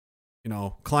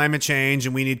 climate change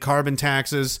and we need carbon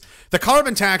taxes. The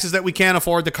carbon taxes that we can't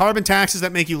afford, the carbon taxes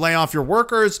that make you lay off your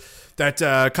workers, that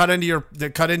cut into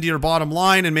your bottom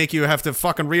line and make you have to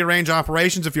fucking rearrange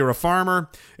operations if you're a farmer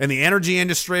in the energy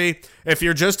industry. If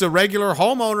you're just a regular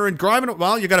homeowner and driving,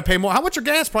 well, you got to pay more. How much are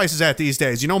gas prices at these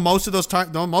days? Most of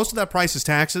that price is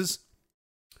taxes.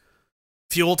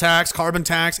 Fuel tax, carbon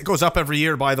tax. It goes up every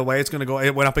year, by the way.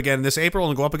 It went up again this April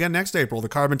and go up again next April. The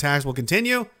carbon tax will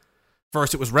continue.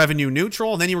 First, it was revenue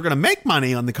neutral, and then you were going to make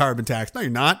money on the carbon tax. No, you're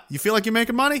not. You feel like you're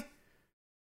making money?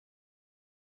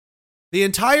 The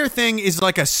entire thing is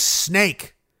like a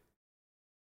snake.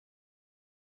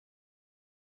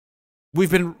 We've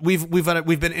been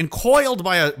encoiled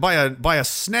by a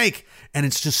snake, and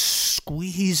it's just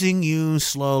squeezing you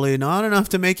slowly, not enough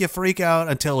to make you freak out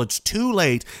until it's too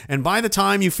late. And by the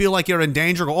time you feel like you're in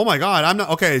danger, go, oh my God, I'm not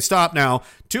okay. Stop now.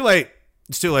 Too late.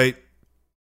 It's too late.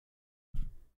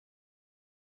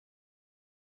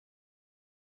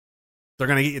 They're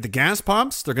gonna get you the gas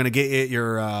pumps. They're gonna get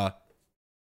you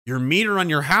your meter on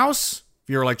your house,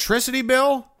 your electricity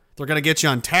bill. They're gonna get you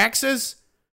on taxes.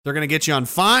 They're going to get you on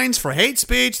fines for hate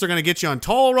speech. They're going to get you on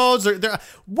toll roads.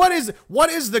 What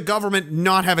is the government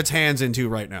not have its hands into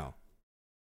right now?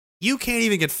 You can't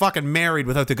even get fucking married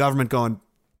without the government going,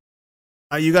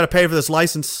 you got to pay for this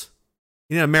license.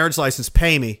 You need a marriage license.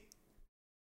 Pay me.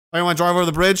 Oh, you want to drive over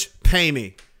the bridge? Pay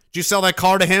me. Did you sell that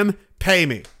car to him? Pay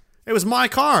me. It was my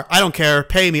car. I don't care.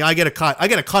 Pay me. I get a cut. I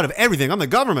get a cut of everything. I'm the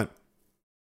government.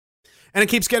 And it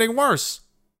keeps getting worse.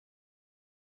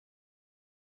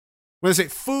 When they say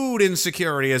food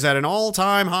insecurity is at an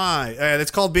all-time high, that's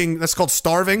called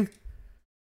starving.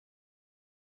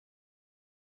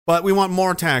 But we want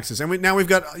more taxes, and now we've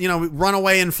got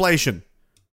runaway inflation.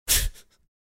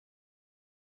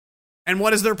 And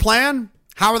what is their plan?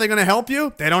 How are they going to help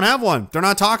you? They don't have one. They're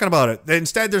not talking about it.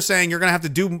 Instead, they're saying you're going to have to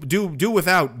do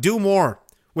without, do more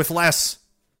with less.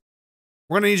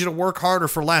 We're going to need you to work harder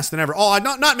for less than ever. Oh,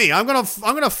 not me. I'm going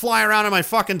to fly around in my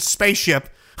fucking spaceship.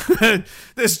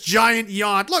 This giant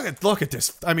yacht. Look at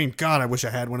this. I mean, God, I wish I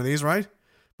had one of these, right?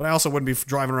 But I also wouldn't be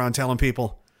driving around telling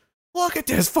people, look at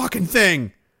this fucking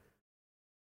thing.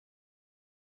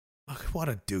 Look, what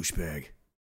a douchebag.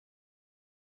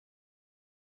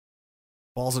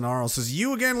 Bolsonaro says,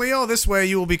 you again, Leo? This way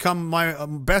you will become my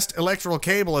best electoral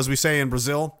cable, as we say in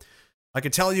Brazil. I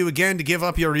could tell you again to give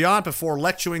up your yacht before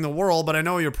lecturing the world, but I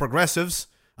know you're progressives.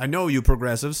 I know you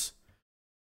progressives.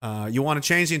 You want to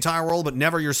change the entire world, but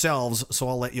never yourselves, so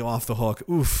I'll let you off the hook.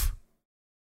 Oof.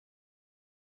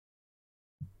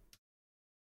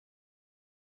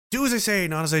 Do as I say,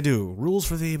 not as I do. Rules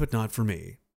for thee, but not for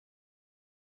me.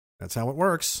 That's how it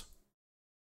works.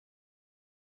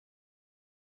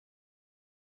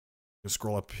 Just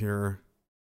scroll up here.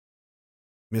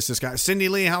 Miss this guy. Cindy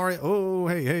Lee, how are you? Oh,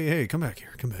 hey, come back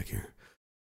here.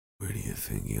 Where do you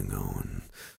think you're going?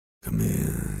 Come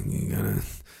in. You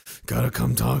gotta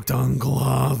come talk to Uncle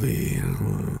Avi.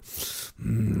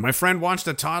 My friend watched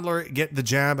a toddler get the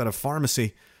jab at a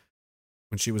pharmacy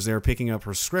when she was there picking up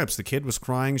her scripts. The kid was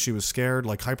crying. She was scared,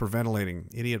 like hyperventilating.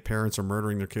 Idiot parents are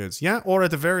murdering their kids. Yeah, or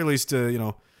at the very least,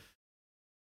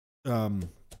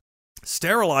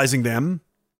 sterilizing them.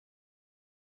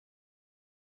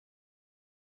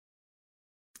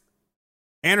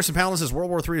 Anderson Palin says World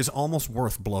War III is almost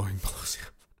worth blowing Pelosi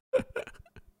up.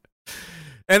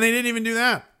 And they didn't even do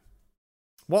that.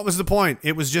 What was the point?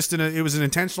 It was just an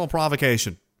intentional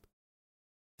provocation.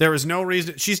 There is no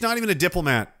reason. She's not even a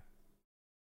diplomat.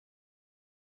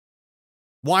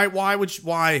 Why would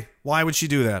she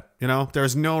do that?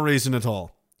 There's no reason at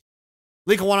all.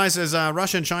 Legal One Eye says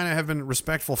Russia and China have been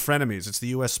respectful frenemies. It's the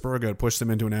U.S. spurgo to push them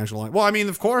into an actual line. Well, I mean,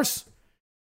 of course.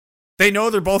 They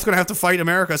know they're both going to have to fight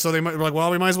America, so they're like,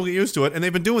 well, we might as well get used to it. And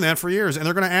they've been doing that for years, and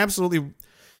they're going to absolutely...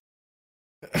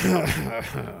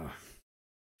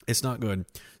 It's not good.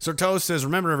 Sir Toast says,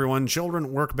 remember everyone,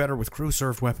 children work better with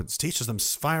crew-served weapons. Teaches them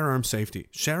firearm safety,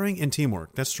 sharing, and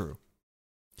teamwork. That's true.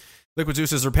 Liquid Zeus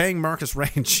says, they're paying Marcus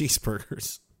Ray in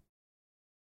cheeseburgers.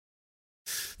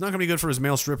 Not going to be good for his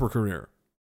male stripper career.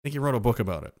 I think he wrote a book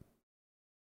about it.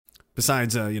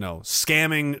 Besides,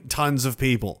 scamming tons of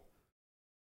people.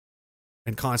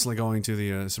 And constantly going to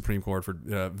the Supreme Court for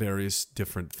various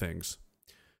different things.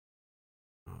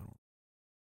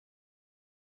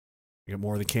 You get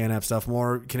more of the CANAP stuff,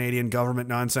 more Canadian government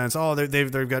nonsense. Oh,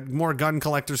 they've got more gun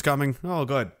collectors coming. Oh,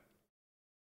 good.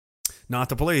 Not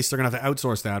the police. They're going to have to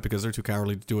outsource that because they're too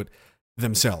cowardly to do it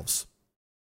themselves.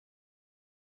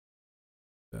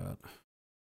 See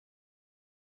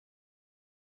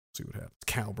what happens.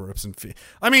 Cow burps and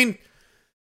I mean,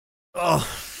 oh.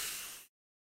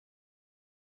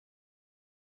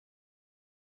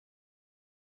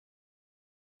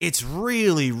 It's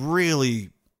really, really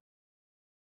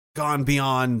gone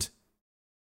beyond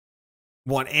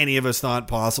what any of us thought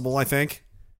possible, I think.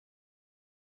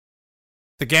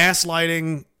 The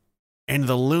gaslighting and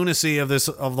the lunacy of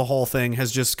the whole thing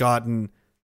has just gotten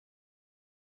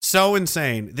so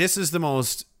insane. This is the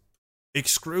most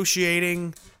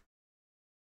excruciating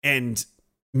and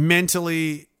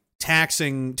mentally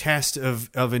taxing test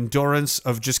of endurance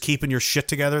of just keeping your shit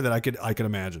together that I could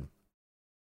imagine.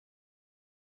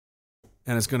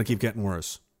 And it's going to keep getting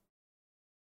worse.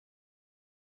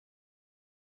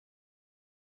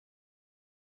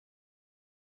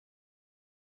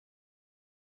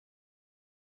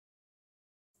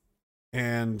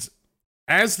 And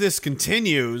as this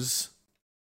continues,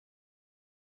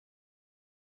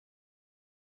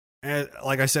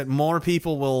 like I said, more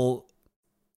people will,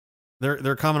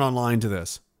 they're coming online to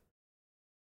this.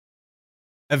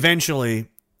 Eventually,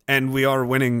 and we are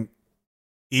winning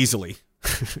easily.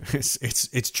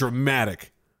 It's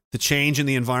dramatic. The change in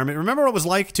the environment. Remember what it was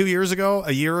like 2 years ago,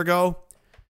 a year ago?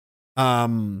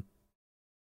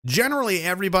 Generally,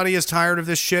 everybody is tired of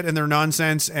this shit and their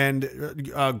nonsense,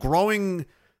 and growing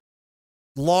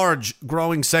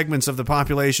segments of the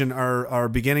population are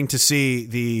beginning to see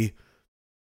the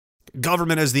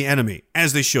government as the enemy,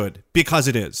 as they should, because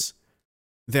it is.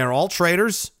 They're all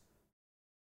traitors,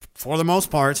 for the most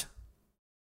part.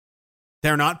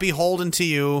 They're not beholden to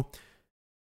you,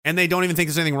 and they don't even think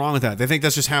there's anything wrong with that. They think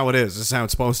that's just how it is. This is how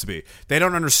it's supposed to be. They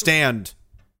don't understand.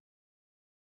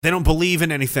 They don't believe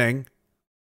in anything.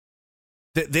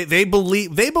 They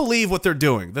believe what they're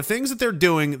doing. The things that they're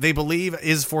doing, they believe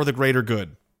is for the greater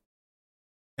good.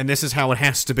 And this is how it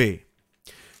has to be.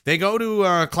 They go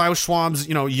to Klaus Schwab's,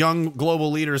 young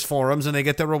global leaders forums, and they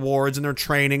get their rewards and their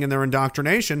training and their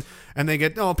indoctrination, and they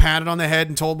get patted on the head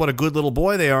and told what a good little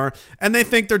boy they are, and they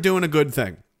think they're doing a good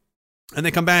thing. And they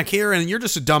come back here, and you're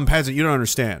just a dumb peasant. You don't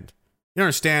understand. You don't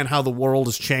understand how the world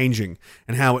is changing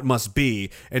and how it must be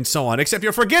and so on. Except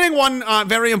you're forgetting one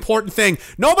very important thing.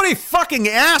 Nobody fucking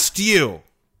asked you.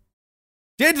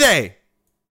 Did they?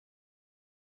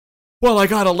 Well, I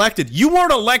got elected. You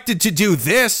weren't elected to do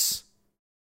this.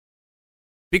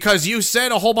 Because you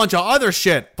said a whole bunch of other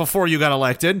shit before you got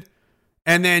elected.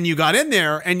 And then you got in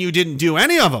there and you didn't do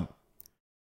any of them.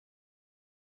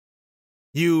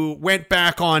 You went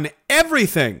back on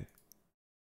everything.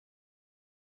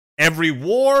 Every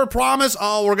war promise,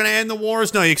 we're going to end the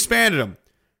wars. No, you expanded them.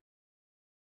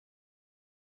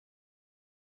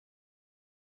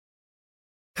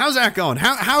 How's that going?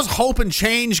 How's hope and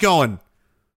change going?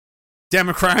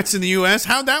 Democrats in the U.S.,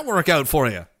 how'd that work out for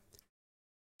you?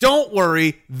 Don't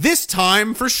worry, this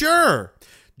time for sure.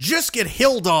 Just get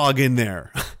Hill Dog in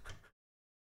there.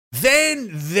 Then,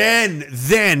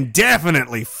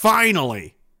 definitely,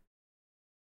 finally.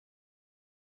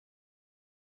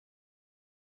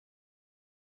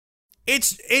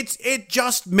 It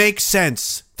just makes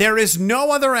sense. There is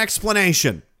no other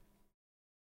explanation.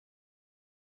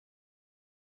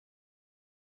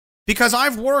 Because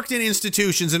I've worked in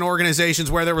institutions and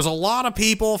organizations where there was a lot of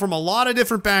people from a lot of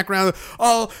different backgrounds.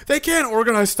 Oh, they can't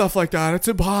organize stuff like that. It's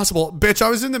impossible. Bitch, I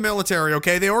was in the military,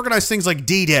 okay? They organize things like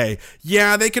D-Day.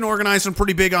 Yeah, they can organize some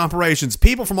pretty big operations.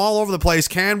 People from all over the place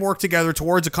can work together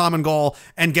towards a common goal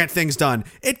and get things done.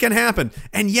 It can happen.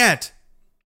 And yet,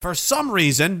 for some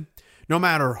reason, no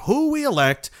matter who we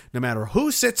elect, no matter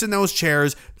who sits in those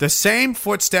chairs, the same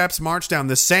footsteps march down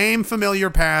the same familiar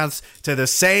paths to the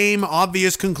same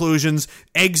obvious conclusions,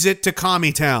 exit to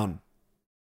Commie Town.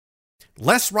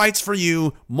 Less rights for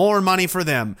you, more money for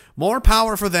them, more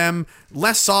power for them,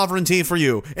 less sovereignty for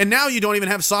you. And now you don't even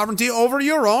have sovereignty over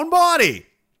your own body.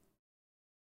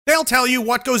 They'll tell you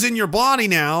what goes in your body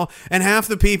now, and half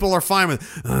the people are fine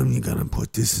with, you're going to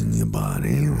put this in your body,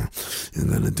 you're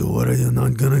going to do it, or you're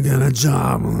not going to get a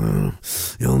job,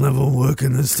 you'll never work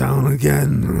in this town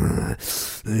again,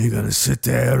 you're going to sit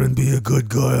there and be a good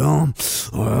girl,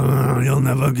 or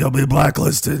you'll be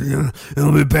blacklisted,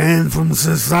 you'll be banned from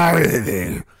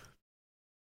society.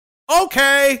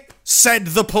 Okay, said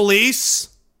the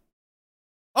police.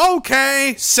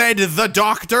 Okay, said the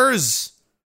doctors.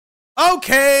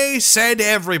 Okay, said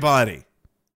everybody.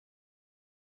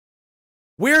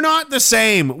 We're not the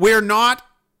same. We're not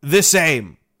the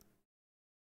same.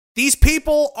 These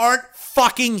people aren't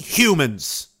fucking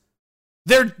humans.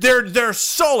 They're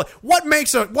so. What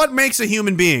makes a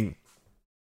human being?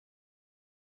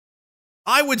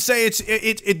 I would say it's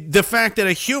the fact that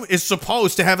a human is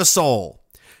supposed to have a soul.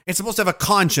 It's supposed to have a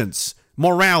conscience,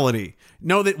 morality.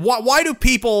 Know that why do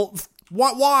people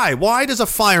why does a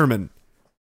fireman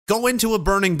go into a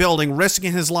burning building,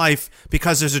 risking his life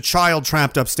because there's a child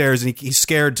trapped upstairs and he's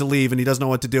scared to leave and he doesn't know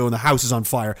what to do and the house is on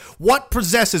fire? What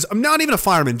possesses, I'm not even a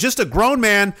fireman, just a grown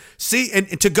man,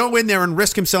 and to go in there and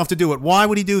risk himself to do it? Why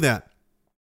would he do that?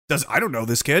 I don't know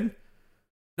this kid.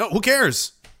 No, who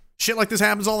cares? Shit like this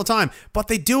happens all the time. But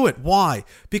they do it. Why?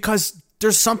 Because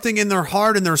there's something in their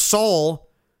heart and their soul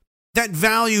that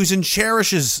values and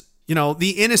cherishes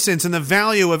the innocence and the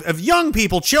value of young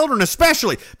people, children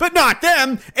especially, but not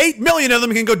them. 8 million of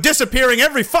them can go disappearing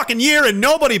every fucking year and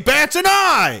nobody bats an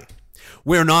eye.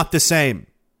 We're not the same.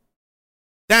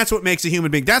 That's what makes a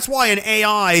human being. That's why an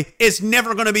AI is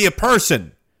never going to be a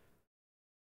person.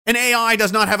 An AI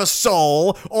does not have a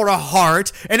soul or a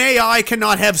heart. An AI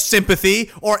cannot have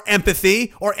sympathy or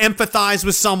empathy or empathize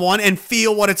with someone and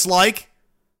feel what it's like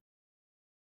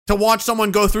to watch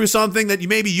someone go through something that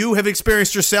maybe you have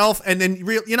experienced yourself, and then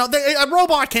a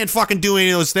robot can't fucking do any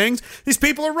of those things. These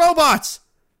people are robots.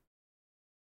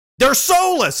 They're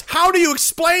soulless. How do you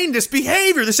explain this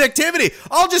behavior, this activity?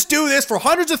 I'll just do this for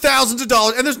hundreds of thousands of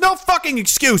dollars, and there's no fucking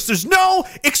excuse. There's no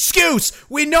excuse.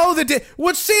 We know that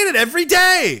we're seeing it every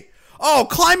day. Oh,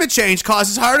 climate change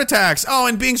causes heart attacks. Oh,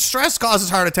 and being stressed causes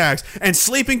heart attacks. And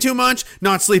sleeping too much,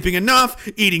 not sleeping enough,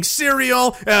 eating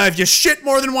cereal. If you shit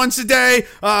more than once a day,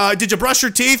 did you brush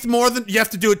your teeth more than, you have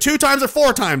to do it 2 times or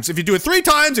 4 times. If you do it 3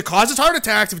 times, it causes heart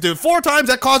attacks. If you do it 4 times,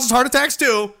 that causes heart attacks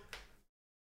too.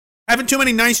 Having too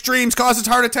many nice dreams causes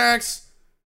heart attacks.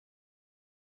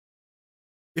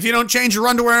 If you don't change your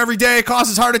underwear every day, it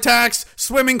causes heart attacks.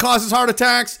 Swimming causes heart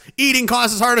attacks. Eating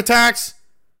causes heart attacks.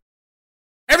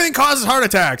 Everything causes heart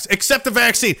attacks except the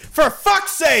vaccine. For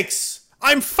fuck's sakes,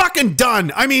 I'm fucking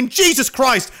done. I mean, Jesus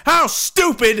Christ, how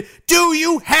stupid do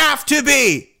you have to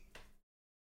be?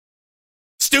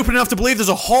 Stupid enough to believe there's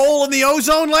a hole in the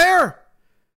ozone layer?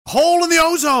 Hole in the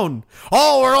ozone.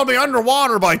 Oh, we're going to be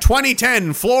underwater by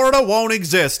 2010. Florida won't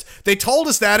exist. They told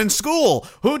us that in school.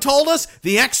 Who told us?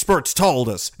 The experts told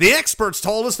us. The experts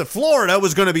told us that Florida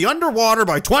was going to be underwater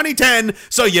by 2010,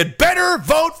 so you'd better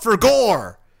vote for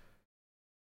Gore.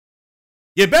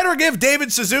 You better give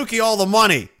David Suzuki all the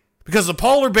money, because the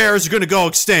polar bears are going to go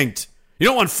extinct. You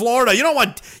don't want Florida. You don't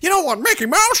want Mickey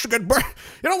Mouse to get. You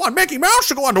don't want Mickey Mouse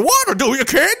to go underwater, do you,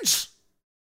 kids?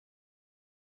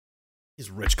 These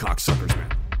rich cocksuckers,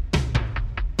 man.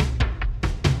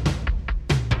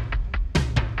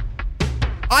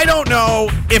 I don't know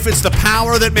if it's the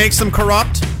power that makes them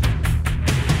corrupt.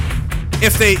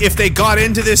 If they got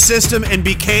into this system and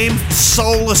became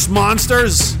soulless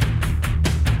monsters.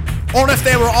 Or if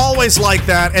they were always like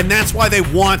that and that's why they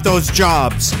want those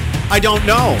jobs. I don't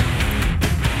know.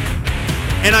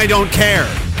 And I don't care.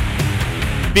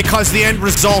 Because the end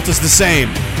result is the same.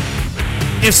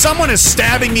 If someone is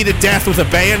stabbing me to death with a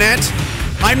bayonet,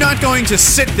 I'm not going to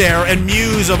sit there and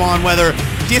muse upon whether,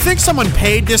 do you think someone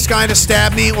paid this guy to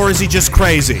stab me, or is he just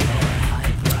crazy?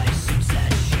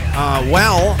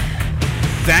 Well,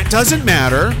 that doesn't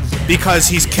matter because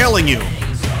he's killing you.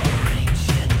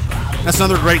 That's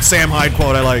another great Sam Hyde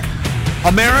quote I like.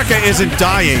 America isn't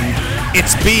dying,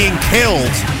 it's being killed.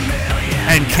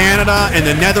 And Canada and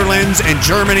the Netherlands and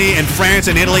Germany and France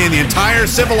and Italy and the entire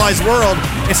civilized world,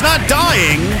 it's not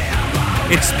dying,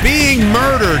 it's being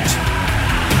murdered.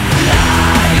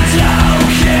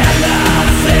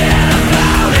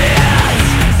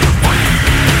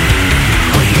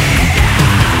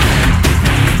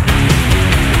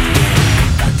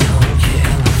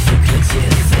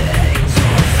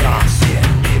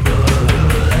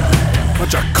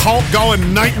 Bunch of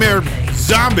cult-going nightmare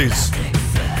zombies.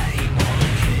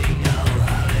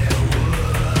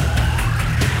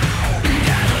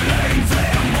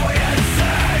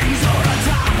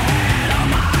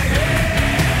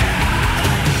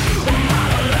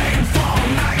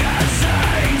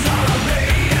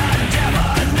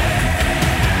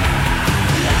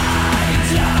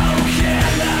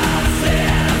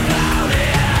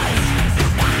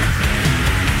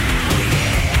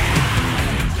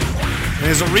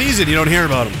 There's a reason you don't hear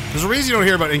about them. There's a reason you don't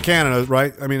hear about it in Canada,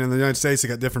 right? I mean, in the United States, they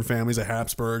got different families. The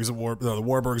Habsburgs, the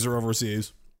Warburgs are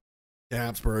overseas. The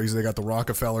Habsburgs, they got the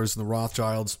Rockefellers and the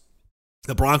Rothschilds.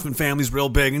 The Bronfman family's real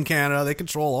big in Canada. They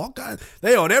control all kinds.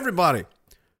 They own everybody.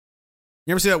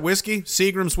 You ever see that whiskey?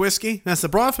 Seagram's whiskey? That's the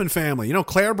Bronfman family. You know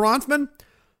Claire Bronfman?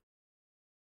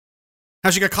 How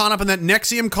she got caught up in that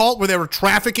Nexium cult where they were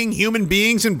trafficking human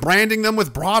beings and branding them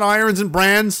with broad irons and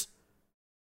brands?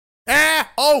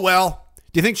 Oh well.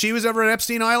 Do you think she was ever at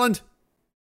Epstein Island?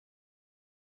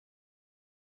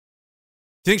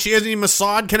 Do you think she has any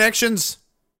Mossad connections?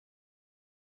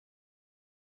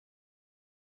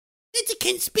 It's a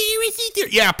conspiracy theory.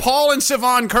 Yeah, Paul and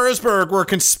Sivan Kurzberg were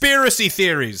conspiracy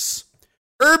theories.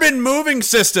 Urban moving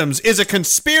systems is a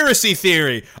conspiracy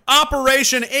theory.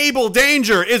 Operation Able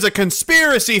Danger is a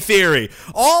conspiracy theory.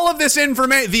 All of this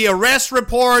information, the arrest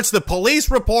reports, the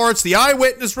police reports, the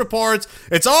eyewitness reports,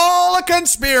 it's all a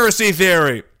conspiracy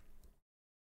theory.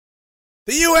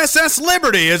 The USS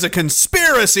Liberty is a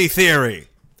conspiracy theory.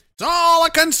 It's all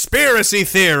a conspiracy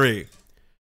theory.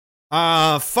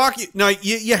 Fuck you. No,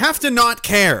 you have to not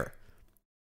care.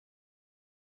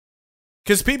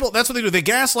 Because people, that's what they do. They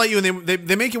gaslight you and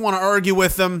they make you want to argue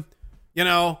with them, you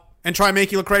know, and try and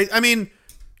make you look crazy. I mean,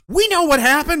 we know what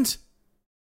happened.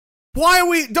 Why are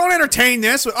we, don't entertain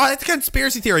this. Oh, it's a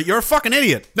conspiracy theory. You're a fucking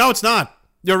idiot. No, it's not.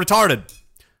 You're retarded.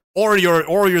 or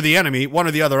you're the enemy, one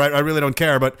or the other. I really don't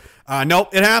care. But nope,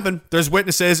 it happened. There's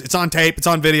witnesses. It's on tape. It's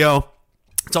on video.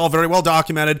 It's all very well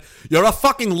documented. You're a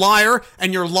fucking liar,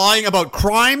 and you're lying about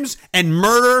crimes and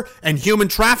murder and human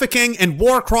trafficking and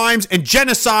war crimes and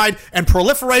genocide and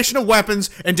proliferation of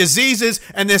weapons and diseases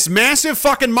and this massive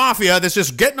fucking mafia that's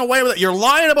just getting away with it. You're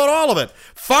lying about all of it.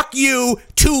 Fuck you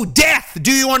to death.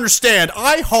 Do you understand?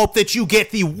 I hope that you get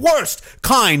the worst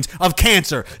kind of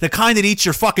cancer, the kind that eats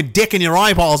your fucking dick and your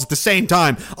eyeballs at the same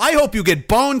time. I hope you get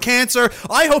bone cancer.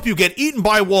 I hope you get eaten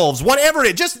by wolves. Whatever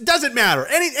it just doesn't matter.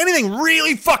 Anything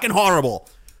really fucking horrible.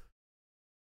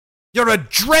 You're a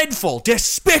dreadful,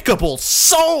 despicable,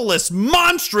 soulless,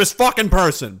 monstrous fucking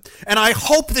person. And I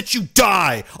hope that you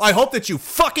die. I hope that you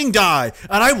fucking die.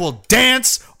 And I will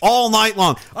dance all night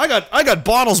long. I got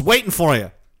bottles waiting for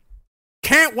you.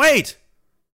 Can't wait.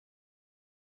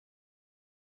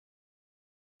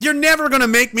 You're never going to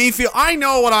make me feel... I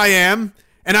know what I am,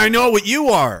 and I know what you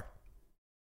are.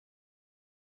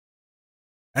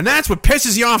 And that's what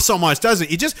pisses you off so much, doesn't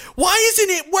it? You just... Why isn't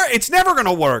it work? It's never going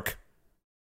to work.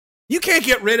 You can't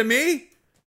get rid of me.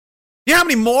 You know how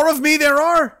many more of me there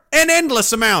are? An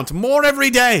endless amount. More every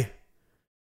day.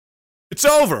 It's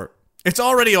over. It's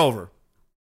already over.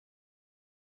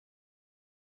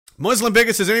 Muslim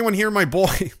bigot says, anyone hear my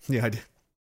boy? Yeah, I did.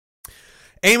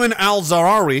 Ayman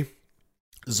al-Zawahiri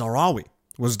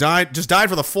just died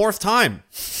for the fourth time.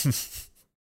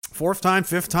 Fourth time,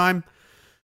 fifth time.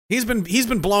 He's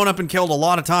been blown up and killed a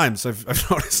lot of times, I've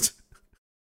noticed.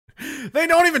 They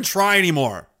don't even try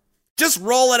anymore. Just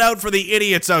roll it out for the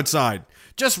idiots outside.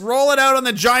 Just roll it out on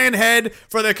the giant head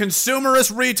for the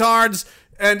consumerist retards.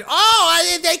 And,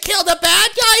 they killed a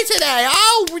bad guy today.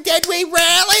 Oh, did we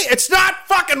really? It's not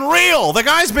fucking real. The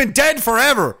guy's been dead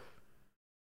forever.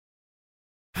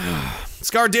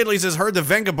 Scar Diddley says, heard the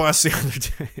Venga bus the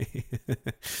other day.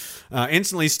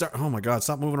 Oh my God,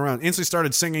 stop moving around. Instantly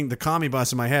started singing the commie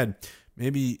bus in my head.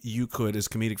 Maybe you could, as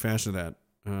comedic fashion of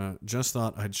that. Just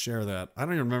thought I'd share that. I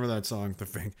don't even remember that song,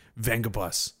 the Venga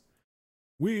bus.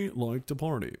 We like to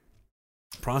party.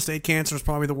 Prostate cancer is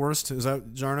probably the worst. Is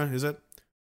that, Jarna? Is it?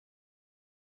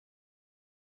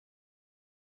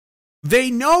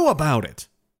 They know about it.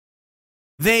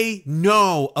 They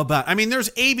know about... I mean,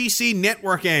 there's ABC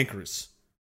network anchors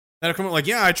that have come up like,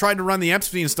 yeah, I tried to run the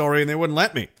Epstein story and they wouldn't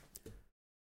let me.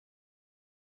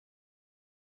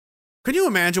 Could you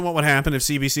imagine what would happen if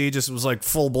CBC just was like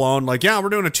full-blown, like, yeah, we're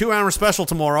doing a 2-hour special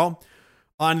tomorrow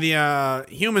on the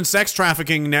human sex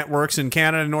trafficking networks in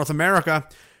Canada and North America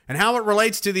and how it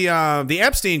relates to the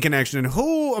Epstein connection and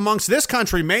who amongst this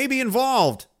country may be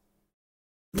involved.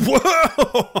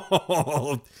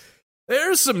 Whoa!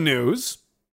 There's some news.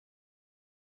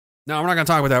 No, we're not going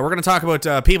to talk about that. We're going to talk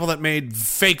about people that made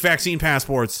fake vaccine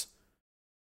passports.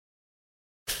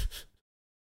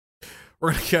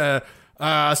 We're going to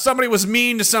somebody was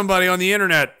mean to somebody on the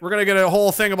internet. We're going to get a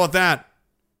whole thing about that.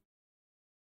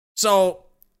 So,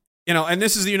 and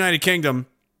this is the United Kingdom,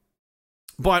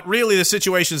 but really the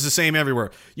situation is the same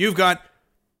everywhere. You've got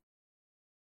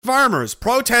farmers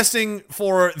protesting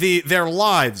for their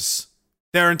lives.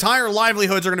 Their entire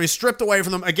livelihoods are going to be stripped away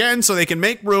from them again so they can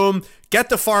make room, get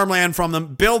the farmland from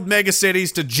them, build mega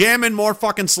cities to jam in more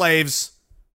fucking slaves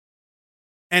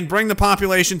and bring the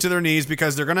population to their knees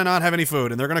because they're going to not have any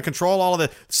food and they're going to control all of the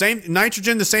same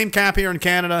nitrogen, the same cap here in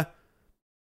Canada.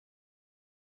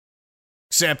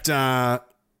 Except they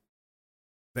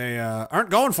aren't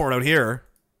going for it out here,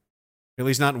 at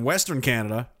least not in Western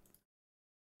Canada.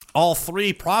 All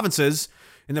 3 provinces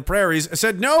in the prairies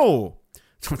said no.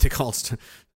 That's what they call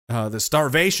the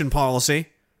starvation policy.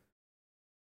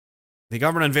 The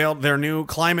government unveiled their new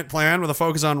climate plan with a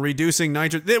focus on reducing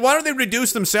nitrogen. Why don't they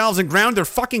reduce themselves and ground their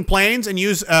fucking planes and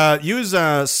use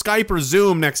Skype or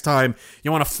Zoom next time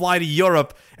you want to fly to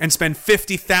Europe and spend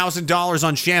 $50,000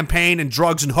 on champagne and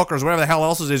drugs and hookers, whatever the hell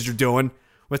else it is you're doing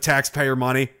with taxpayer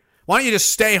money? Why don't you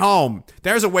just stay home?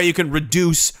 There's a way you can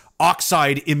reduce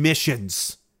oxide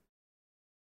emissions.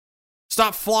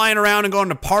 Stop flying around and going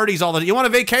to parties all the time. You want a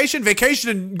vacation? Vacation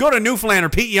and go to Newfoundland or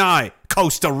PEI,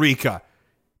 Costa Rica.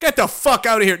 Get the fuck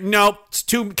out of here. Nope,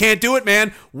 can't do it,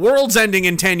 man. World's ending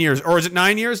in 10 years. Or is it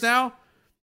 9 years now?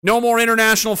 No more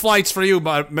international flights for you,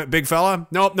 big fella.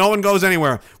 Nope, no one goes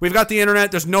anywhere. We've got the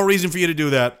internet. There's no reason for you to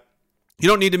do that. You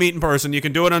don't need to meet in person. You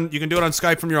can do it on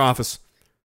Skype from your office.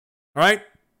 All right?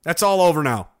 That's all over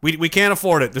now. We can't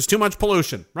afford it. There's too much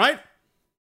pollution, right?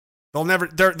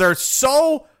 They're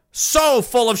so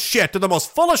full of shit. They're the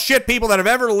most full of shit people that have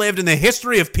ever lived in the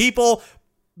history of people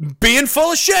being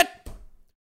full of shit.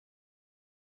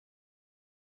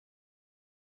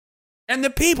 And the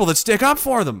people that stick up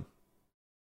for them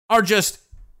are just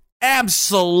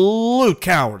Absolute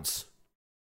cowards.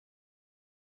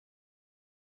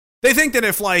 They think that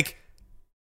if, like,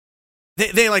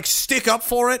 they like stick up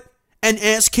for it and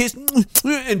ass kiss and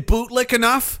bootlick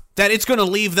enough that it's going to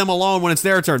leave them alone when it's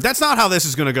their turn. That's not how this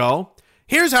is going to go.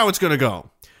 Here's how it's going to go.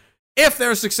 If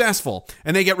they're successful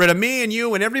and they get rid of me and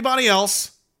you and everybody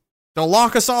else, they'll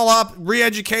lock us all up,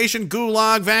 re-education,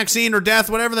 gulag, vaccine or death,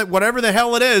 whatever the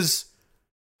hell it is.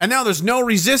 And now there's no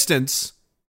resistance.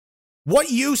 What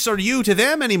use are you to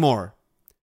them anymore?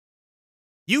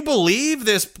 You believe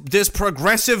this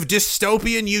progressive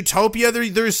dystopian utopia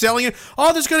they're selling you?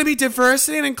 Oh, there's going to be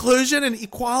diversity and inclusion and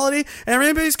equality, and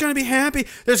everybody's going to be happy.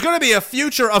 There's going to be a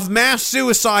future of mass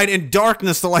suicide and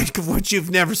darkness, the like of which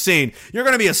you've never seen. You're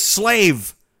going to be a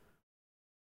slave.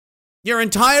 Your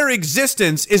entire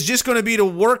existence is just going to be to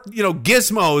work,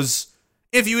 gizmos,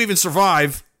 if you even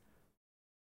survive.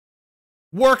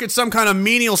 Work at some kind of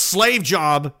menial slave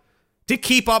job to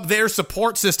keep up their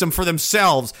support system for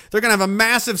themselves. They're going to have a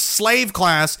massive slave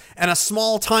class and a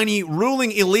small, tiny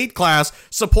ruling elite class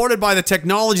supported by the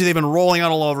technology they've been rolling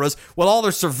out all over us with all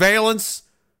their surveillance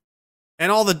and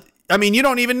all the... I mean, you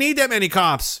don't even need that many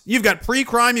cops. You've got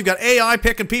pre-crime. You've got AI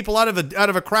picking people out of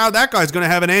a crowd. That guy's going to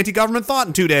have an anti-government thought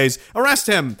in 2 days. Arrest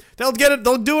him. They'll get it.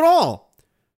 They'll do it all.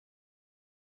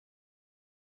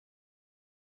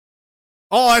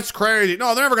 Oh, that's crazy.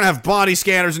 No, they're never going to have body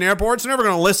scanners in airports. They're never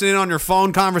going to listen in on your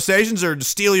phone conversations or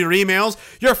steal your emails.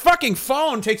 Your fucking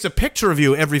phone takes a picture of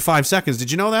you every 5 seconds. Did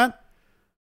you know that?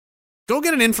 Go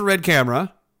get an infrared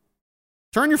camera.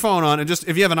 Turn your phone on and just,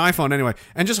 if you have an iPhone anyway,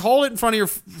 and just hold it in front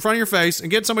of your face and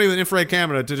get somebody with an infrared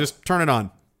camera to just turn it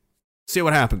on. See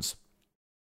what happens.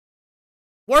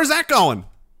 Where's that going?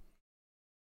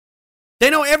 They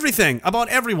know everything about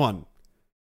everyone.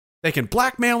 They can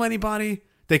blackmail anybody.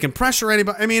 They can pressure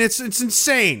anybody. I mean, it's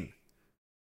insane.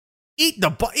 Eat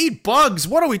bugs.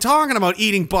 What are we talking about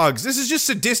eating bugs? This is just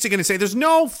sadistic and insane. There's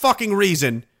no fucking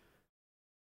reason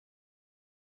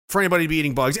for anybody to be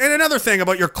eating bugs. And another thing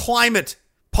about your climate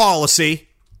policy.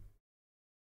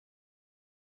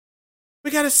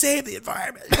 We got to save the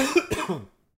environment.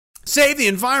 Save the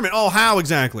environment. Oh, how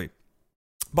exactly?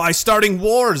 By starting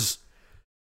wars.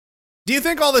 Do you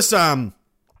think all this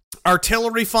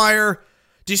artillery fire,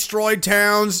 destroyed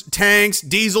towns, tanks,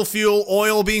 diesel fuel,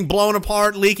 oil being blown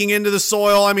apart, leaking into the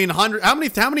soil? I mean, how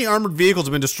many armored vehicles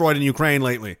have been destroyed in Ukraine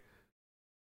lately?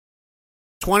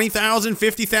 20,000,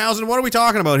 50,000? What are we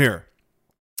talking about here?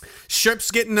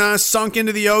 Ships getting sunk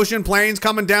into the ocean, planes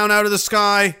coming down out of the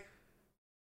sky.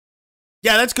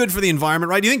 Yeah, that's good for the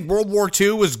environment, right? Do you think World War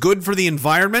II was good for the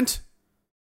environment?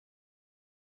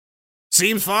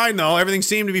 Seems fine, though. Everything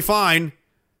seemed to be fine.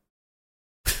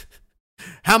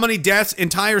 How many deaths?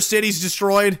 Entire cities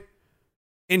destroyed.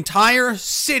 Entire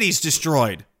cities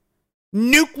destroyed.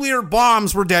 Nuclear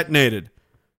bombs were detonated.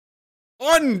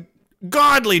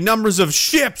 Ungodly numbers of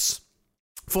ships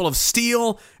full of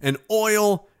steel and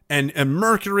oil and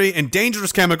mercury and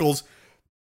dangerous chemicals.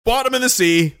 Bottom of the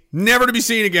sea, never to be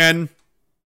seen again.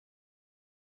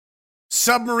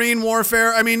 Submarine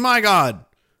warfare. I mean, my God.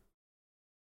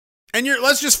 And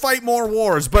let's just fight more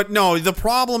wars. But no, the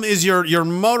problem is your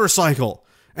motorcycle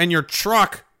and your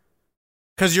truck,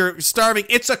 because you're starving.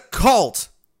 It's a cult.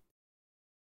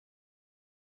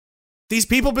 These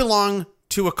people belong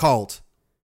to a cult.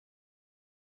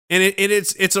 And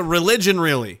it's a religion,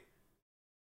 really.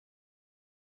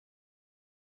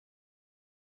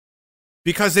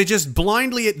 Because they just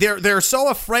blindly, they're so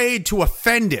afraid to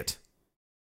offend it.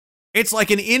 It's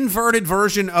like an inverted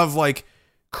version of like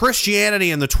Christianity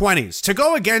in the 20s. To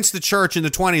go against the church in the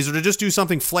 20s or to just do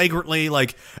something flagrantly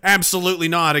like absolutely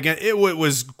not, again, it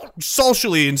was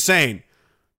socially insane.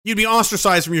 You'd be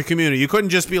ostracized from your community. You couldn't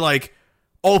just be like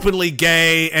openly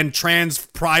gay and trans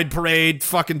pride parade,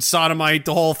 fucking sodomite,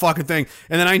 the whole fucking thing.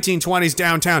 In the 1920s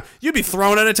downtown, you'd be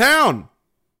thrown out of town.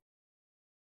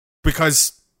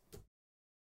 Because,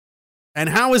 and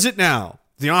how is it now?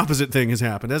 The opposite thing has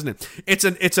happened, hasn't it?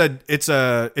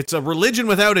 It's a religion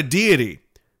without a deity.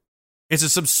 It's a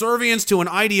subservience to an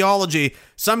ideology,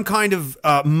 some kind of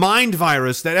mind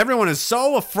virus that everyone is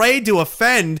so afraid to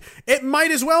offend, it might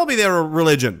as well be their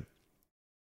religion.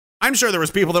 I'm sure there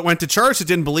was people that went to church that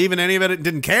didn't believe in any of it and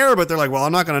didn't care, but they're like, well,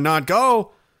 I'm not going to not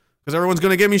go because everyone's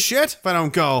going to give me shit if I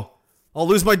don't go.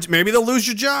 Maybe they'll lose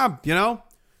your job, you know?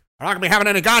 I'm not going to be having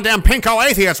any goddamn pinko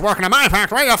atheists working in my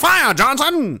factory. You're fired,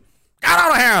 Johnson. Get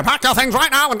out of here. Pack your things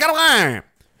right now and get away.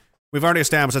 We've already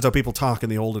established that's how people talk in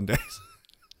the olden days.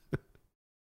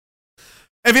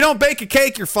 If you don't bake a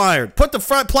cake, you're fired. Put the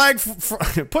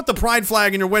pride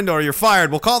flag in your window or you're fired.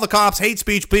 We'll call the cops. Hate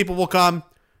speech people will come.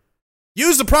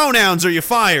 Use the pronouns or you're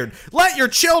fired. Let your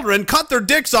children cut their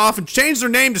dicks off and change their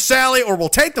name to Sally, or we'll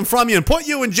take them from you and put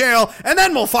you in jail, and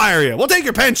then we'll fire you. We'll take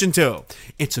your pension too.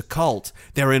 It's a cult.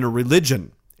 They're in a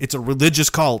religion. It's a religious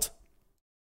cult.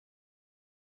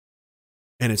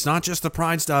 And it's not just the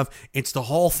pride stuff. It's the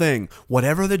whole thing.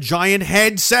 Whatever the giant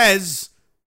head says,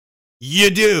 you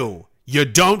do. You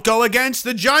don't go against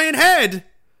the giant head.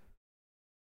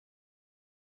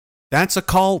 That's a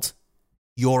cult.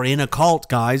 You're in a cult,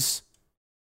 guys.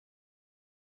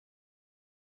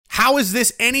 How is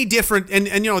this any different? And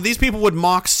you know, these people would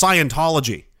mock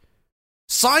Scientology.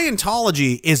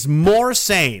 Scientology is more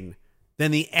sane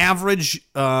than the average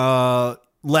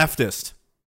leftist.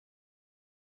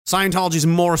 Scientology is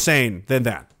more sane than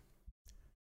that.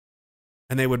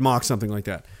 And they would mock something like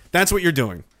that. That's what you're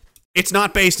doing. It's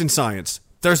not based in science.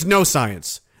 There's no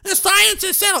science. The science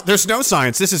is settled. There's no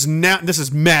science. This is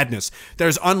madness.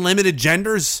 There's unlimited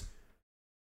genders.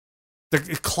 The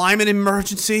climate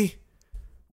emergency.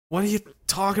 What are you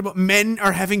talking about? Men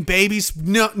are having babies?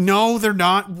 No, they're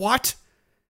not. What?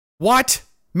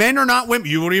 Men are not women.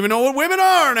 You don't even know what women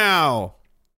are now.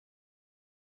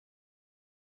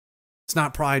 It's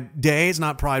not Pride Day. It's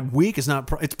not Pride Week.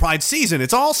 It's Pride season.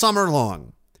 It's all summer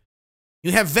long.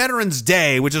 You have Veterans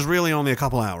Day, which is really only a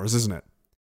couple hours, isn't it?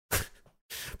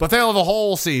 But they'll have a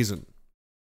whole season.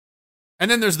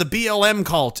 And then there's the BLM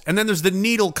cult. And then there's the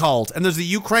needle cult. And there's the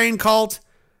Ukraine cult.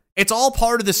 It's all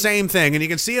part of the same thing, and you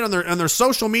can see it on their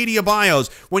social media bios.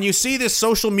 When you see this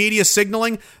social media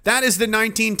signaling, that is the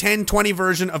 1910-20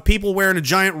 version of people wearing a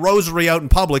giant rosary out in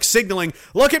public, signaling,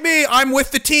 look at me, I'm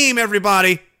with the team,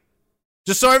 everybody.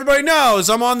 Just so everybody knows,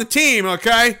 I'm on the team,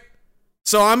 okay?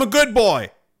 So I'm a good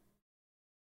boy.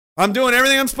 I'm doing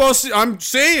everything I'm supposed to.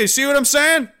 You see what I'm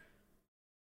saying?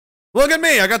 Look at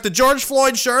me, I got the George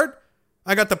Floyd shirt,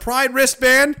 I got the Pride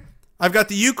wristband, I've got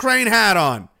the Ukraine hat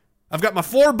on. I've got my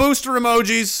 4 booster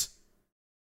emojis.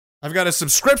 I've got a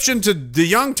subscription to the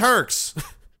Young Turks.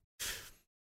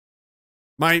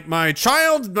 My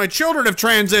children have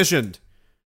transitioned.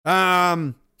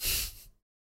 I'm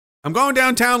going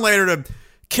downtown later to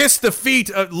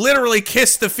literally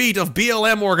kiss the feet of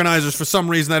BLM organizers for some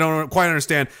reason I don't quite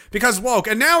understand. Because woke.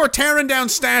 And now we're tearing down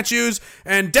statues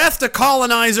and death to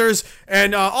colonizers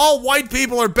and all white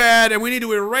people are bad and we need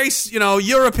to erase,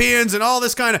 Europeans and all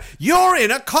this kind of... You're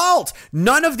in a cult.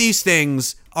 None of these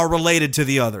things are related to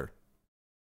the other.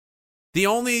 The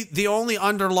only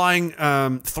underlying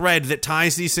thread that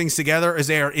ties these things together is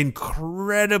they are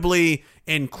incredibly,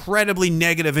 incredibly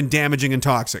negative and damaging and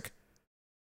toxic.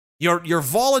 You're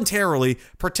voluntarily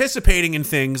participating in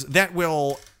things that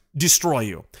will destroy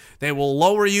you. They will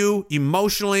lower you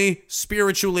emotionally,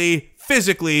 spiritually,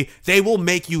 physically. They will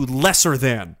make you lesser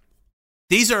than.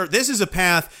 This is a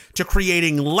path to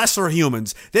creating lesser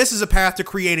humans. This is a path to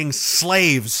creating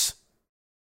slaves.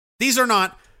 These are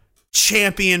not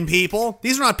champion people.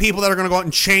 These are not people that are going to go out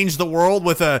and change the world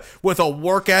with a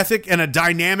work ethic and a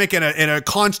dynamic and a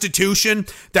constitution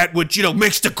that would,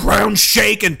 makes the ground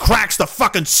shake and cracks the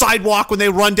fucking sidewalk when they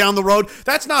run down the road.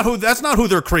 That's not who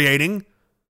they're creating.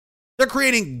 They're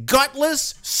creating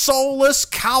gutless, soulless,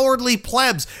 cowardly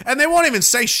plebs. And they won't even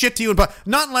say shit to you, but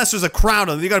not unless there's a crowd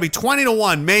of them. You got to be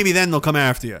 20-1. Maybe then they'll come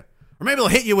after you. Or maybe they'll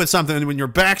hit you with something when your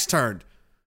back's turned.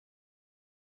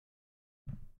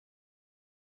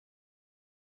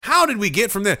 How did we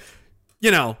get from there?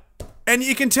 And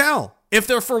you can tell. If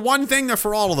they're for one thing, they're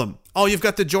for all of them. Oh, you've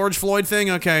got the George Floyd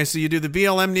thing? Okay, so you do the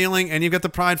BLM kneeling, and you've got the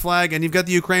Pride flag, and you've got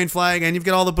the Ukraine flag, and you've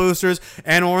got all the boosters,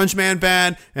 and Orange Man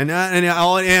bad, and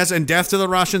all it is, and death to the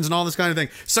Russians, and all this kind of thing.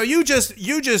 So you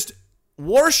just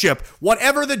worship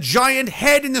whatever the giant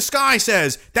head in the sky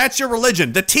says. That's your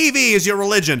religion. The TV is your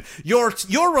religion. Your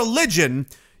religion...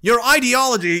 Your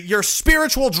ideology, your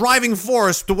spiritual driving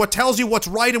force to what tells you what's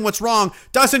right and what's wrong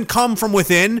doesn't come from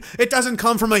within. It doesn't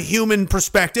come from a human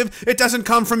perspective. It doesn't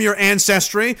come from your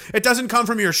ancestry. It doesn't come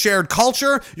from your shared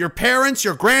culture, your parents,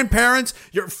 your grandparents,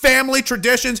 your family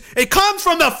traditions. It comes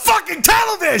from the fucking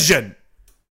television.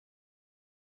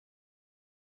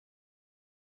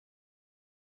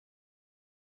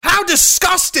 How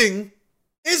disgusting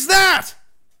is that?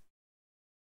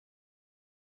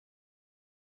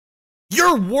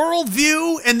 Your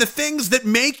worldview and the things that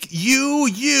make you,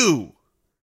 you.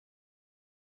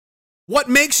 What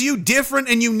makes you different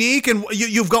and unique, and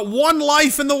you've got one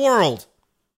life in the world.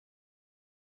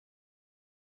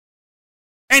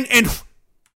 And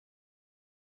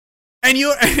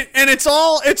it's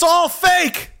all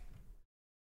fake.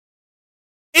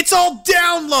 It's all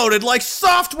downloaded like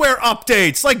software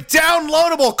updates, like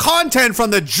downloadable content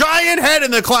from the giant head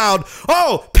in the cloud.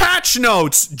 Oh, patch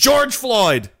notes, George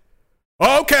Floyd.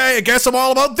 Okay, I guess I'm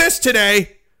all about this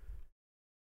today.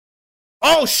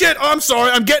 Oh, shit, I'm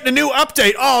sorry. I'm getting a new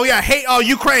update. Oh, yeah, hey,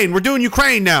 Ukraine. We're doing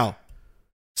Ukraine now.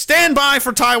 Stand by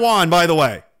for Taiwan, by the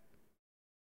way.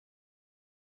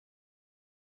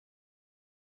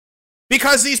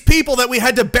 Because these people that we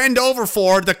had to bend over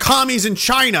for, the commies in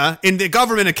China, in the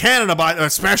government of Canada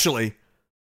especially,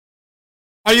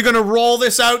 are you going to roll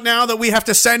this out now that we have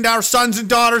to send our sons and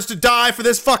daughters to die for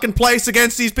this fucking place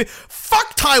against these people?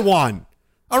 Fuck Taiwan.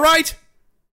 All right?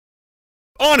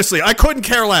 Honestly, I couldn't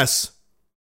care less.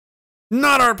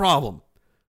 Not our problem.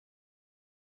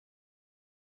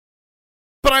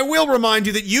 But I will remind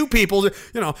you that you people,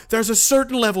 there's a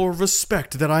certain level of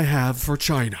respect that I have for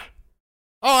China.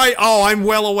 I'm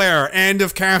well aware. And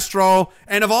of Castro,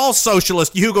 and of all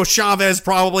socialists, Hugo Chavez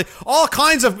probably, all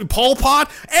kinds of Pol Pot,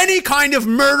 any kind of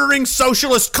murdering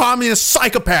socialist communist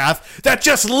psychopath that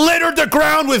just littered the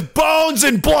ground with bones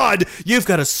and blood, you've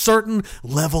got a certain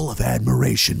level of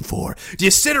admiration for. Do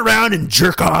you sit around and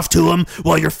jerk off to them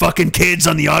while you're fucking kids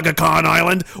on the Aga Khan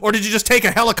Island? Or did you just take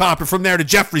a helicopter from there to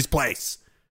Jeffrey's place?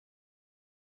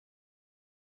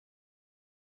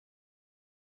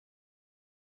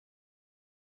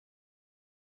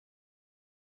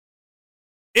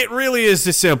 It really is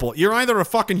this simple. You're either a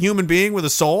fucking human being with a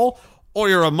soul, or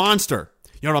you're a monster.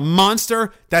 You're a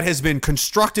monster that has been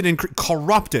constructed and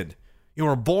corrupted. You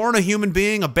were born a human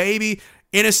being, a baby,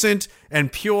 innocent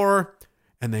and pure,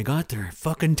 and they got their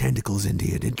fucking tentacles into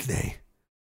you, didn't they?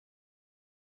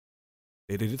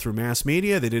 They did it through mass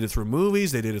media, they did it through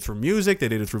movies, they did it through music, they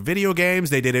did it through video games,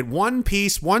 they did it one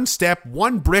piece, one step,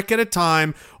 one brick at a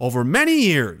time over many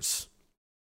years.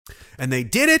 And they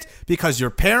did it because your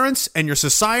parents and your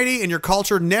society and your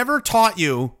culture never taught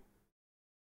you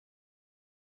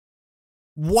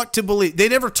what to believe. They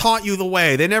never taught you the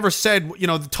way. They never said,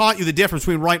 taught you the difference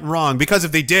between right and wrong. Because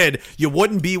if they did, you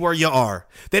wouldn't be where you are.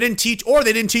 They didn't teach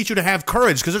you to have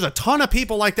courage, because there's a ton of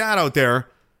people like that out there.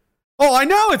 Oh, I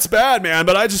know it's bad, man,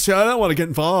 but I don't want to get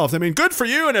involved. I mean, good for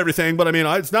you and everything, but I mean,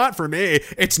 it's not for me.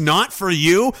 It's not for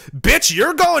you? Bitch,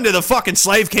 you're going to the fucking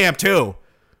slave camp too.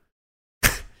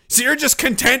 So you're just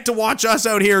content to watch us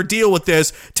out here deal with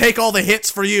this, take all the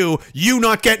hits for you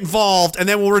not get involved, and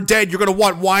then when we're dead, you're going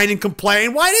to whine and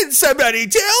complain? Why didn't somebody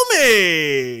tell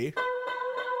me?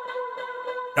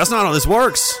 That's not how this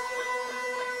works.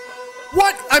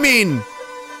 What? I mean,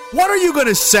 what are you going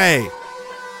to say?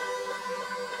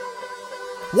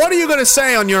 What are you going to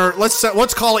say on your,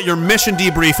 let's call it your mission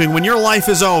debriefing, when your life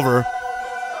is over,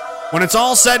 when it's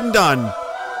all said and done,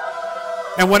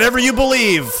 and whatever you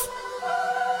believe,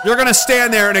 you're going to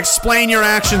stand there and explain your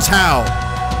actions how?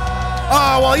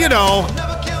 Oh, well,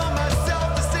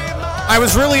 I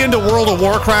was really into World of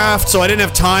Warcraft, so I didn't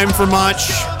have time for much.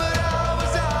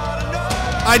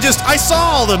 I saw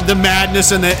all the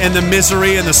madness and the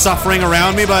misery and the suffering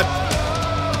around me, but,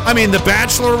 I mean, The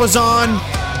Bachelor was on.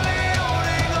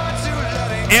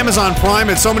 Amazon Prime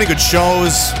had so many good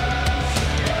shows.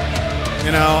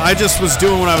 I just was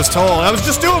doing what I was told. I was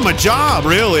just doing my job,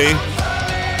 really.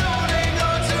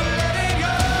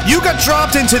 You got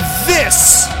dropped into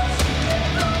this,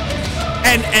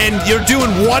 and you're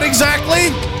doing what exactly?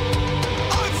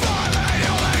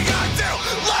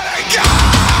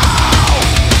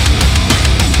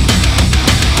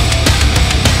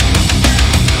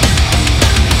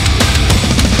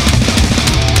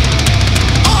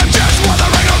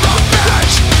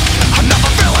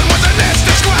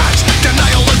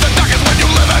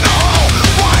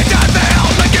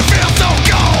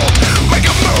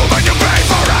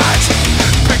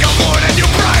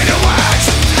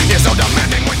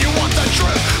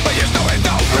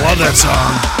 Love that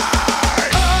song.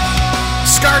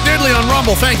 Scar Diddley on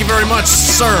Rumble, thank you very much,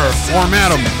 sir or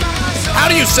madam. How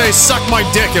do you say suck my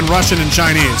dick in Russian and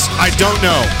Chinese? I don't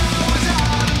know.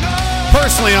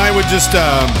 Personally, I would just,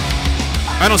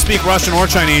 I don't speak Russian or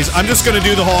Chinese. I'm just going to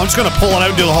do I'm just going to pull it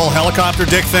out and do the whole helicopter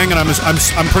dick thing, and I'm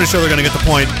pretty sure they're going to get the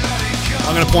point.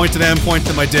 I'm going to point to them, point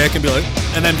to my dick, and be like,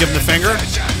 and then give them the finger.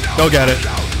 Go get it.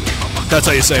 That's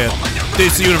how you say it.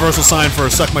 It's the universal sign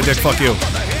for suck my dick, fuck you.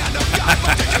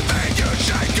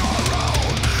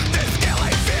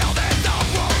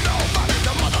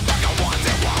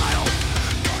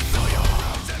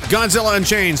 Godzilla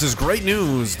Unchained says, great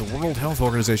news. The World Health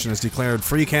Organization has declared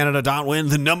FreeCanada.win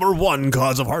the #1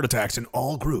 cause of heart attacks in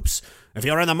all groups. If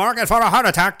you're in the market for a heart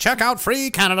attack, check out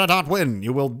FreeCanada.win.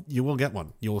 You will get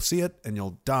one. You will see it and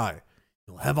you'll die.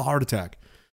 You'll have a heart attack.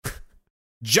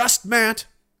 Just Matt.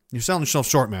 You're selling yourself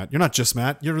short, Matt. You're not just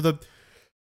Matt.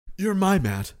 You're my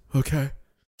Matt. Okay.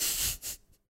 So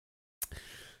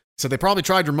they probably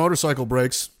tried your motorcycle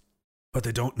brakes. But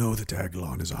they don't know that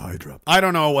Aguilon is a Hydra. I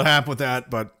don't know what happened with that,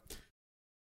 but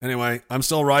anyway, I'm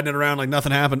still riding it around like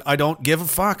nothing happened. I don't give a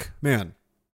fuck, man.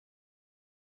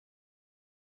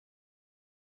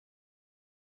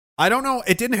 I don't know.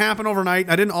 It didn't happen overnight.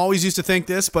 I didn't always used to think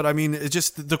this, but I mean, it's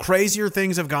just the crazier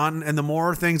things have gotten and the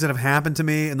more things that have happened to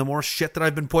me and the more shit that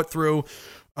I've been put through.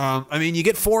 I mean, you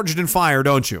get forged in fire,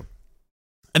 don't you?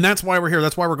 And that's why we're here.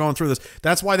 That's why we're going through this.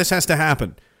 That's why this has to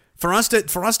happen. For us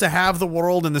to have the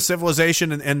world and the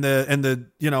civilization and the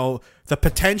you know, the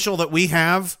potential that we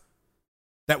have,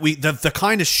 the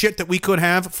kind of shit that we could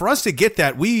have, for us to get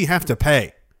that, we have to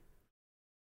pay.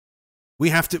 We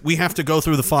have to go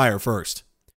through the fire first.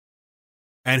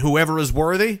 And whoever is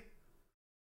worthy,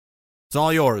 it's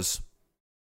all yours.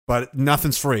 But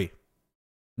nothing's free.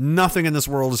 Nothing in this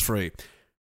world is free.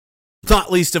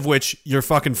 Not least of which your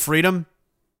fucking freedom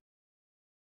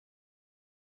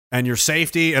and your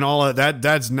safety and all of that.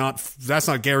 That's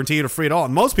not guaranteed or free at all.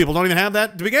 And most people don't even have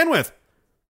that to begin with.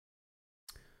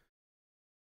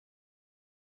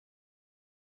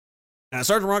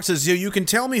 Sergeant Rock says, you can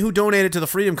tell me who donated to the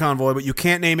Freedom Convoy, but you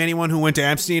can't name anyone who went to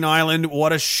Epstein Island.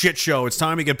 What a shit show. It's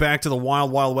time to get back to the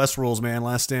wild, wild west rules, man.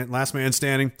 Last man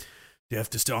standing. Death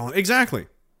to Stalin. Exactly.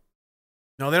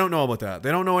 No, they don't know about that.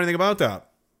 They don't know anything about that.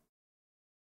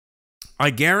 I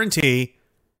guarantee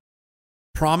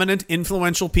prominent,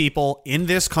 influential people in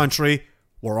this country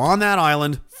were on that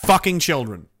island fucking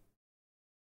children.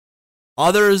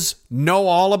 Others know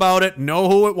all about it, know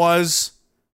who it was.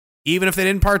 Even if they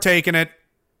didn't partake in it,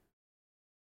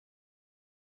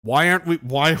 why aren't we?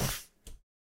 Why?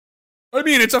 I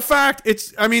mean, it's a fact.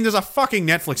 There's a fucking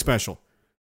Netflix special.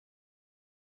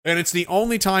 And it's the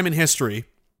only time in history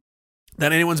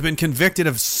that anyone's been convicted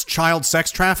of child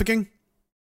sex trafficking,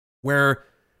 where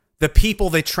the people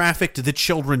they trafficked the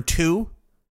children to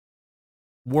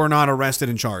were not arrested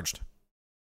and charged.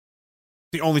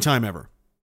 The only time ever.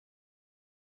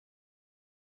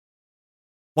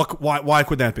 Why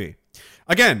could that be?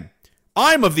 Again,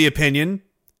 I'm of the opinion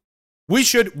we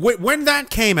should, when that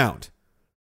came out,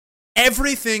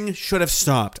 everything should have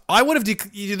stopped.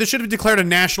 They should have declared a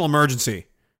national emergency.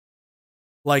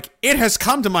 Like, it has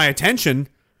come to my attention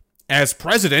as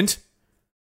president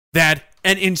that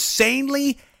an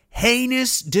insanely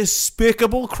heinous,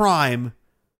 despicable crime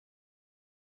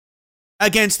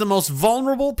against the most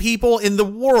vulnerable people in the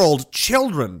world,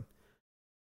 children,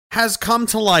 has come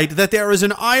to light, that there is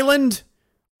an island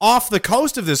off the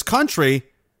coast of this country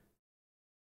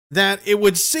that it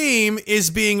would seem is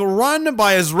being run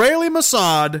by Israeli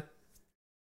Mossad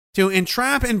to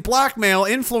entrap and blackmail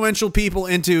influential people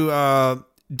into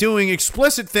doing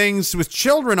explicit things with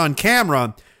children on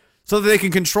camera so that they can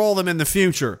control them in the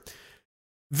future.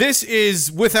 This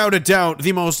is, without a doubt,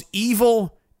 the most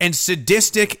evil and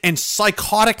sadistic and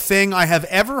psychotic thing I have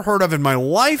ever heard of in my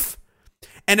life.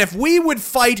 And if we would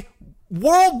fight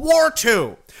World War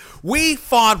II, we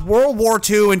fought World War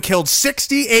II and killed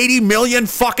 60, 80 million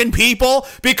fucking people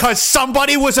because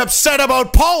somebody was upset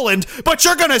about Poland, but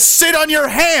you're going to sit on your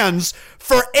hands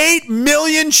for 8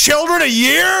 million children a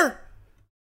year?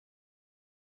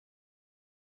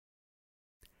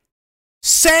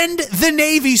 Send the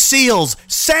Navy SEALs.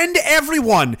 Send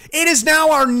everyone. It is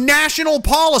now our national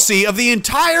policy of the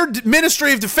entire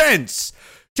Ministry of Defense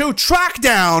to track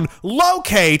down,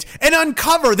 locate, and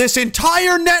uncover this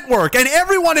entire network, and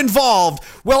everyone involved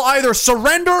will either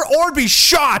surrender or be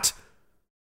shot.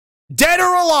 Dead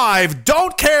or alive,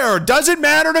 don't care, doesn't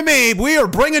matter to me. We are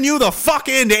bringing you the fuck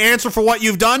in to answer for what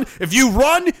you've done. If you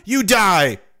run, you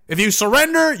die. If you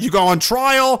surrender, you go on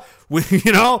trial,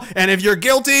 and if you're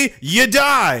guilty, you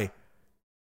die.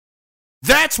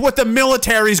 That's what the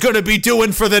military's going to be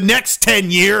doing for the next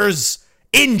 10 years.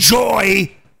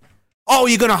 Enjoy. Oh,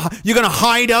 you're gonna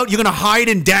hide out? You're gonna hide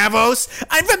in Davos?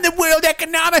 I'm from the World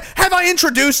Economic. Have I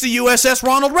introduced the USS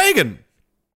Ronald Reagan?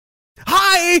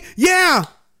 Hi, yeah.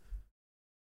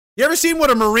 You ever seen what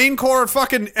a Marine Corps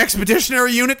fucking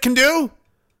expeditionary unit can do?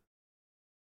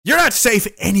 You're not safe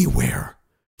anywhere.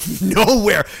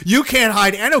 Nowhere. You can't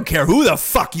hide. I don't care who the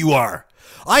fuck you are.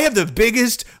 I have the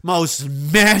biggest, most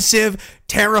massive,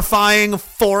 terrifying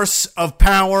force of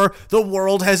power the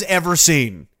world has ever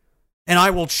seen. And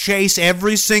I will chase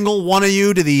every single one of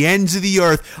you to the ends of the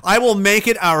earth. I will make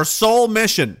it our sole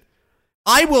mission.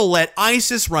 I will let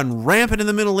ISIS run rampant in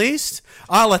the Middle East.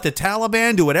 I'll let the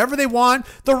Taliban do whatever they want.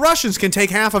 The Russians can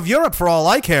take half of Europe for all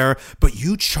I care. But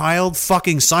you child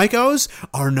fucking psychos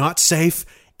are not safe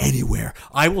anywhere.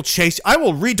 I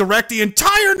will redirect the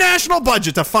entire national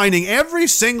budget to finding every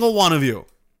single one of you.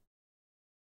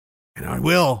 And I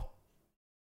will.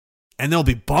 And there'll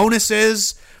be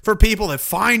bonuses for people that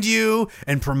find you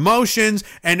and promotions.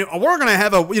 And we're going to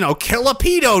have a, kill a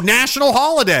pedo national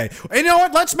holiday. And you know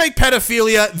what? Let's make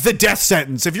pedophilia the death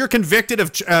sentence. If you're convicted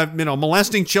of,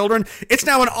 molesting children, it's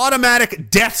now an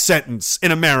automatic death sentence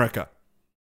in America.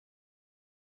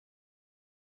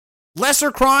 Lesser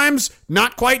crimes,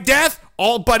 not quite death,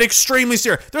 all but extremely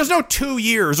serious. There's no 2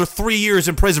 years or 3 years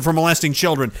in prison for molesting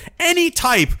children. Any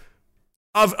type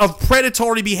of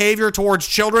predatory behavior towards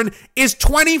children is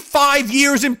 25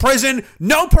 years in prison,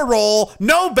 no parole,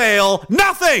 no bail,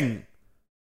 nothing.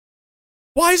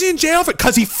 Why is he in jail?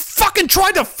 Because he fucking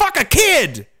tried to fuck a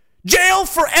kid. Jail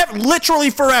forever, literally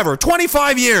forever,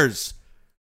 25 years.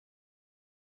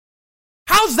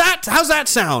 How's that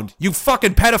sound, you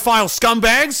fucking pedophile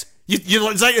scumbags?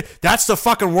 That's the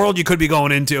fucking world you could be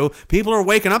going into. People are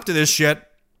waking up to this shit.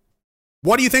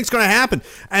 What do you think's going to happen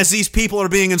as these people are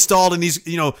being installed in these,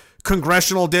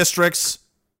 congressional districts,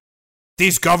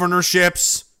 these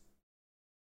governorships?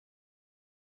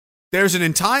 There's an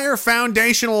entire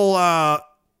foundational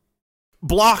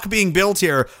block being built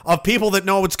here of people that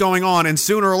know what's going on, and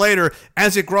sooner or later,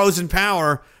 as it grows in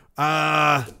power,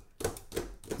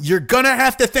 you're going to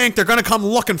have to think they're going to come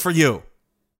looking for you.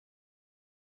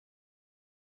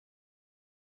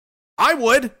 I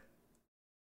would.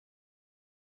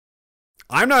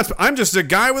 I'm just a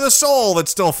guy with a soul that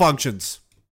still functions.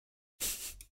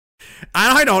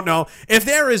 I don't know. If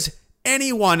there is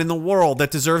anyone in the world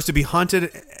that deserves to be hunted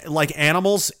like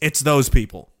animals, it's those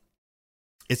people.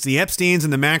 It's the Epsteins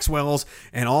and the Maxwells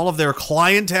and all of their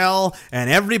clientele and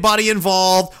everybody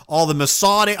involved, all the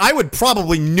Mossad. I would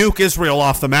probably nuke Israel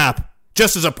off the map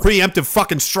just as a preemptive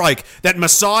fucking strike. That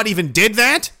Mossad even did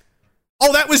that?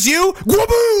 Oh, that was you?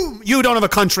 Boom! You don't have a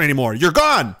country anymore. You're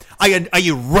gone. I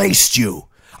erased you.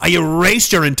 I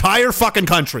erased your entire fucking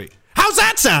country. How's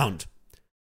that sound?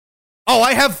 Oh,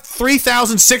 I have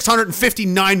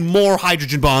 3,659 more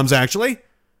hydrogen bombs, actually. Do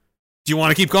you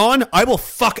want to keep going? I will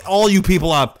fuck all you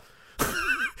people up.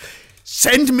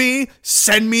 Send me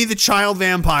the child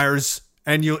vampires,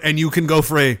 and you can go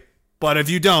free. But if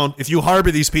you don't, if you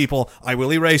harbor these people, I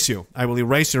will erase you. I will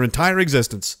erase your entire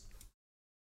existence.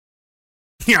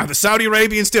 Yeah, the Saudi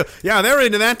Arabians too. Yeah, they're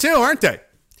into that too, aren't they?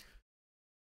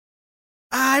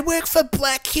 I work for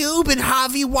Black Cube and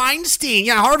Harvey Weinstein.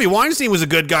 Yeah, Harvey Weinstein was a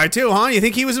good guy too, huh? You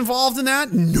think he was involved in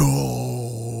that?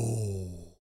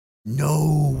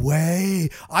 No way.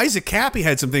 Isaac Cappy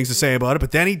had some things to say about it, but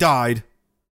then he died.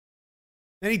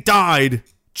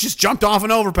 Just jumped off an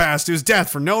overpass to his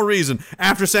death for no reason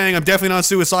after saying, I'm definitely not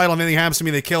suicidal. If anything happens to me,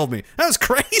 they killed me. That was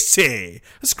crazy.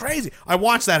 That's crazy. I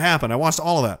watched that happen. I watched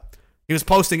all of that. He was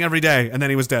posting every day, and then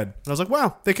he was dead. And I was like,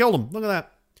 wow, they killed him. Look at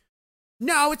that.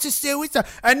 No, it's a suicide.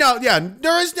 And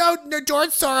George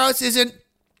Soros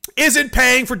isn't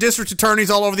paying for district attorneys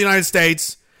all over the United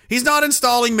States. He's not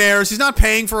installing mayors. He's not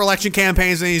paying for election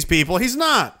campaigns of these people. He's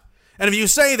not. And if you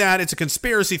say that, it's a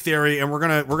conspiracy theory, and we're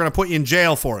gonna put you in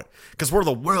jail for it because we're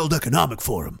the World Economic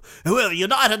Forum and we're the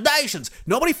United Nations.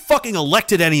 Nobody fucking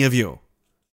elected any of you.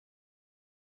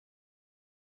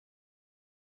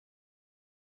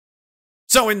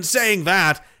 So in saying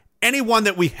that, anyone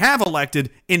that we have elected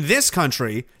in this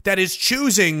country that is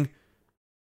choosing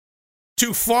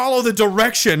to follow the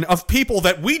direction of people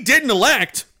that we didn't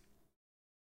elect,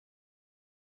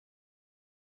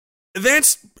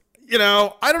 that's, I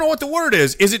don't know what the word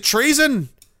is. Is it treason?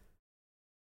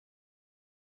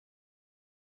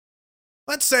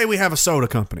 Let's say we have a soda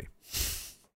company.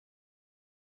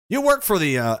 You work for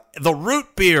the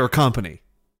Root Beer Company.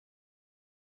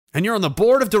 And you're on the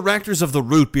board of directors of the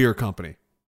Root Beer Company,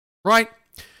 right?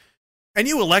 And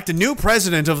you elect a new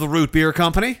president of the Root Beer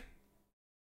Company.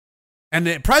 And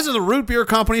the president of the Root Beer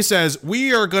Company says,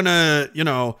 we are going to,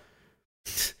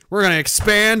 we're going to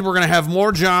expand. We're going to have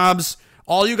more jobs.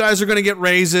 All you guys are going to get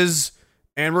raises.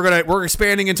 And we're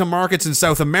expanding into markets in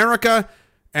South America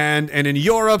and in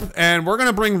Europe. And we're going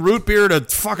to bring root beer to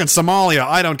fucking Somalia.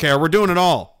 I don't care. We're doing it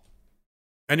all.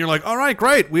 And you're like, all right,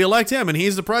 great. We elect him, and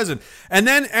he's the president. And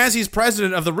then as he's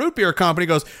president of the Root Beer Company,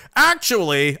 goes,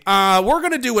 actually, we're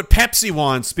going to do what Pepsi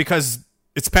wants because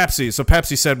it's Pepsi. So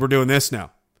Pepsi said we're doing this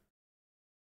now.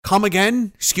 Come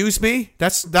again? Excuse me?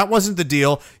 That wasn't the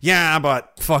deal. Yeah,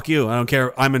 but fuck you. I don't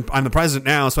care. I'm the president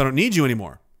now, so I don't need you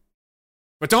anymore.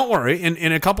 But don't worry.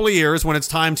 In a couple of years, when it's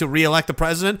time to re-elect the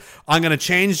president, I'm going to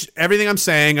change everything I'm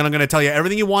saying, and I'm going to tell you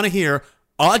everything you want to hear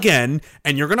again,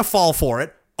 and you're going to fall for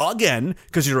it. Again,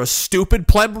 because you're a stupid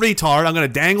pleb retard. I'm going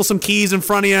to dangle some keys in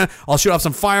front of you. I'll shoot off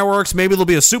some fireworks. Maybe there'll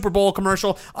be a Super Bowl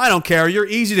commercial. I don't care. You're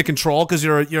easy to control because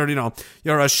you're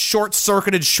a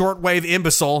short-circuited, shortwave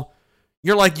imbecile.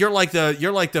 You're like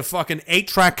the fucking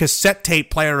 8-track cassette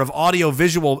tape player of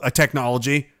audio-visual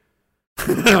technology.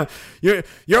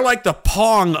 You're like the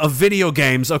Pong of video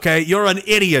games, okay? You're an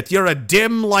idiot. You're a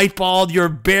dim light bulb. You're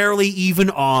barely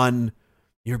even on.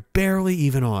 You're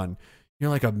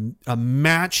like a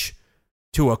match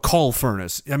to a coal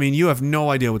furnace. I mean, you have no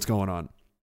idea what's going on.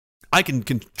 I can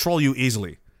control you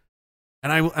easily.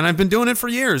 And I've been doing it for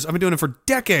years. I've been doing it for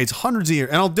decades, hundreds of years,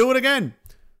 and I'll do it again.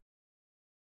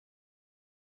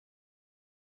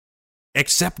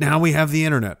 Except now we have the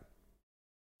internet.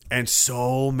 And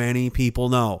so many people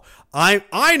know.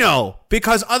 I know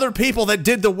because other people that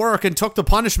did the work and took the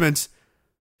punishments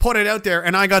put it out there,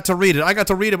 and I got to read it. I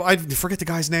forget the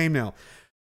guy's name now.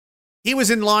 He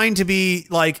was in line to be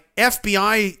like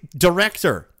FBI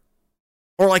director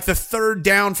or like the third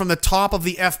down from the top of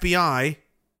the FBI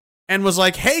and was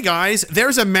like, hey guys,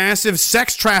 there's a massive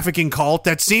sex trafficking cult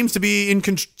that seems to be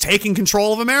taking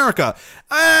control of America.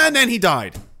 And then he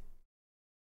died.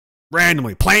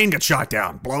 Randomly, plane got shot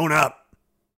down, blown up.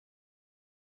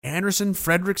 Anderson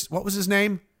Fredericks, what was his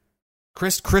name?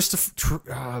 Christopher.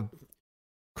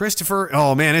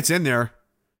 Oh man, it's in there.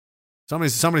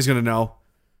 Somebody's gonna know.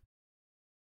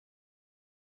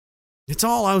 It's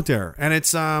all out there, and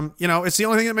it's it's the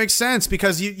only thing that makes sense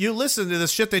because you listen to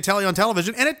this shit they tell you on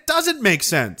television, and it doesn't make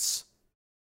sense.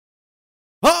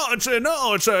 Oh, it's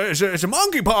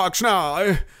monkeypox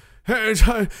now.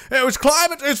 It was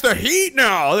climate. It's the heat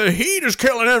now. The heat is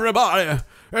killing everybody.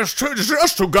 It's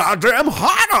just too goddamn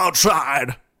hot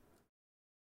outside.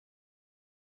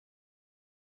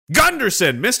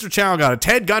 Gunderson. Mr. Chow got it.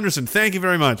 Ted Gunderson. Thank you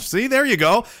very much. See, there you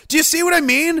go. Do you see what I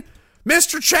mean?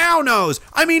 Mr. Chow knows.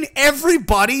 I mean,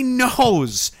 everybody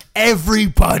knows.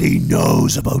 Everybody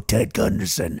knows about Ted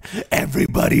Gunderson.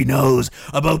 Everybody knows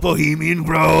about Bohemian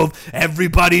Grove.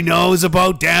 Everybody knows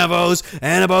about Davos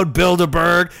and about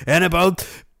Bilderberg and about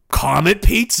Comet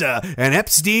Pizza and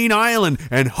Epstein Island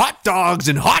and hot dogs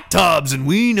and hot tubs. And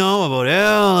we know about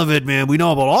all of it, man. We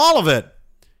know about all of it.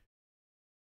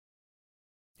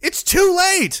 It's too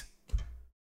late.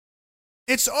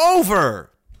 It's over.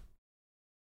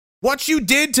 What you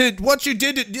did to,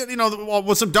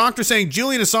 with some doctor saying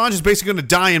Julian Assange is basically going to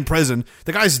die in prison.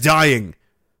 The guy's dying.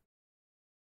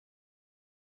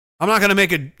 I'm not going to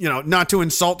make a, not to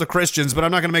insult the Christians, but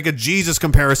I'm not going to make a Jesus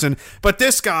comparison. But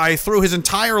this guy threw his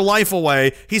entire life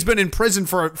away. He's been in prison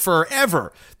for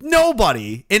forever.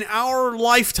 Nobody in our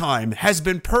lifetime has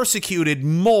been persecuted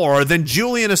more than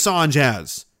Julian Assange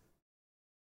has.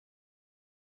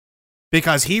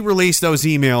 Because he released those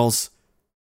emails.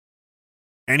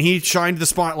 And he shined the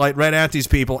spotlight right at these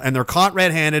people, and they're caught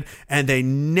red-handed, and they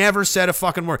never said a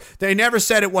fucking word. They never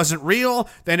said it wasn't real.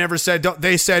 They never said,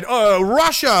 they said,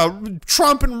 Russia,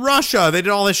 Trump and Russia. They did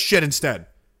all this shit instead.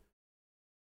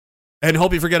 And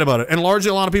hope you forget about it. And largely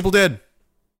a lot of people did.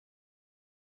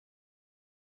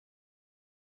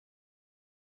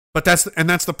 But that's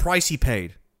the price he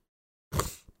paid.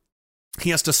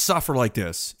 He has to suffer like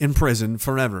this in prison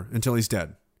forever until he's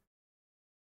dead.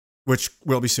 Which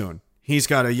will be soon. He's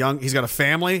got a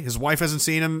family. His wife hasn't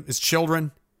seen him. His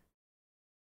children.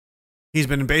 He's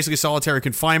been in basically solitary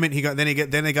confinement.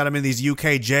 Then they got him in these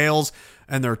UK jails,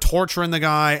 and they're torturing the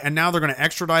guy. And now they're going to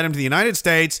extradite him to the United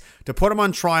States to put him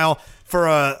on trial for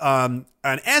an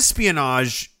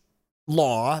espionage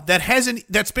law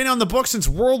that's been on the books since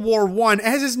World War I,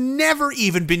 has never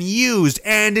even been used,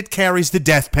 and it carries the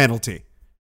death penalty.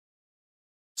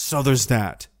 So there's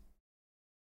that.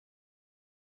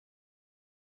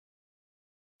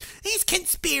 These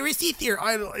conspiracy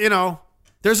theories,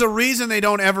 there's a reason they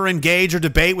don't ever engage or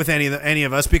debate with any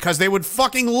of us, because they would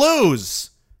fucking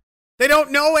lose. They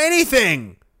don't know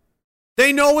anything.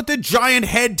 They know what the giant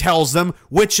head tells them,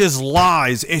 which is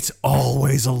lies. It's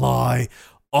always a lie.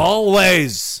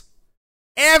 Always.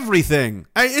 Everything.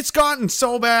 It's gotten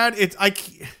so bad.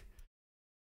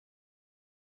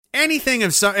 Anything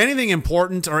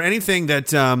important or anything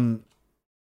that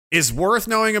is worth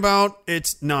knowing about,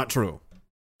 it's not true.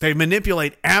 They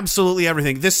manipulate absolutely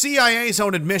everything. The CIA's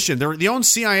own admission, the own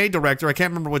CIA director, I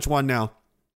can't remember which one now,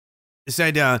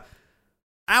 said,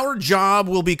 our job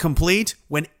will be complete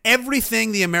when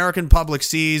everything the American public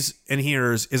sees and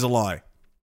hears is a lie.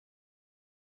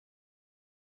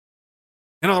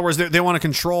 In other words, they want to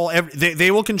control,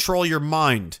 they will control your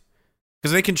mind.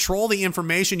 Because they control the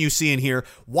information you see and hear.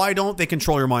 Why don't they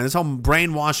control your mind? That's how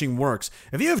brainwashing works.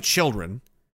 If you have children,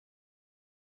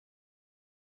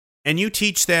 and you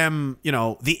teach them,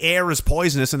 the air is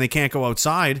poisonous and they can't go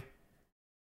outside,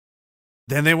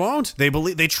 then they won't.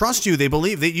 They trust you. They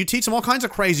believe that you teach them all kinds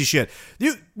of crazy shit.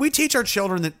 We teach our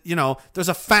children that, there's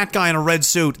a fat guy in a red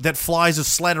suit that flies a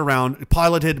sled around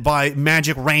piloted by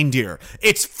magic reindeer.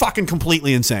 It's fucking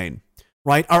completely insane,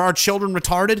 right? Are our children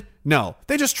retarded? No,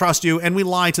 they just trust you, and we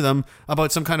lie to them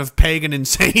about some kind of pagan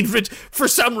insane for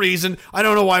some reason. I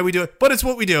don't know why we do it, but it's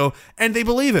what we do, and they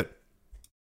believe it.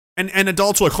 And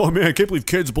adults are like, oh man, I can't believe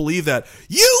kids believe that.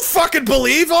 You fucking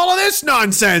believe all of this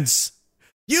nonsense.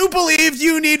 You believed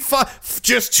you need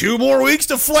just 2 more weeks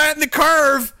to flatten the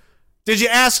curve. Did you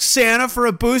ask Santa for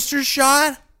a booster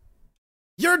shot?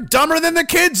 You're dumber than the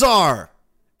kids are.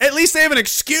 At least they have an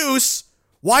excuse.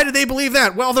 Why do they believe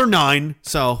that? Well, they're 9,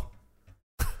 so.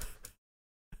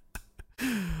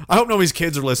 I hope nobody's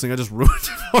kids are listening. I just ruined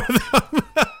it for them.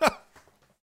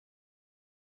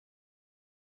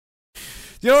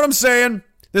 You know what I'm saying?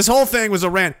 This whole thing was a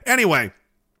rant. Anyway,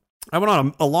 I went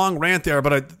on a long rant there,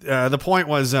 but the point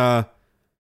was there's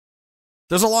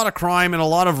a lot of crime and a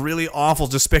lot of really awful,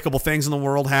 despicable things in the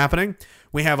world happening.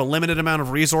 We have a limited amount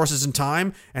of resources and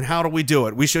time, and how do we do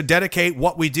it? We should dedicate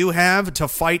what we do have to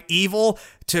fight evil,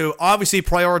 to obviously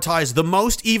prioritize the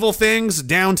most evil things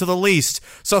down to the least.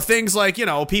 So things like,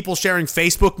 people sharing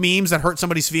Facebook memes that hurt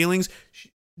somebody's feelings,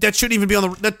 that shouldn't even be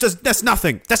on the... That's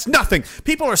nothing. That's nothing.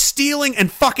 People are stealing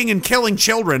and fucking and killing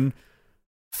children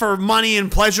for money and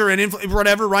pleasure and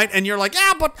whatever, right? And you're like,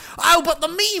 yeah, but the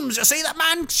memes, you see, that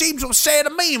man seems to have said a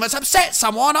meme. It's upset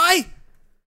someone, eh?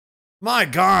 My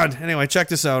God. Anyway, check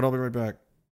this out. I'll be right back.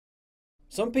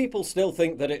 Some people still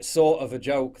think that it's sort of a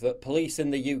joke that police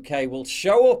in the UK will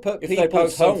show up at if they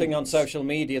post something on social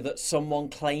media that someone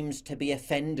claims to be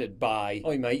offended by.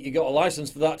 Oi mate, you got a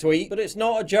licence for that to eat? But it's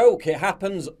not a joke, it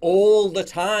happens all the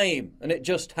time. And it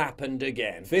just happened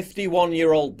again.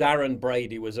 51-year-old Darren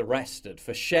Brady was arrested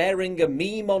for sharing a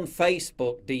meme on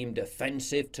Facebook deemed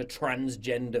offensive to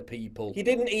transgender people. He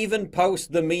didn't even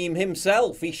post the meme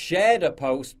himself. He shared a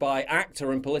post by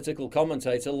actor and political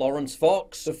commentator Lawrence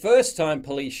Fox. The first time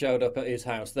police showed up at his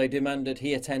house, they demanded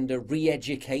he attend a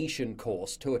re-education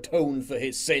course to atone for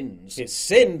his sins. His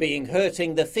sin being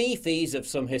hurting the fifis of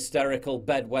some hysterical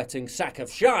bedwetting sack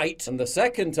of shite. And the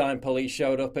second time police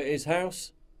showed up at his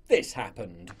house, this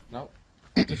happened. No.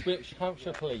 The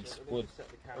Hampshire police would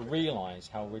realise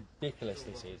how ridiculous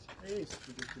this is. It is.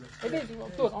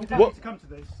 Good. I'm glad to come to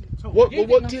this. What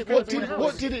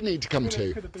did it need to come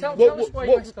to? Tell us why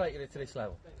you escalated it to this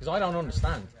level, because I don't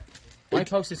understand. I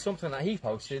posted something that he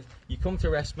posted, you come to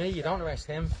arrest me, you don't arrest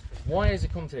him. Why has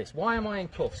it come to this? Why am I in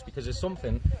cuffs? Because there's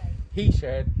something he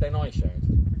shared, then I shared.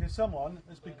 Because someone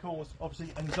has been caused,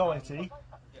 obviously, anxiety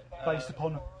based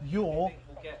upon your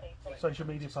social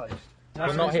media post.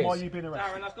 That's the reason why you've been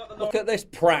arrested. Look at this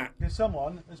prat. Because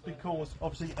someone has been caused,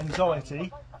 obviously,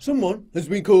 anxiety. Someone has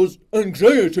been caused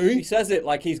anxiety? He says it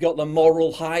like he's got the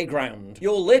moral high ground.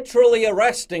 You're literally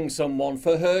arresting someone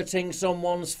for hurting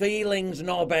someone's feelings,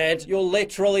 knobhead. You're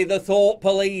literally the thought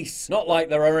police. Not like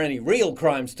there are any real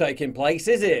crimes taking place,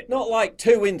 is it? Not like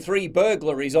 2 in 3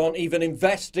 burglaries aren't even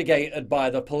investigated by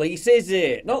the police, is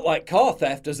it? Not like car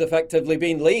theft has effectively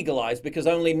been legalised because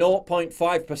only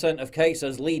 0.5% of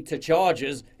cases lead to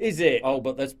charges, is it? Oh,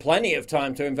 but there's plenty of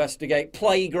time to investigate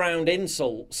playground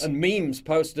insults and memes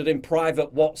posted in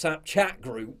private WhatsApp chat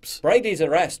groups. Brady's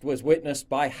arrest was witnessed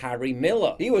by Harry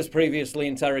Miller. He was previously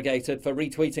interrogated for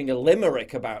retweeting a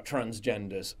limerick about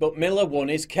transgenders, but Miller won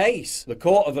his case. The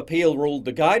Court of Appeal ruled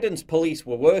the guidance police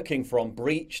were working from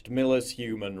breached Miller's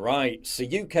human rights.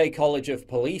 The UK College of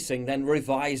Policing then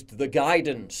revised the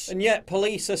guidance, and yet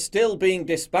police are still being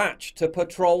dispatched to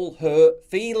patrol hurt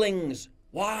feelings.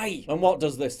 Why? And what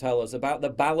does this tell us about the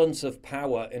balance of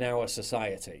power in our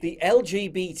society? The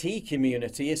LGBT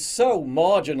community is so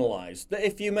marginalised that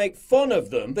if you make fun of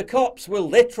them, the cops will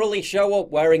literally show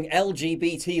up wearing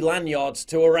LGBT lanyards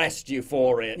to arrest you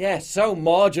for it. Yeah, so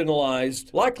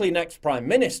marginalised. Likely next Prime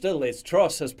Minister Liz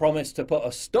Truss has promised to put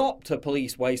a stop to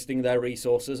police wasting their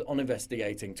resources on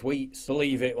investigating tweets.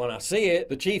 Believe it when I see it.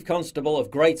 The Chief Constable of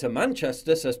Greater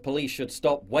Manchester says police should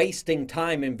stop wasting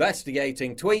time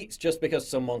investigating tweets just because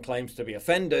someone claims to be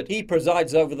offended. He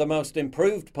presides over the most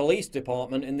improved police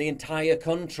department in the entire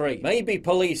country. Maybe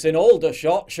police in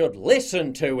Aldershot should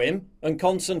listen to him and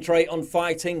concentrate on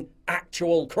fighting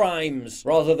actual crimes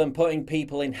rather than putting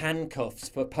people in handcuffs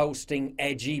for posting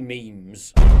edgy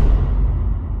memes.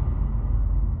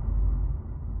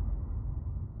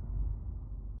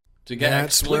 To get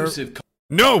exclusive...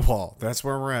 No, Paul. That's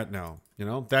where we're at now. You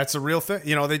know, that's a real thing.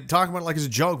 You know, they talk about it like it's a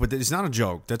joke, but it's not a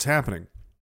joke. That's happening.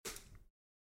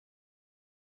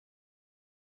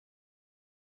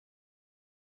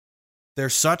 They're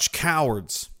such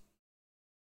cowards.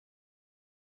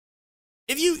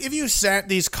 If you sat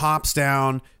these cops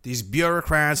down, these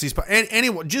bureaucrats,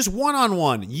 anyone, just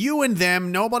one-on-one, you and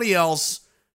them, nobody else,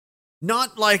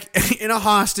 not like in a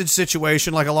hostage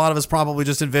situation like a lot of us probably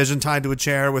just envision, tied to a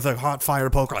chair with a hot fire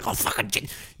poker, like, oh, fucking...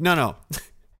 No.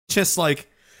 Just like,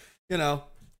 you know,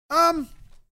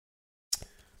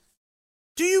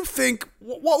 do you think,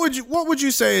 what would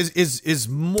you say is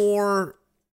more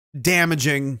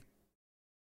damaging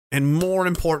and more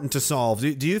important to solve?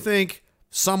 Do you think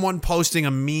someone posting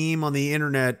a meme on the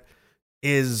internet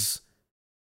is...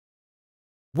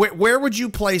 Where would you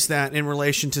place that in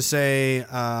relation to, say,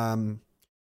 the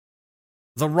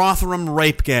Rotherham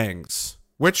rape gangs?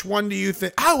 Which one do you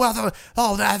think... Oh,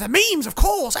 well, the memes, of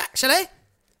course, actually.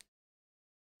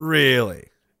 Really?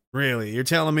 You're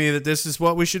telling me that this is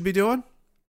what we should be doing?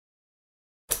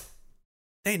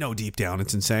 They know deep down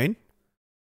it's insane.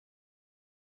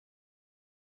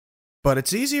 But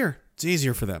it's easier. It's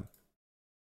easier for them.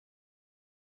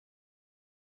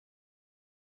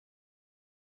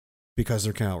 Because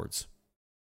they're cowards.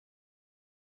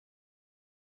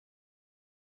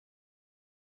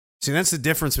 See, that's the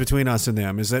difference between us and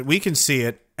them, is that we can see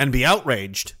it and be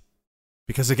outraged.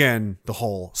 Because, again, the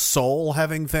whole soul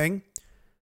having thing.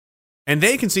 And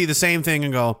they can see the same thing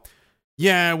and go,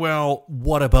 yeah, well,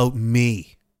 what about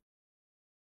me?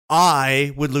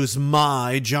 I would lose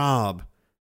my job.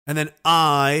 And then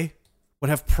I would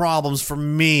have problems for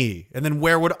me. And then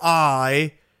where would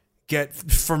I get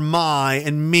for my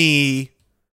and me?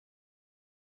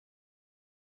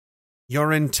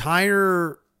 Your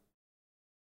entire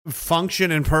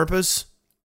function and purpose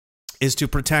is to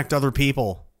protect other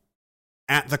people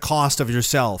at the cost of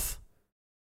yourself.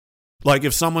 Like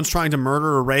if someone's trying to murder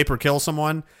or rape or kill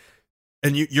someone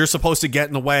and you're supposed to get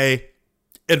in the way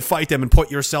and fight them and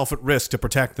put yourself at risk to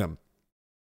protect them.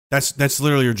 That's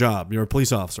literally your job. You're a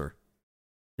police officer.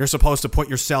 You're supposed to put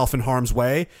yourself in harm's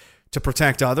way to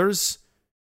protect others,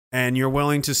 and you're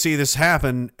willing to see this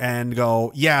happen and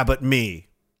go, yeah, but me.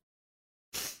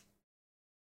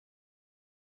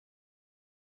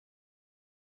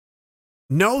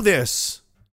 Know this.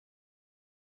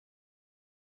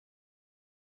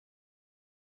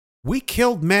 We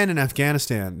killed men in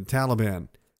Afghanistan, the Taliban,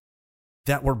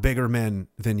 that were bigger men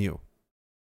than you.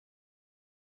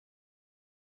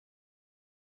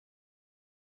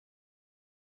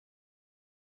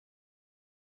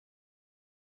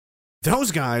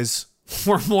 Those guys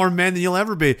were more men than you'll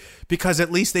ever be, because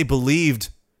at least they believed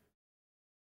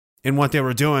in what they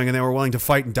were doing and they were willing to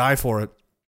fight and die for it.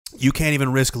 You can't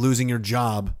even risk losing your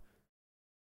job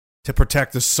to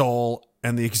protect the soul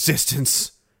and the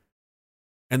existence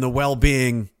and the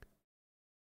well-being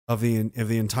of the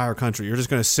entire country. You're just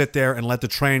going to sit there and let the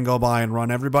train go by and run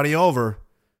everybody over.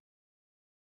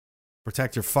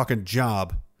 Protect your fucking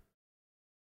job.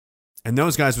 And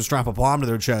those guys would strap a bomb to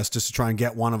their chest just to try and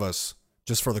get one of us,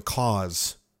 just for the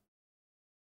cause.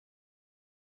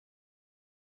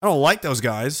 I don't like those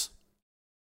guys.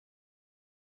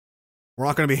 We're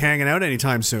not going to be hanging out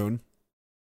anytime soon.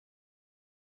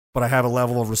 But I have a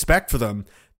level of respect for them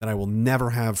that I will never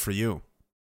have for you.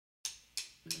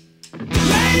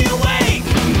 Lay awake,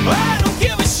 I don't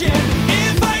give a shit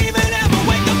if I even ever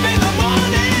wake up in the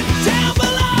morning. Down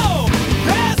below,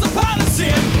 there's a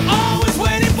policy, always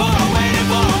waiting for a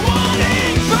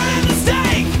warning. Burn the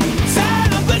stake,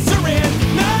 side of glycerin,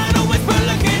 not a whisper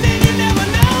looking in, you never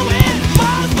know it.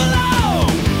 Falls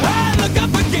below, I look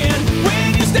up again,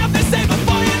 when you step and say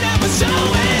before you never show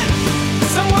it.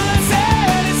 Someone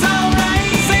said it's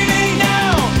alright, say me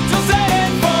now, don't say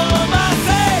it for my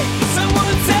sake.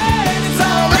 Someone said it's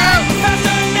alright,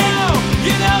 faster now,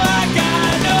 you know I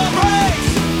got no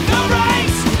brakes, no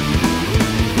rights.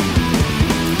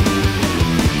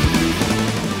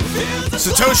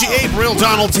 Satoshi Ape, real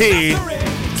Donald T.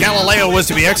 Galileo was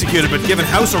to be executed, but given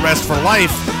house arrest for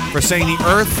life for saying the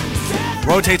Earth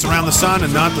rotates around the sun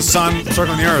and not the sun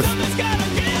circling the Earth.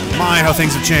 My, how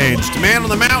things have changed. Man on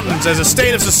the mountains, as a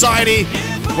state of society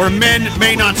where men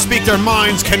may not speak their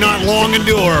minds, cannot long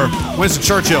endure. Winston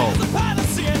Churchill.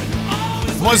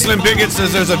 Muslim bigot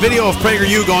says there's a video of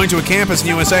PragerU going to a campus in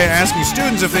the USA asking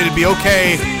students if it'd be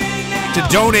okay to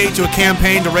donate to a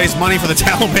campaign to raise money for the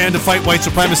Taliban to fight white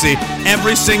supremacy.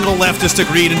 Every single leftist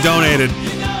agreed and donated.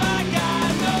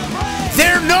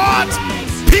 They're not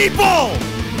people!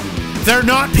 They're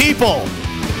not people!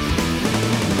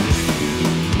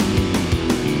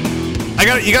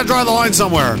 You gotta draw the line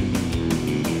somewhere.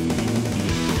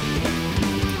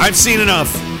 I've seen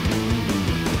enough.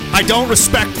 I don't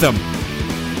respect them.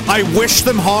 I wish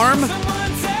them harm.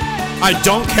 I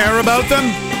don't care about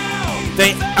them.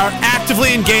 They are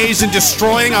actively engaged in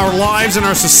destroying our lives and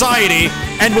our society,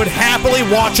 and would happily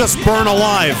watch us burn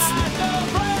alive.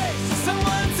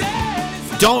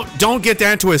 Don't get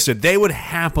that twisted. They would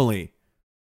happily,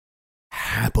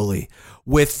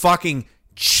 with fucking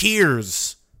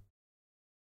cheers.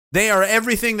 They are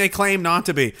everything they claim not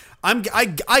to be.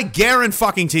 I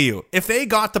guarantee you, if they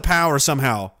got the power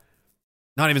somehow,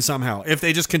 not even somehow, if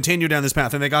they just continue down this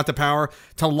path and they got the power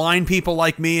to line people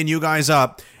like me and you guys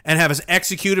up and have us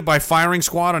executed by firing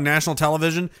squad on national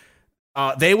television,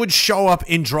 they would show up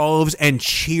in droves and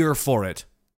cheer for it.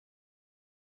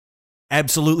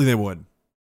 Absolutely they would.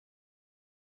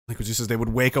 Like what she says, they would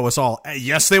Waco us all.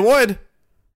 Yes, they would.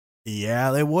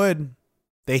 Yeah, they would.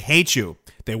 They hate you.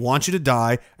 They want you to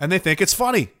die, and they think it's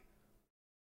funny.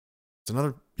 It's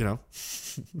another,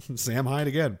 Sam Hyde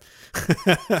again.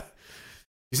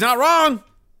 He's not wrong.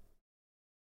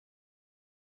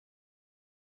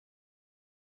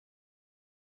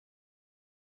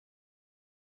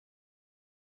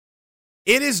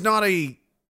 It is not a...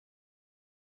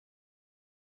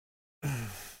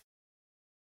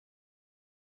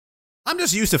 I'm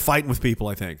just used to fighting with people,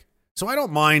 I think. So I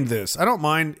don't mind this. I don't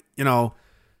mind,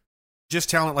 just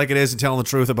telling it like it is and telling the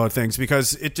truth about things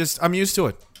because I'm used to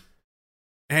it.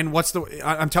 And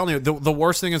I'm telling you, the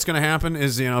worst thing that's going to happen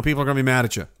is, people are going to be mad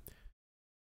at you.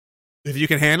 If you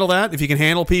can handle that, if you can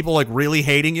handle people like really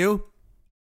hating you,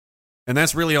 and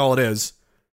that's really all it is,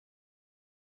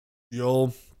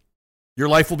 your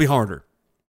life will be harder.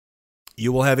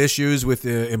 You will have issues with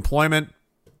employment.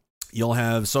 You'll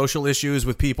have social issues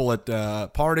with people at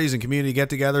parties and community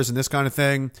get-togethers and this kind of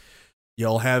thing.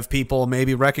 You'll have people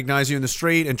maybe recognize you in the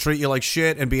street and treat you like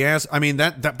shit and be asked. I mean,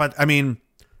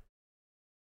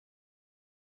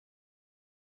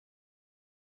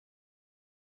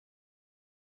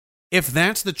 if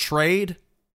that's the trade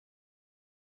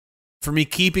for me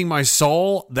keeping my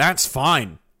soul, that's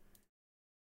fine.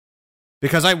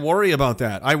 Because I worry about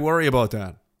that.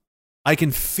 I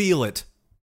can feel it.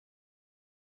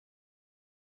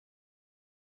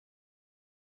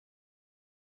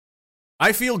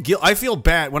 I feel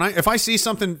bad when if I see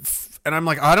something and I'm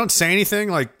like, I don't say anything.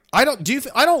 Like, I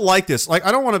don't like this. Like,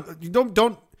 I don't want to,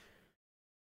 don't.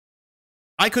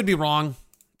 I could be wrong,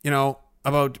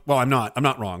 about, well, I'm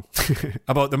not wrong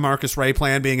about the Marcus Ray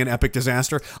plan being an epic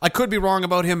disaster. I could be wrong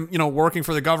about him, working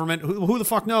for the government. Who the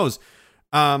fuck knows?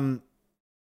 I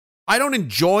don't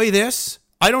enjoy this.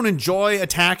 I don't enjoy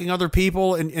attacking other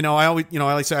people. And, I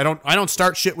always say, I don't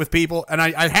start shit with people, and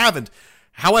I haven't.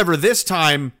 However, this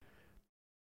time,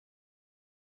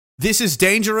 this is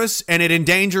dangerous, and it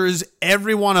endangers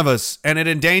every one of us, and it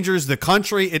endangers the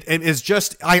country. It is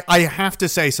just, I have to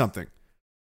say something.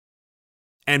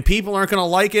 And people aren't going to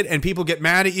like it, and people get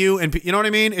mad at you, and you know what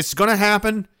I mean? It's going to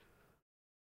happen.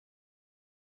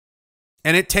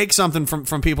 And it takes something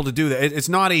from people to do that. It's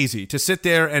not easy to sit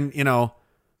there and,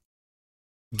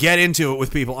 get into it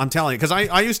with people. I'm telling you, because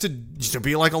I used to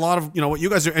be like a lot of, what you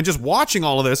guys are, and just watching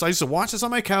all of this. I used to watch this on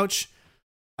my couch,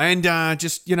 and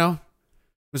it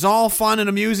was all fun and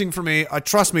amusing for me.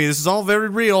 Trust me, this is all very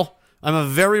real. I'm a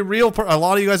very real person. A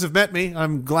lot of you guys have met me.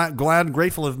 I'm glad and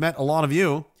grateful to have met a lot of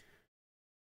you.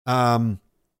 But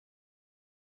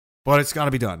it's got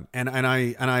to be done, and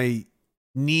I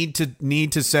need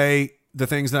to say the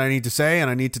things that I need to say, and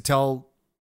I need to tell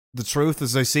the truth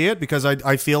as I see it, because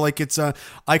I feel like it's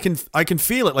I can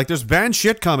feel it. Like, there's bad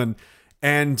shit coming,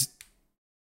 and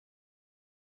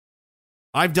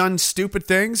I've done stupid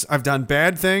things. I've done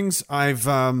bad things. I've,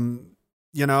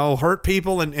 hurt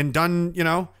people and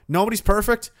done, nobody's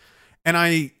perfect. And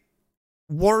I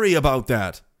worry about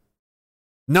that.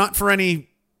 Not for any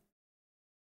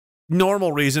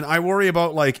normal reason. I worry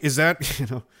about, like, is that,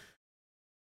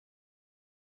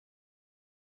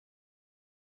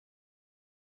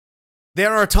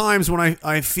 there are times when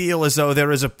I feel as though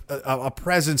there is a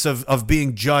presence of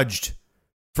being judged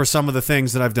for some of the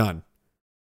things that I've done.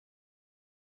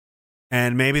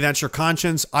 And maybe that's your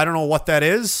conscience. I don't know what that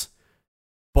is,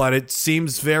 but it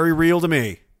seems very real to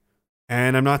me.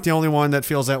 And I'm not the only one that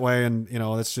feels that way. And,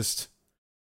 that's just,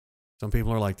 some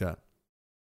people are like that,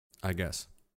 I guess.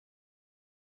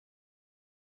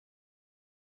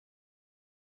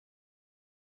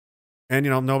 And,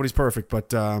 nobody's perfect, but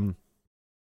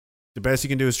the best you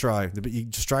can do is try. You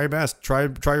just try your best. Try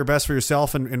your best for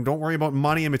yourself, and don't worry about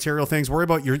money and material things. Worry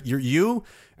about you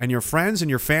and your friends and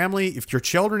your family, if your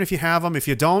children, if you have them. If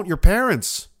you don't, your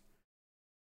parents.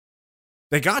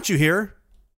 They got you here.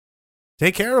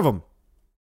 Take care of them.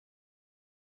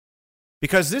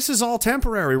 Because this is all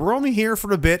temporary. We're only here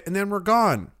for a bit, and then we're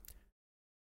gone.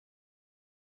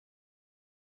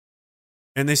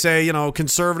 And they say,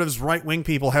 conservatives, right-wing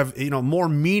people have, more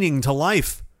meaning to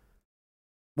life.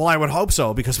 Well, I would hope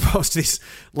so, because most of these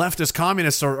leftist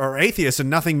communists are atheists and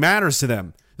nothing matters to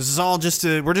them. This is all just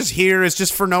we're just here. It's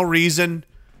just for no reason.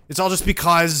 It's all just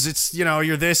because it's,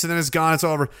 you're this and then it's gone. It's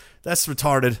over. That's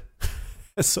retarded.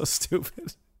 That's so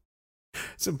stupid.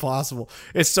 It's impossible.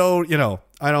 It's so,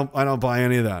 I don't buy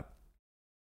any of that.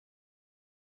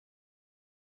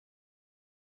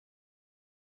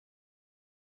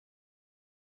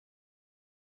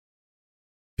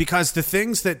 Because the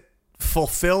things that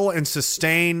fulfill and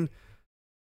sustain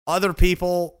other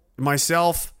people,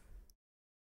 myself,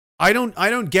 I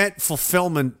don't get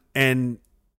fulfillment and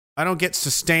I don't get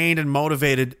sustained and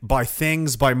motivated by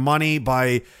things, by money,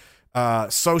 by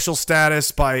social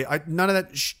status, none of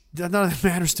that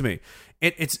matters to me.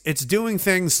 It's doing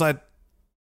things that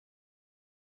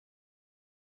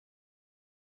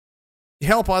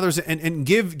help others and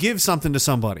give something to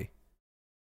somebody.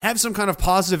 Have some kind of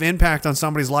positive impact on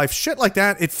somebody's life. Shit like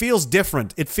that, it feels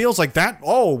different. It feels like that,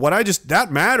 that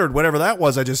mattered, whatever that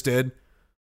was I just did.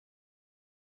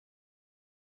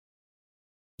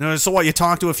 So what, you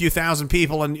talk to a few thousand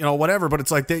people and, whatever, but it's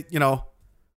like they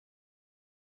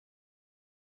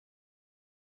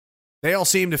all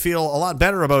seem to feel a lot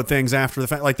better about things after the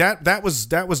fact. Like that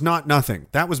was not nothing.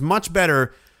 That was much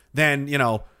better than,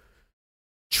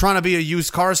 trying to be a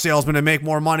used car salesman and make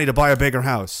more money to buy a bigger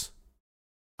house.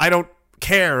 I don't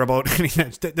care about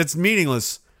anything. That's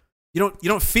meaningless. You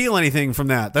don't feel anything from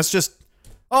that. That's just,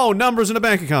 numbers in a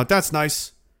bank account. That's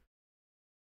nice.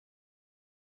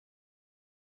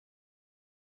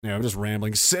 Yeah, I'm just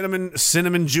rambling.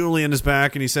 Cinnamon Julian is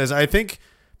back, and he says, I think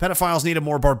pedophiles need a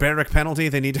more barbaric penalty.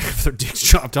 They need to have their dicks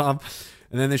chopped off,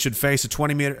 and then they should face a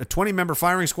 20-member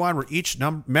firing squad where each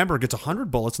member gets 100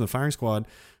 bullets, and the firing squad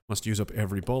must use up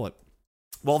every bullet.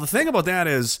 Well, the thing about that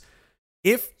is,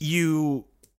 if you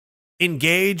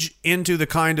engage into the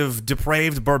kind of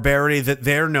depraved barbarity that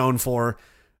they're known for,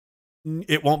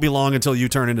 it won't be long until you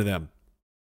turn into them.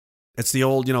 It's the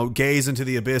old, gaze into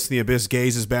the abyss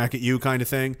gazes back at you kind of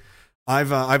thing.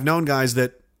 I've known guys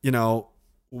that,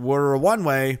 were one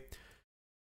way,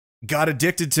 got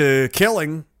addicted to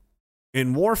killing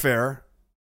in warfare.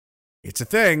 It's a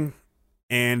thing,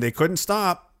 and they couldn't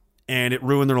stop, and it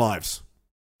ruined their lives.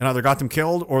 And either got them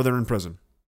killed or they're in prison.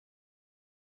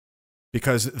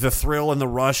 Because the thrill and the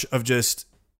rush of just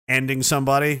ending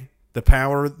somebody, the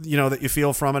power, that you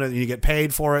feel from it, and you get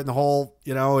paid for it, and the whole,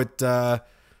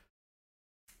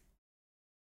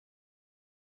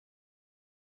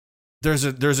 there's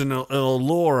an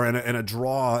allure and a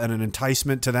draw and an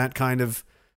enticement to that kind of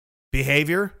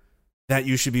behavior that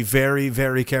you should be very,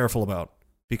 very careful about,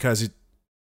 because it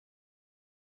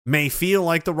may feel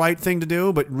like the right thing to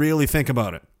do, but really think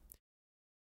about it.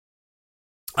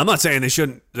 I'm not saying they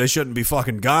shouldn't be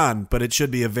fucking gone, but it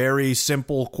should be a very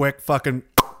simple, quick fucking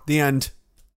the end.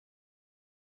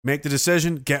 Make the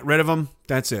decision, get rid of them.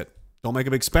 That's it. Don't make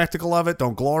a big spectacle of it.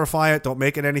 Don't glorify it. Don't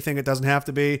make it anything it doesn't have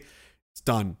to be. It's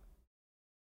done.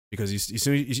 Because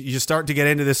you start to get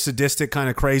into this sadistic kind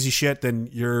of crazy shit, then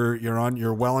you're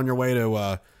well on your way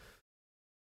to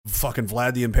fucking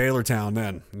Vlad the Impaler town.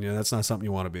 Then that's not something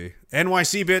you want to be.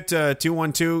 NYCBit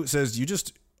 212 says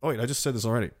I just said this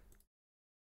already.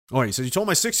 Oh, he says, you told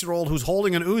my 6-year-old who's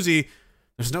holding an Uzi,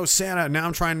 there's no Santa, and now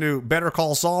I'm trying to Better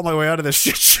Call Saul my way out of this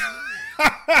shit show.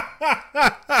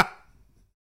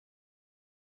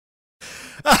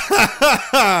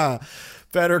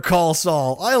 Better Call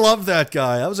Saul. I love that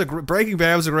guy. That was Breaking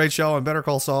Bad was a great show, and Better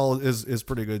Call Saul is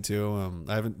pretty good too.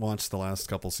 I haven't watched the last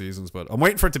couple seasons, but I'm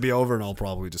waiting for it to be over, and I'll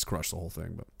probably just crush the whole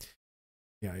thing. But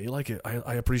yeah, you like it.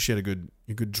 I appreciate a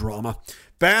good drama.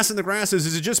 Bass in the Grass says,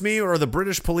 is it just me, or are the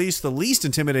British police the least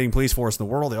intimidating police force in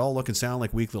the world? They all look and sound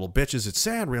like weak little bitches. It's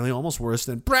sad, really, almost worse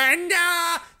than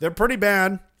Brenda. They're pretty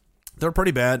bad.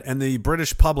 And the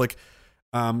British public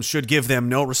should give them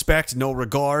no respect, no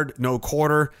regard, no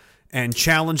quarter, and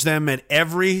challenge them at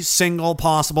every single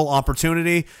possible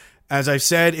opportunity. As I've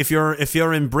said, if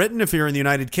you're in Britain, if you're in the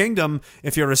United Kingdom,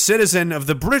 if you're a citizen of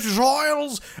the British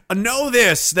Isles, know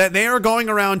this, that they are going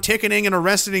around ticketing and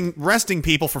arresting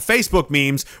people for Facebook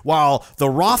memes while the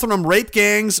Rotherham rape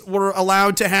gangs were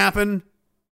allowed to happen.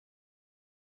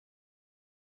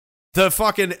 The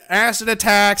fucking acid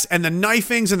attacks and the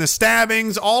knifings and the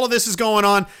stabbings, all of this is going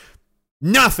on.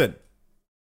 Nothing.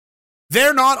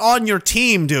 They're not on your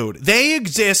team, dude. They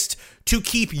exist to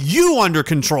keep you under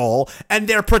control, and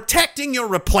they're protecting your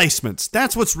replacements.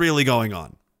 That's what's really going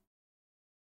on.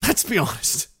 Let's be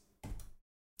honest.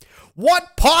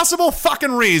 What possible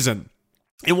fucking reason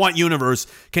In what universe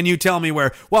can you tell me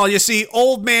where? Well, you see,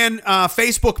 old man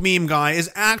Facebook meme guy is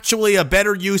actually a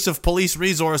better use of police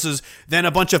resources than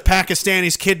a bunch of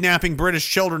Pakistanis kidnapping British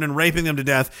children and raping them to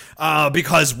death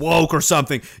because woke or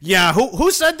something. Yeah,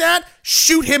 who said that?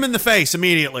 Shoot him in the face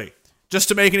immediately. Just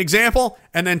to make an example,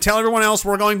 and then tell everyone else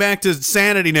we're going back to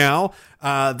sanity now.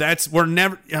 It's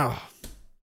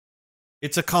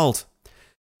a cult.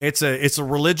 It's a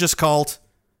religious cult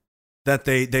that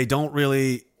they don't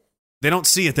really... They don't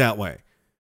see it that way.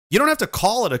 You don't have to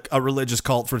call it a religious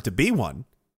cult for it to be one.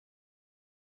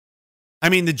 I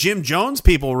mean, the Jim Jones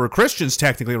people were Christians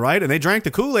technically, right? And they drank the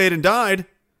Kool-Aid and died.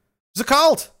 It's a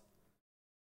cult.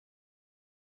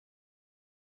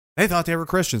 They thought they were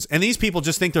Christians. And these people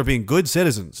just think they're being good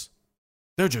citizens.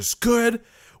 They're just good,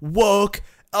 woke,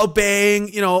 obeying,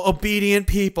 obedient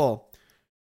people.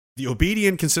 The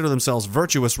obedient consider themselves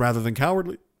virtuous rather than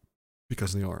cowardly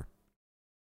because they are.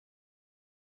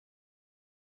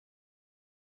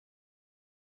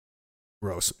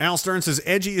 Gross. Al Stern says,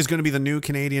 Edgy is going to be the new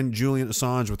Canadian Julian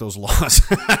Assange with those laws.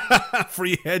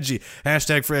 Free Edgy.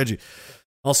 Hashtag free Edgy.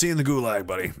 I'll see you in the gulag,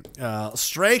 buddy.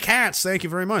 Stray Cats, thank you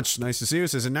very much. Nice to see you. It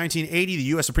says, in 1980, the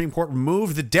U.S. Supreme Court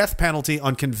removed the death penalty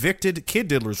on convicted kid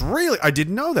diddlers. Really? I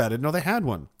didn't know that. I didn't know they had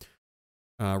one.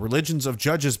 Religions of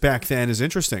judges back then is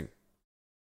interesting.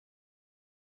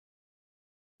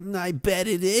 I bet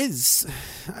it is.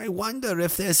 I wonder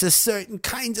if there's a certain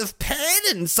kind of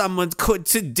pattern someone could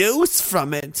deduce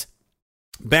from it.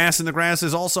 Bass in the Grass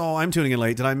is also, I'm tuning in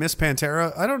late. Did I miss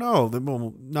Pantera? I don't know.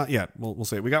 Well, not yet. We'll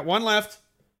see. We got one left.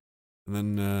 And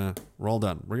then we're all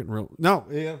done. We're getting real. No,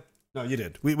 yeah. No, you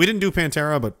did. We didn't do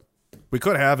Pantera, but we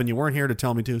could have, and you weren't here to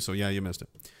tell me to, so yeah, you missed it.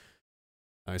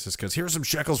 I says, because here's some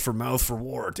shekels for Mouth for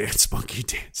War. Dance, monkey,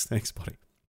 dance. Thanks, buddy.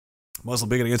 Muslim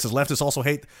bigot against his leftists also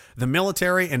hate the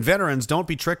military and veterans. Don't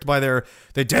be tricked by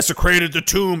they desecrated the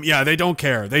tomb. Yeah, they don't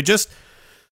care.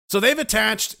 So they've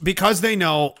attached, because they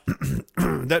know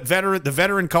that the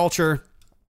veteran culture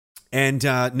and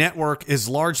network is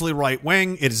largely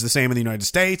right-wing. It is the same in the United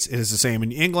States. It is the same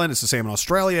in England. It's the same in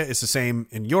Australia. It's the same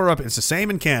in Europe. It's the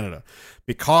same in Canada,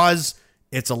 because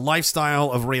it's a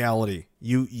lifestyle of reality.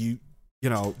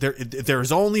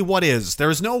 There's only what is.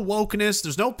 There's no wokeness.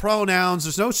 There's no pronouns.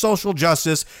 There's no social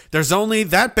justice. There's only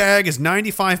that bag is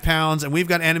 95 pounds and we've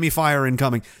got enemy fire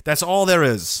incoming. That's all there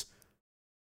is.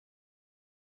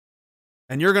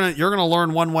 And you're gonna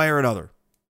learn one way or another.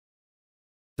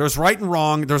 There's right and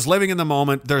wrong. There's living in the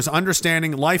moment. There's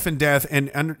understanding life and death,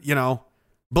 and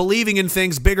believing in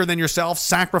things bigger than yourself,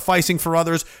 sacrificing for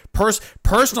others.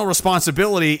 Personal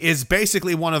responsibility is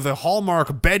basically one of the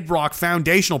hallmark, bedrock,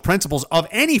 foundational principles of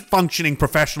any functioning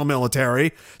professional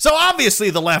military. So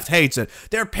obviously the left hates it.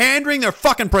 They're pandering, they're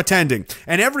fucking pretending.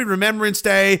 And every Remembrance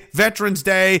Day, Veterans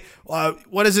Day,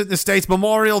 what is it in the States,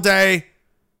 Memorial Day,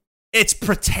 it's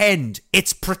pretend.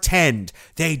 It's pretend.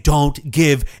 They don't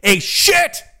give a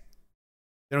shit.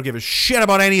 They don't give a shit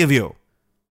about any of you.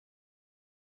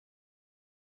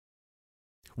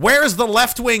 Where's the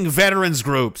left-wing veterans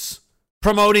groups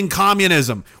promoting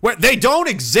communism? Where they don't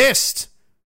exist.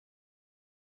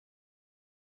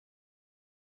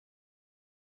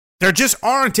 There just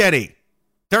aren't any.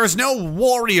 There's no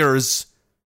warriors.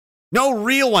 No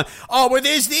real one. Oh, well,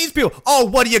 there's these people. Oh,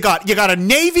 what do you got? You got a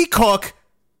Navy cook,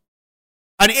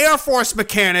 an Air Force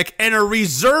mechanic, and a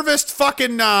reservist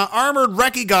fucking armored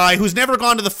recce guy who's never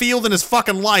gone to the field in his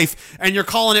fucking life, and you're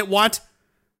calling it what?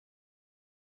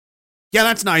 Yeah,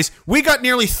 that's nice. We got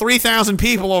nearly 3,000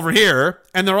 people over here,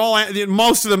 and they're all,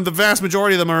 most of them, the vast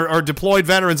majority of them are deployed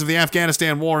veterans of the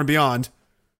Afghanistan war and beyond.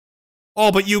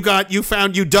 Oh, but you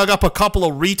dug up a couple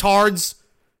of retards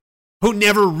who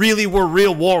never really were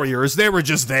real warriors. They were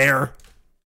just there.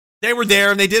 They were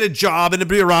there, and they did a job in a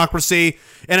bureaucracy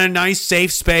in a nice,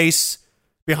 safe space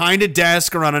behind a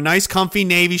desk or on a nice, comfy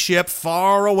Navy ship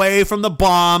far away from the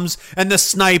bombs and the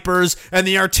snipers and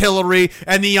the artillery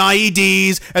and the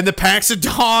IEDs and the packs of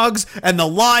dogs and the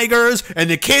Ligers and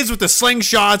the kids with the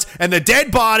slingshots and the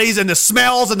dead bodies and the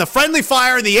smells and the friendly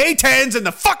fire and the A-10s and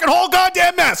the fucking whole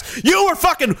goddamn mess. You were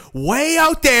fucking way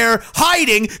out there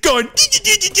hiding, going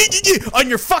on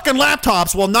your fucking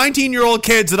laptops while 19-year-old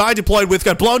kids that I deployed with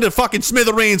got blown to fucking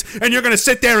smithereens, and you're going to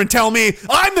sit there and tell me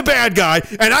I'm the bad guy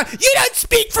and you don't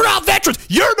speak for all veterans.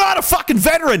 You're not a fucking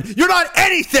veteran. You're not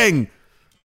anything.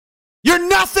 You're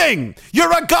nothing.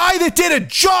 You're a guy that did a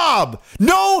job.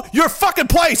 Know your fucking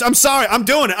place. I'm sorry. I'm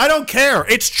doing it. I don't care.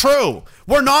 It's true.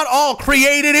 We're not all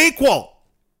created equal.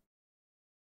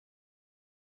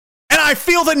 And I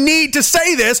feel the need to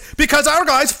say this because our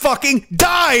guys fucking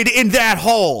died in that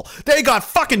hole. They got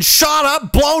fucking shot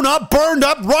up, blown up, burned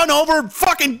up, run over,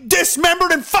 fucking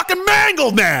dismembered and fucking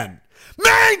mangled, man.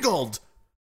 Mangled!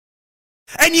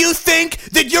 And you think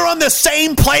that you're on the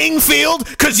same playing field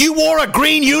because you wore a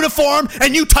green uniform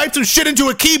and you typed some shit into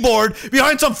a keyboard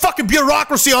behind some fucking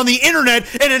bureaucracy on the internet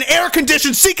in an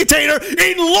air-conditioned sea container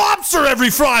eating lobster every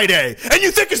Friday. And you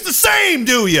think it's the same,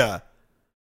 do you?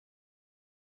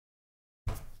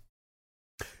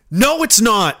 No, it's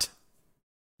not.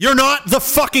 You're not the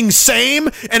fucking same,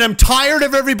 and I'm tired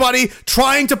of everybody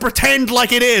trying to pretend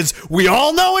like it is. We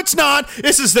all know it's not.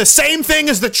 This is the same thing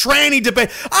as the tranny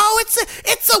debate. Oh,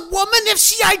 it's a woman if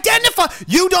she identifies.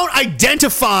 You don't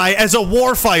identify as a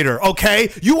warfighter,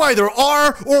 okay? You either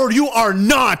are or you are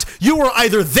not. You were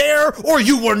either there or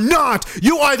you were not.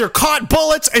 You either caught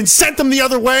bullets and sent them the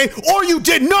other way, or you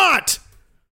did not.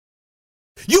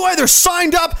 You either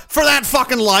signed up for that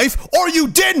fucking life or you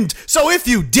didn't. So if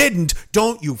you didn't,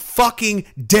 don't you fucking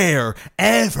dare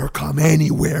ever come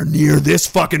anywhere near this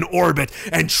fucking orbit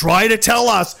and try to tell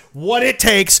us what it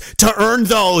takes to earn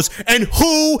those and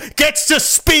who gets to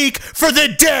speak for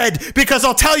the dead. Because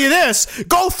I'll tell you this,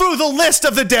 go through the list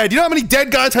of the dead. You know how many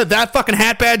dead guys had that fucking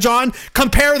hat badge on?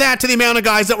 Compare that to the amount of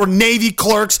guys that were Navy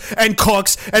clerks and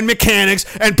cooks and mechanics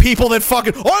and people that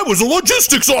fucking, I was a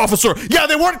logistics officer. Yeah,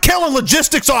 they weren't killing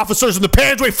logistics officers in the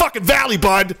Padre fucking Valley,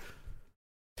 bud.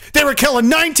 They were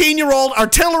killing 19-year-old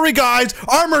artillery guys,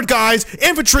 armored guys,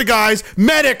 infantry guys,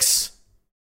 medics.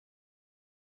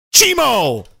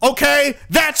 Chimo, okay?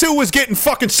 That's who was getting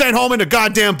fucking sent home in a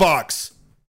goddamn box.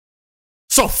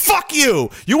 So fuck you.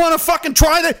 You want to fucking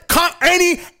try that?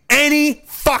 Any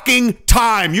fucking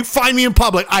time you find me in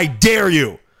public, I dare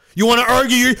you. You want to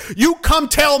argue? You come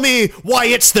tell me why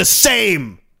it's the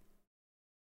same.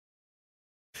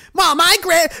 Well, my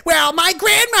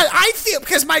grandmother, I feel,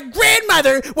 because my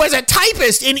grandmother was a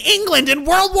typist in England in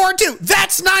World War II.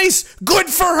 That's nice. Good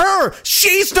for her.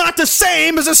 She's not the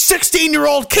same as a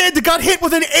 16-year-old kid that got hit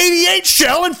with an 88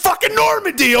 shell in fucking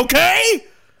Normandy, okay?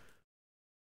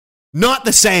 Not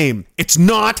the same. It's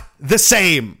not the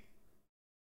same.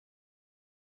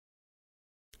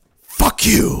 Fuck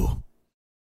you.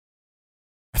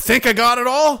 I think I got it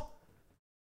all.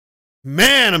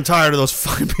 Man, I'm tired of those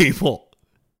fucking people.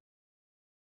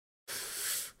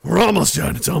 We're almost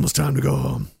done. It's almost time to go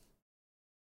home.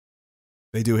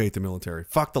 They do hate the military.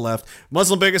 Fuck the left.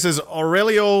 Muslim bigot is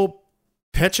Aurelio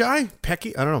Pecci?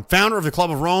 I don't know. Founder of the Club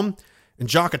of Rome and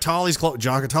Jacques Attali's club.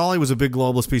 Jacques Attali was a big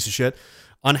globalist piece of shit.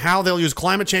 On how they'll use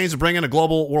climate change to bring in a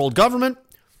global world government.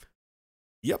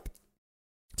 Yep.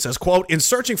 It says, quote, in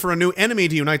searching for a new enemy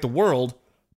to unite the world,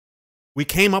 we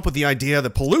came up with the idea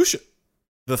that pollution,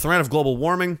 the threat of global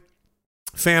warming,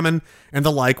 famine, and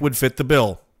the like would fit the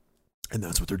bill. And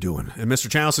that's what they're doing. And Mr.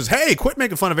 Chow says, hey, quit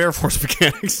making fun of Air Force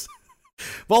mechanics.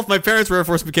 Both my parents were Air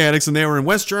Force mechanics, and they were in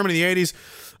West Germany in the 80s.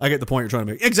 I get the point you're trying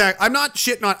to make. Exactly. I'm not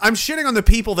shitting on... I'm shitting on the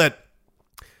people that...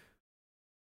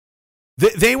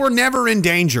 They were never in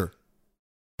danger.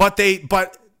 But they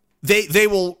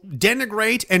will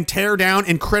denigrate and tear down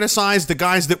and criticize the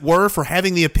guys that were for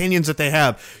having the opinions that they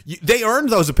have. They earned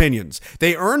those opinions.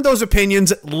 They earned those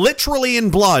opinions literally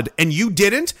in blood, and you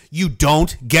didn't. You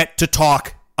don't get to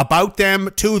talk about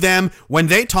them, to them. When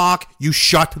they talk, you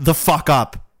shut the fuck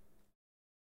up.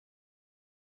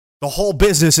 The whole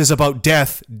business is about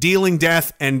death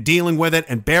and dealing with it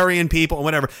and burying people and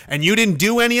whatever. And you didn't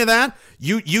do any of that.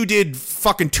 You did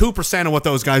fucking 2% of what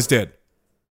those guys did.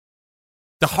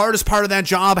 The hardest part of that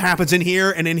job happens in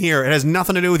here and in here. It has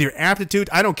nothing to do with your aptitude.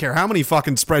 I don't care how many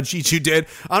fucking spreadsheets you did.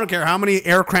 I don't care how many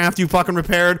aircraft you fucking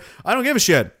repaired. I don't give a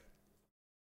shit.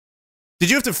 Did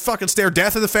you have to fucking stare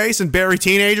death in the face and bury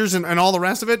teenagers and all the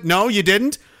rest of it? No, you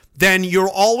didn't. Then you're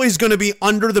always going to be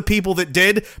under the people that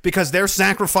did, because their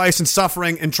sacrifice and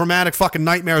suffering and traumatic fucking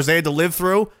nightmares they had to live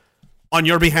through on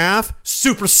your behalf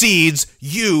supersedes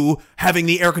you having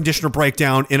the air conditioner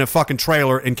breakdown in a fucking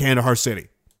trailer in Kandahar City.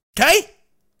 Okay?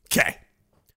 Okay.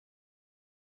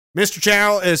 Mr.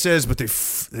 Chow says, but they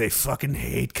fucking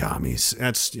hate commies.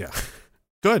 That's, yeah.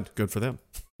 Good for them.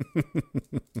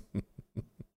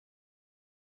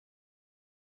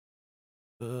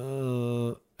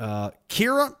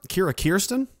 Kira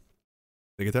Kirsten? Did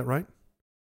I get that right?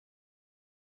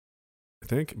 I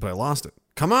think, but I lost it.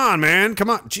 Come on, man. Come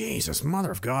on. Jesus,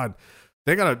 mother of God.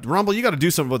 They gotta, Rumble, you gotta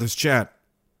do something about this chat.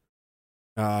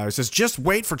 It says, just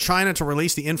wait for China to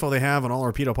release the info they have on all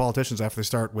our pedo politicians after they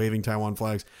start waving Taiwan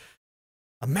flags.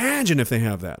 Imagine if they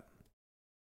have that.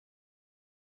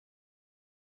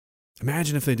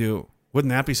 Imagine if they do.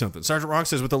 Wouldn't that be something? Sergeant Rock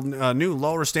says, with the new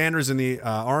lower standards in the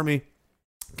Army,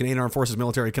 Canadian Armed Forces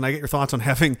military, can I get your thoughts on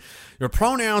having your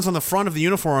pronouns on the front of the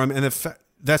uniform and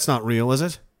that's not real, is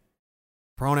it?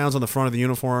 Pronouns on the front of the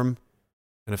uniform,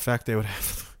 an effect they would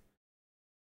have.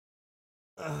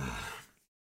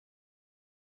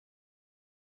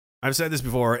 I've said this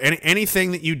before.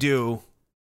 Anything that you do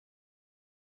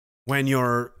when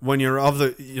you're of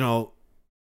the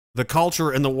the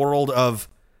culture and the world of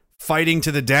fighting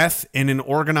to the death in an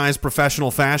organized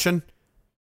professional fashion,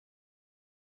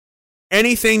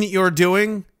 anything that you're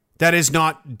doing that is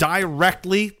not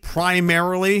directly,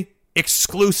 primarily,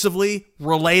 exclusively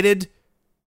related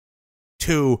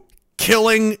to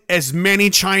killing as many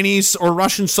Chinese or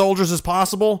Russian soldiers as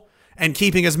possible and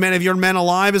keeping as many of your men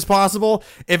alive as possible,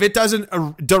 if it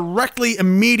doesn't directly,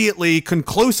 immediately,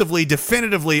 conclusively,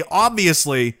 definitively,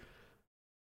 obviously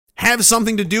have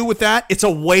something to do with that, it's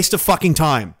a waste of fucking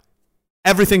time.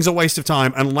 Everything's a waste of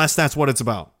time unless that's what it's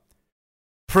about.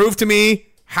 Prove to me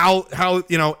how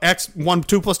X 1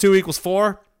 2 + 2 =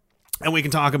 4, and we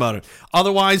can talk about it.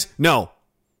 Otherwise, nope,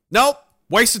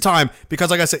 waste of time,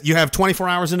 because like I said, you have 24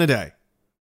 hours in a day.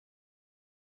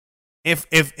 If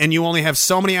and you only have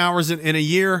so many hours in a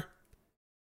year,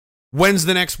 when's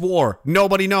the next war?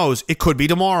 Nobody knows. It could be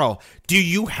tomorrow. Do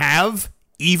you have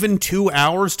even 2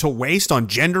 hours to waste on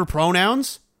gender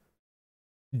pronouns?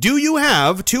 Do you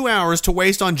have 2 hours to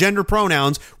waste on gender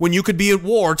pronouns when you could be at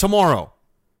war tomorrow?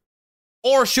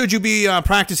 Or should you be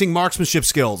practicing marksmanship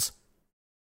skills,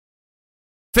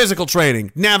 physical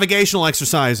training, navigational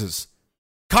exercises,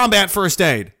 combat first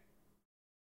aid?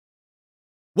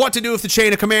 What to do if the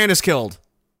chain of command is killed?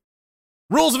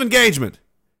 Rules of engagement,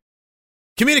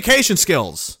 communication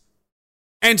skills,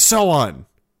 and so on.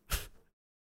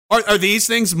 Are these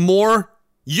things more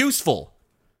useful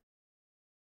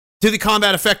to the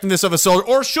combat effectiveness of a soldier?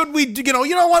 Or should we, you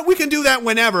know what? We can do that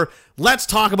whenever. Let's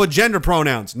talk about gender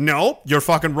pronouns. No, you're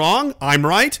fucking wrong. I'm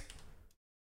right.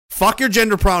 Fuck your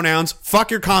gender pronouns.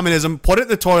 Fuck your communism. Put it in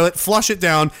the toilet, flush it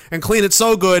down, and clean it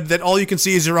so good that all you can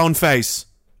see is your own face.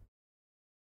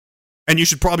 And you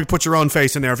should probably put your own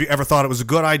face in there if you ever thought it was a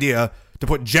good idea to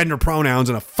put gender pronouns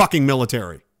in a fucking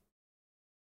military.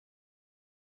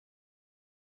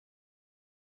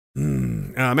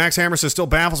 Max Hammer says, still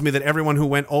baffles me that everyone who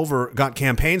went over got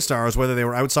campaign stars, whether they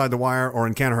were outside the wire or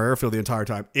in Kandahar Airfield the entire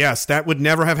time. Yes, that would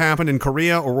never have happened in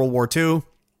Korea or World War II.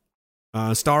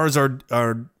 Stars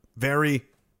are very...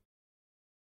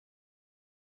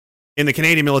 In the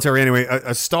Canadian military, anyway,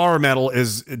 a star medal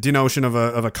is a denotion of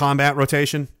a combat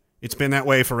rotation. It's been that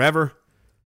way forever.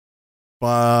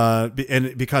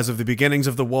 And because of the beginnings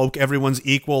of the woke, everyone's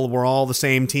equal, we're all the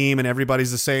same team, and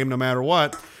everybody's the same no matter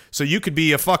what. So you could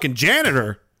be a fucking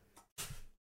janitor.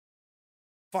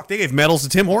 Fuck, they gave medals to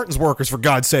Tim Hortons workers, for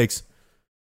God's sakes.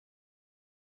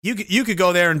 You could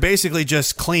go there and basically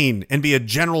just clean and be a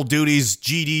general duties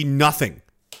GD nothing.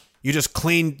 You just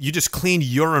clean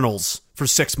urinals for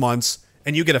 6 months,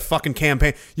 and you get a fucking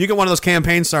campaign. You get one of those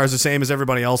campaign stars the same as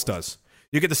everybody else does.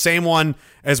 You get the same one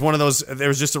as one of those. There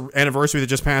was just an anniversary that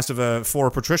just passed of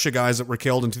 4 Patricia guys that were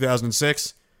killed in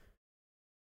 2006.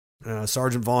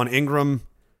 Sergeant Vaughn Ingram,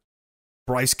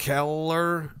 Bryce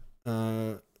Keller,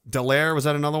 Dallaire, was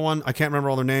that another one? I can't remember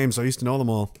all their names. I used to know them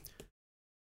all.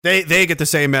 They get the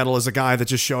same medal as a guy that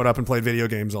just showed up and played video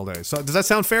games all day. So does that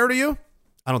sound fair to you?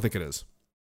 I don't think it is.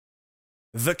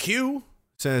 The Q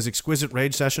says, exquisite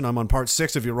rage session. I'm on part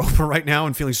 6 of Europa right now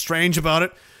and feeling strange about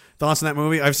it. Thoughts on that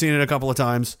movie? I've seen it a couple of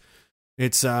times.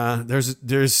 It's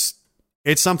it's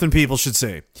something people should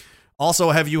see. Also,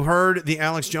 have you heard the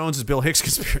Alex Jones is Bill Hicks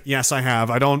conspiracy? Yes, I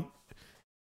have.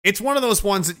 It's one of those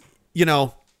ones that,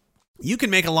 you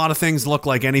can make a lot of things look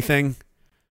like anything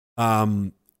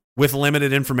with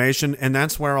limited information, and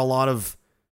that's where a lot of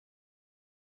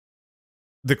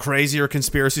the crazier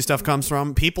conspiracy stuff comes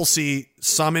from. People see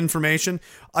some information.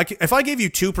 If I gave you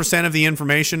 2% of the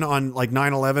information on like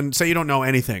 9/11, say you don't know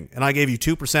anything, and I gave you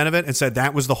 2% of it and said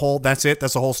that's it,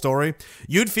 that's the whole story,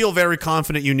 you'd feel very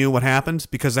confident you knew what happened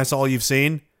because that's all you've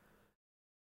seen.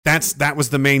 That was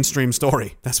the mainstream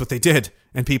story. That's what they did.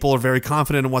 And people are very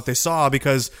confident in what they saw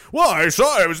because, well, I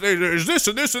saw it was this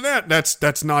and this and that.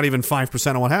 That's not even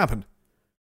 5% of what happened.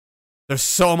 There's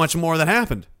so much more that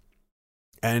happened.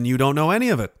 And you don't know any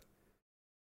of it.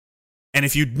 And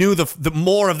if you knew the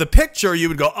more of the picture, you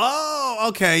would go, oh,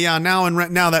 okay, yeah,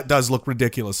 now that does look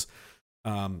ridiculous.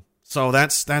 So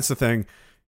that's the thing.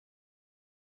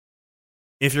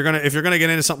 If you're gonna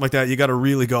get into something like that, you got to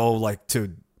really go like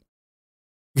to.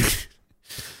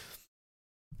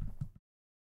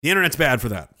 The internet's bad for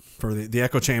that, for the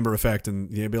echo chamber effect and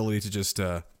the ability to just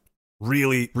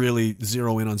really, really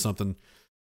zero in on something.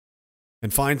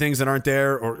 And find things that aren't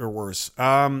there or worse.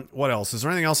 What else? Is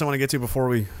there anything else I want to get to before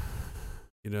we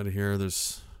get out of here? There's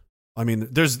this. I'm just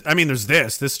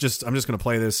going to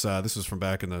play this. This was from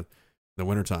back in the the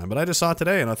wintertime. But I just saw it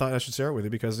today, and I thought I should share it with you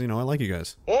because, I like you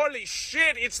guys. Holy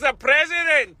shit, it's the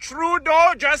president!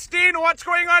 Trudeau, Justin, what's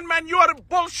going on, man? You are a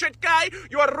bullshit guy.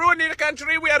 You are ruining the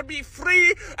country. We are be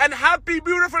free and happy,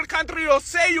 beautiful country. You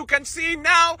say you can see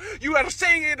now. You are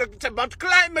saying it's about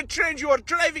climate change. You are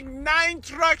driving 9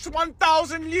 trucks,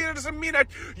 1,000 liters a minute.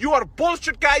 You are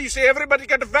bullshit guy. You say everybody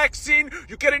get a vaccine.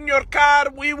 You get in your car.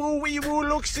 Wee woo,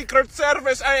 look, Secret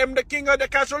Service. I am the king of the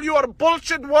castle. You are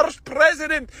bullshit, worst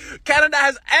president Canada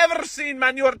has ever seen,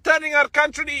 man. You are turning our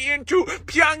country into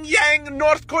Pyongyang,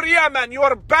 North Korea, man. You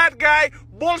are a bad guy,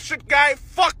 bullshit guy.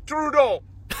 Fuck Trudeau.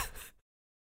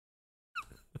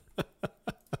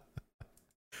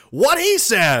 What he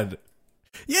said.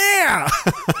 Yeah.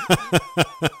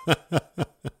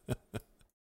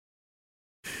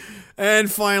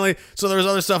 And finally, so there's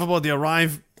other stuff about the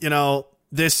Arrive,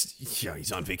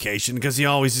 he's on vacation because he's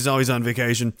always on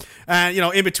vacation. And,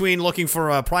 in between looking for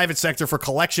a private sector for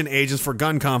collection agents for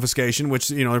gun confiscation, which,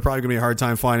 they're probably going to be a hard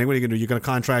time finding. What are you going to do? You're going to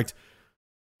contract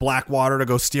Blackwater to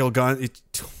go steal guns?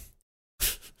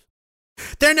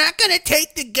 They're not going to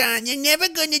take the gun. You're never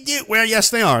going to do it. Well, yes,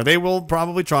 they are. They will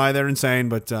probably try. They're insane,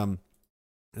 but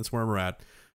that's where we're at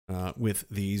with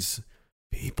these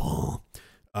people.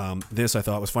 This I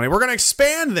thought was funny. We're going to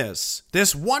expand this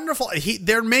wonderful.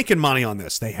 They're making money on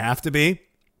this. They have to be.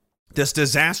 This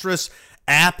disastrous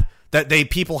app that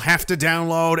people have to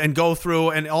download and go through,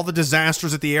 and all the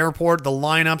disasters at the airport, the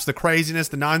lineups, the craziness,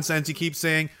 the nonsense you keep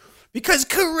saying. Because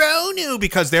Corona,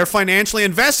 because they're financially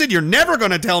invested. You're never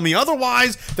going to tell me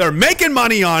otherwise. They're making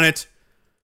money on it.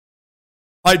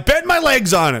 I'd bet my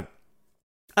legs on it.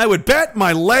 I would bet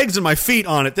my legs and my feet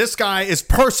on it. This guy is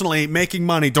personally making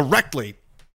money directly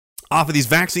off of these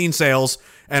vaccine sales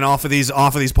and off of these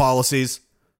policies,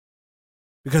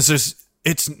 because this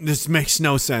makes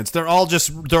no sense. They're all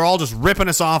just ripping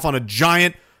us off on a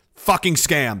giant fucking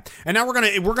scam. And now we're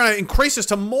gonna increase this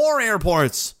to more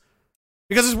airports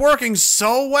because it's working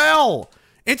so well.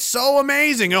 It's so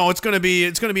amazing. Oh, it's gonna be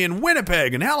in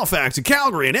Winnipeg and Halifax and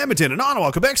Calgary and Edmonton and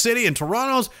Ottawa, Quebec City and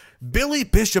Toronto's Billy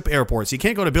Bishop airports. You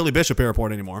can't go to Billy Bishop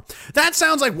Airport anymore. That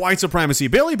sounds like white supremacy.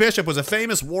 Billy Bishop was a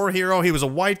famous war hero. He was a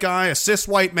white guy, a cis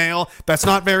white male. That's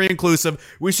not very inclusive.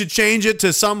 We should change it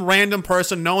to some random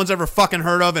person no one's ever fucking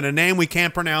heard of and a name we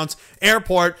can't pronounce.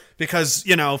 Airport, because,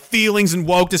 feelings and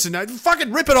wokeness and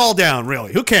fucking rip it all down,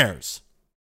 really. Who cares?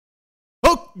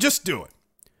 Just do it.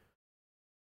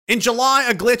 In July,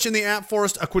 a glitch in the app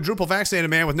forced a quadruple vaccinated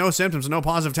man with no symptoms and no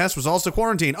positive test results to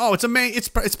quarantine. Oh, it's amazing. It's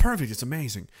perfect. It's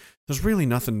amazing. There's really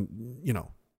nothing,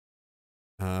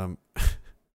 Our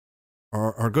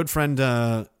good friend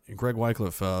Greg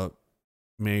Wycliffe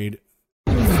made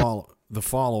the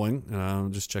following.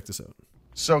 Just check this out.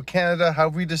 So, Canada,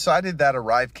 have we decided that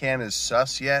ArriveCan is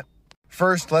sus yet?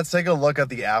 First, let's take a look at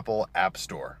the Apple App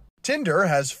Store. Tinder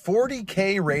has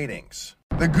 40K ratings.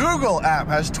 The Google app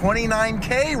has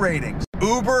 29K ratings.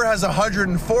 Uber has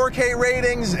 104K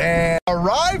ratings, and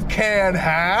ArriveCan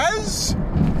has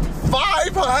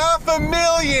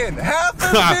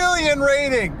 500,000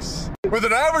 ratings, with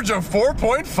an average of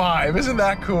 4.5. Isn't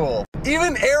that cool?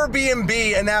 Even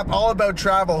Airbnb, an app all about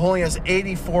travel, only has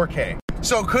 84K.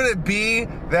 So could it be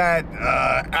that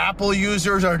Apple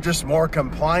users are just more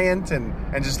compliant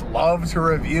and just love to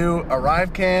review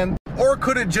ArriveCan? Or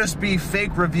could it just be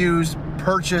fake reviews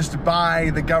purchased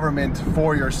by the government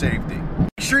for your safety?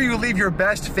 Make sure you leave your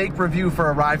best fake review for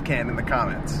ArriveCan in the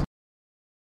comments.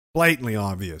 Blatantly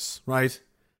obvious, right?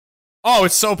 Oh,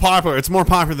 it's so popular. It's more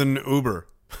popular than Uber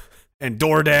and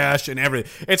DoorDash and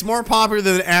everything. It's more popular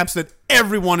than apps that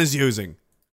everyone is using.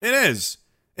 It is.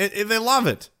 They love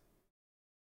it.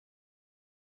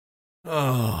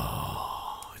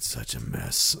 Oh, it's such a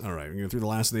mess. All right, we're going to go through the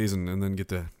last of these and then get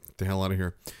the hell out of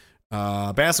here.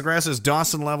 Basslegrass says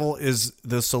Dawson Level is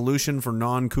the solution for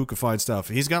non-kookified stuff.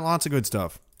 He's got lots of good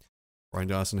stuff. Brian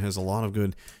Dawson has a lot of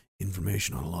good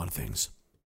information on a lot of things.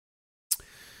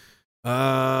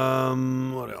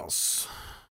 What else?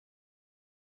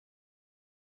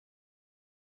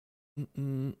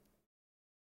 There's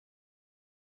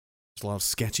a lot of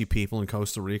sketchy people in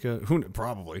Costa Rica. Who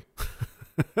probably.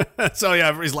 So yeah,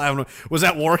 everybody's laughing. Was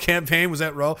that War Campaign? Was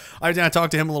that Roe? I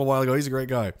talked to him a little while ago. He's a great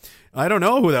guy. I don't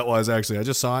know who that was, actually. I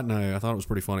just saw it and I thought it was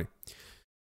pretty funny.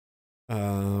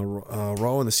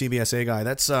 Roe and the CBSA guy.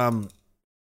 That's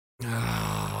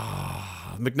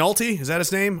McNulty. Is that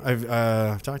his name?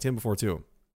 I've talked to him before too.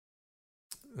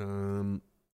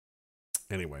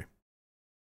 Anyway,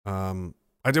 I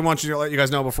did want you to let you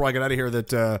guys know before I get out of here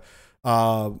that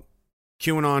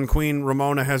QAnon Queen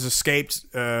Ramona has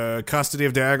escaped custody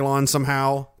of Daglon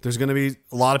somehow. There's going to be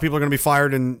a lot of people are going to be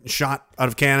fired and shot out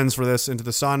of cannons for this into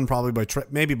the sun, probably by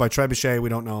maybe by trebuchet. We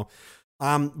don't know.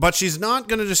 But she's not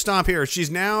going to just stop here.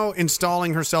 She's now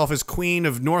installing herself as Queen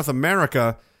of North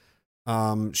America.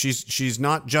 She's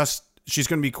not just she's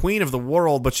going to be Queen of the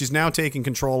world, but she's now taking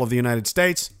control of the United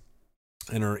States.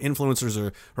 And her influencers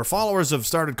or her followers have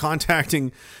started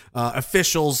contacting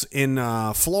officials in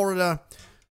Florida.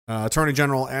 Attorney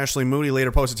General Ashley Moody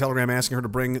later posted a telegram asking her to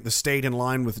bring the state in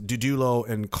line with Dudulo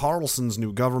and Carlson's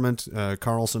new government.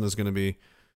 Carlson is going to be...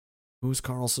 Who's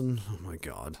Carlson? Oh, my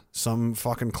God. Some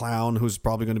fucking clown who's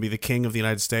probably going to be the king of the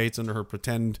United States under her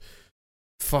pretend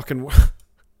fucking...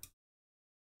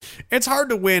 It's hard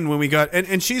to win when we got...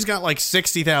 And she's got like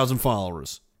 60,000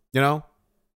 followers, you know?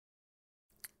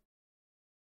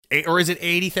 Or is it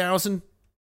 80,000?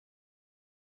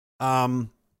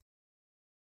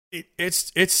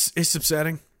 It's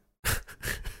upsetting.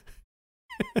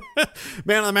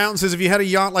 Man on the Mountain says, if you had a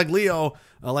yacht like Leo,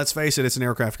 let's face it, it's an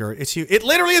aircraft carrier. It's huge. It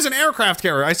literally is an aircraft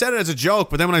carrier. I said it as a joke,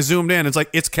 but then when I zoomed in, it's like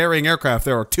it's carrying aircraft.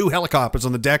 There are 2 helicopters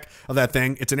on the deck of that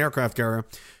thing. It's an aircraft carrier.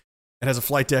 It has a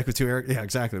flight deck with 2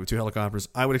 helicopters.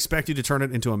 I would expect you to turn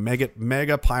it into a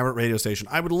mega pirate radio station.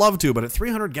 I would love to, but at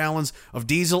 300 gallons of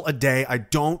diesel a day, I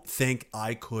don't think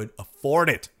I could afford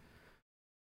it.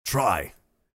 Try,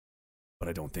 but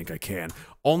I don't think I can.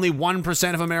 Only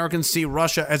 1% of Americans see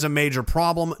Russia as a major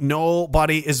problem.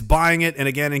 Nobody is buying it. And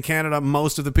again, in Canada,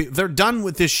 most of the people, they're done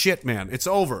with this shit, man. It's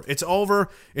over. It's over.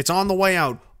 It's on the way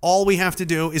out. All we have to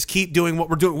do is keep doing what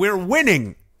we're doing. We're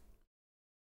winning.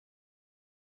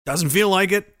 Doesn't feel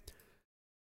like it.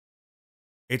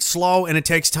 It's slow and it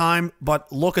takes time,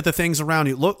 but look at the things around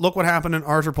you. Look what happened in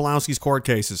Arthur Pawlowski's court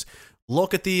cases.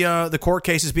 Look at the court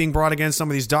cases being brought against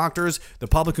some of these doctors. The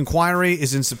public inquiry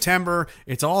is in September.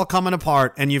 It's all coming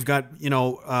apart, and you've got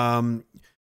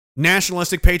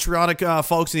nationalistic, patriotic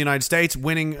folks in the United States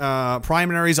winning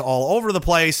primaries all over the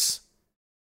place.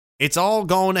 It's all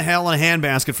going to hell in a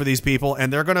handbasket for these people,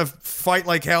 and they're going to fight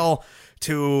like hell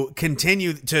to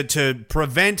continue to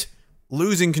prevent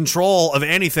losing control of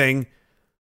anything,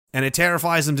 and it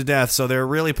terrifies them to death. So they're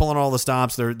really pulling all the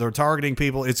stops. They're targeting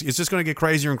people. It's just going to get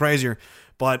crazier and crazier.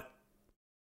 But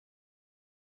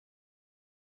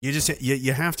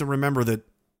you have to remember that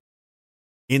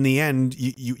in the end,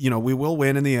 we will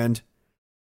win. In the end,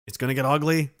 it's going to get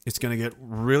ugly. It's going to get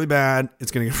really bad.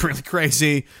 It's going to get really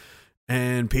crazy,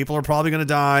 and people are probably going to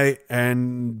die.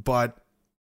 But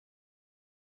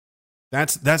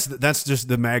that's just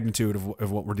the magnitude of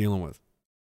what we're dealing with.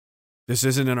 This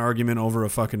isn't an argument over a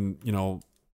fucking,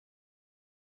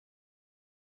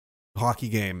 hockey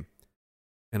game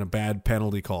and a bad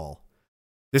penalty call.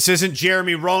 This isn't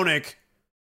Jeremy Roenick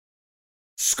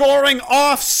scoring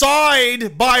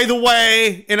offside, by the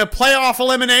way, in a playoff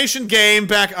elimination game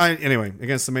anyway,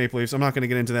 against the Maple Leafs. I'm not going to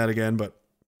get into that again, but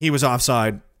he was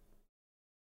offside.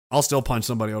 I'll still punch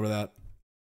somebody over that.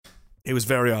 He was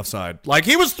very offside. Like,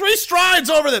 he was 3 strides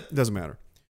over that. It doesn't matter.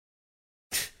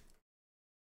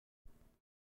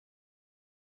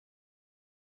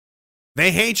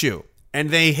 They hate you. And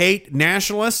they hate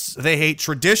nationalists, they hate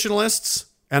traditionalists,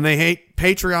 and they hate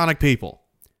patriotic people.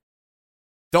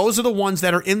 Those are the ones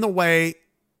that are in the way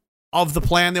of the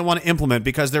plan they want to implement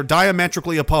because they're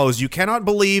diametrically opposed. You cannot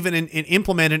believe and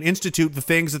implement and institute the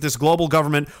things that this global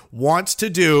government wants to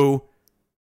do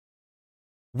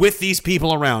with these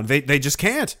people around. They just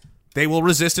can't. They will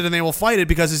resist it and they will fight it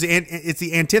because it's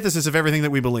the antithesis of everything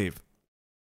that we believe.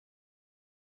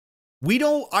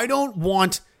 I don't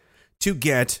want to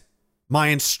get my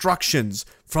instructions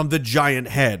from the giant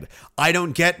head. I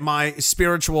don't get my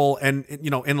spiritual and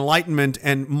enlightenment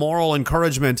and moral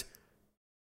encouragement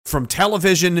from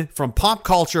television, from pop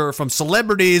culture, from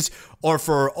celebrities, or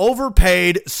for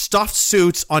overpaid stuffed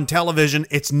suits on television.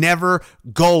 It's never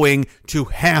going to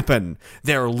happen.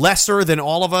 They're lesser than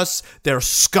all of us. They're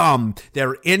scum.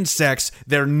 They're insects.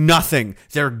 They're nothing.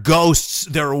 They're ghosts.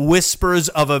 They're whispers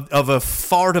of a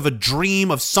fart, of a dream,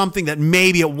 of something that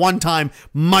maybe at one time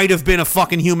might have been a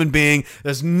fucking human being.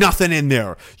 There's nothing in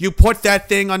there. You put that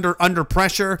thing under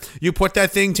pressure, you put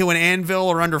that thing to an anvil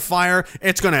or under fire,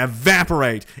 it's going to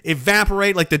evaporate.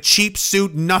 Evaporate like the cheap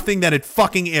suit nothing that it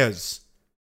fucking is.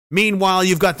 Meanwhile,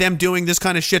 you've got them doing this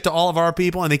kind of shit to all of our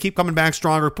people, and they keep coming back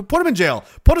stronger. Put them in jail.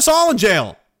 Put us all in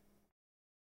jail.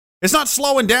 It's not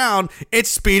slowing down. It's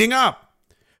speeding up.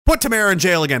 Put Tamara in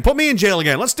jail again. Put me in jail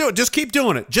again. Let's do it. Just keep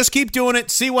doing it. Just keep doing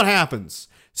it. See what happens.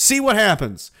 See what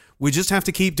happens. We just have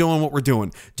to keep doing what we're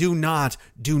doing. Do not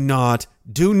give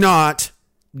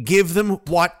them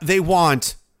what they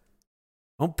want.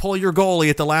 Don't pull your goalie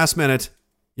at the last minute.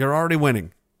 You're already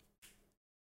winning.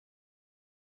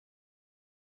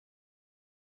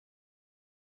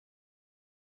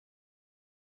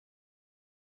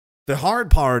 The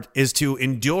hard part is to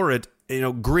endure it,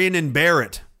 grin and bear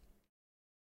it.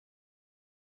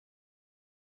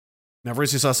 Now,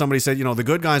 recently saw somebody said, the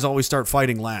good guys always start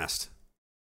fighting last.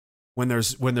 When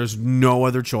there's no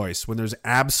other choice, when there's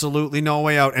absolutely no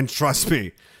way out. And trust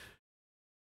me,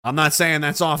 I'm not saying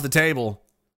that's off the table.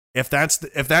 If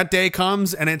that day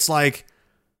comes and it's like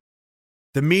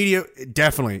the media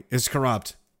definitely is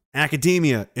corrupt,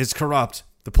 academia is corrupt,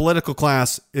 the political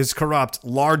class is corrupt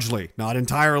largely, not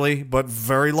entirely, but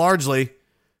very largely.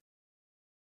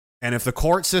 And if the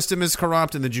court system is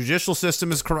corrupt and the judicial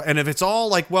system is corrupt, and if it's all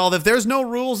like, well, if there's no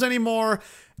rules anymore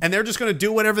and they're just going to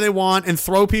do whatever they want and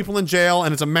throw people in jail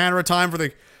and it's a matter of time for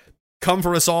they come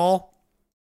for us all,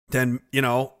 then,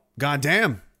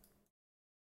 goddamn.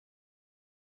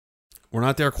 We're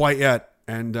not there quite yet.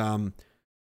 And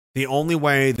the only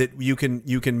way that you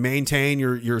can maintain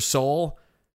your soul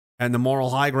and the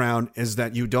moral high ground is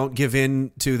that you don't give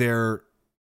in to their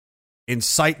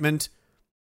incitement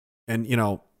and,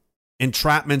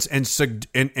 entrapments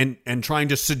and trying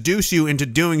to seduce you into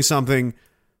doing something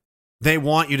they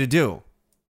want you to do.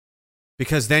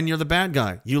 Because then you're the bad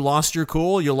guy. You lost your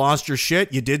cool, you lost your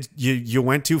shit, you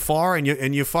went too far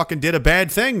and you fucking did a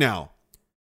bad thing now.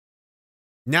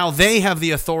 Now they have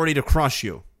the authority to crush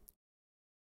you.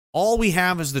 All we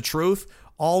have is the truth.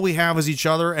 All we have is each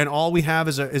other, and all we have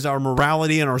is our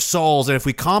morality and our souls. And if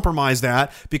we compromise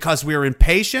that because we're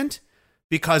impatient,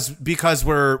 because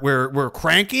we're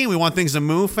cranky, we want things to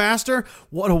move faster,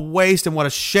 what a waste and what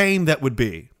a shame that would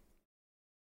be.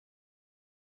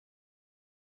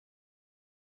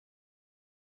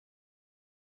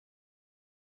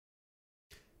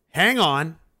 Hang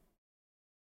on.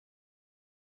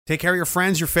 Take care of your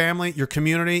friends, your family, your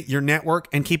community, your network,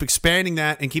 and keep expanding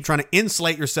that and keep trying to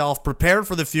insulate yourself, prepare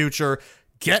for the future,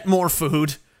 get more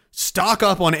food, stock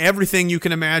up on everything you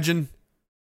can imagine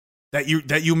that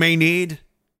you may need.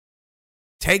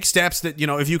 Take steps that,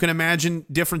 if you can imagine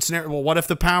different scenarios. Well, what if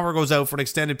the power goes out for an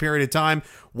extended period of time?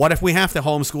 What if we have to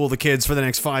homeschool the kids for the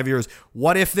next 5 years?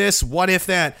 What if this? What if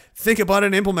that? Think about it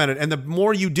and implement it. And the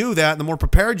more you do that, the more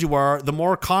prepared you are, the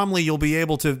more calmly you'll be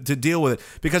able to deal with it.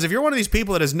 Because if you're one of these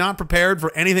people that is not prepared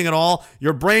for anything at all,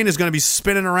 your brain is going to be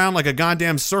spinning around like a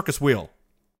goddamn circus wheel.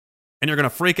 And you're going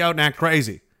to freak out and act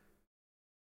crazy.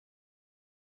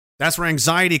 That's where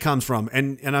anxiety comes from.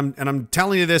 And I'm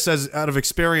telling you this as out of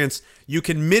experience. You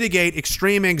can mitigate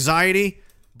extreme anxiety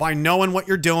by knowing what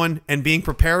you're doing and being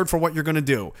prepared for what you're going to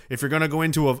do. If you're going to go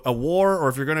into a war, or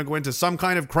if you're going to go into some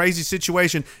kind of crazy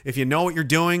situation, if you know what you're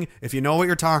doing, if you know what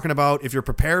you're talking about, if you're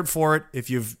prepared for it,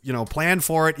 if you've planned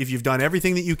for it, if you've done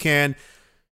everything that you can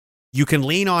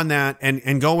lean on that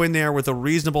and go in there with a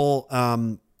reasonable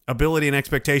ability and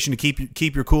expectation to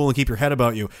keep your cool and keep your head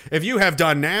about you. If you have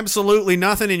done absolutely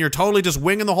nothing and you're totally just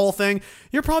winging the whole thing,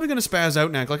 you're probably going to spaz out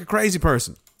and act like a crazy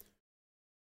person.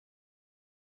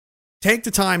 Take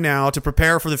the time now to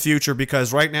prepare for the future,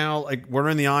 because right now, we're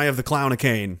in the eye of the clown of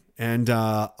Cain, and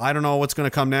I don't know what's going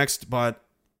to come next, but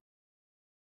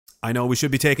I know we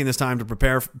should be taking this time to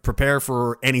prepare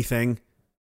for anything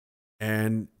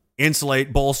and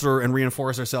insulate, bolster, and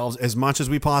reinforce ourselves as much as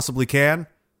we possibly can.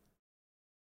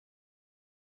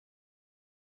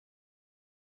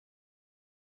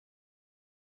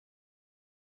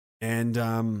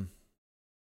 And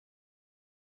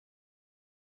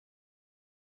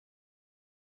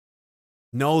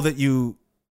know that you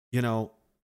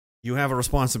have a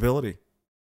responsibility,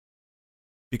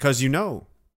 because Like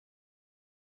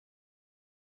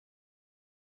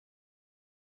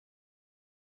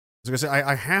I said,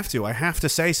 I have to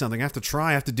say something. I have to try.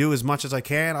 I have to do as much as I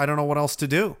can. I don't know what else to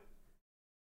do.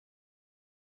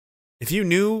 If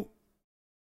you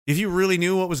really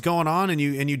knew what was going on and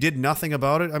you did nothing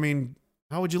about it, I mean,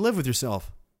 how would you live with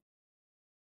yourself?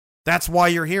 That's why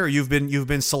you're here. You've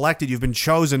been selected. You've been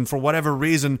chosen for whatever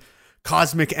reason,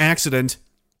 cosmic accident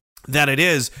that it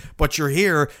is. But you're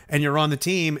here and you're on the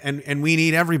team, and we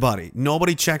need everybody.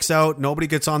 Nobody checks out. Nobody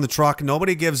gets on the truck.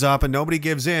 Nobody gives up, and nobody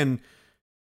gives in.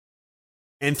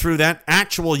 And through that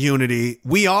actual unity,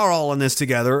 we are all in this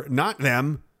together, not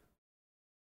them.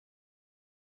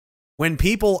 When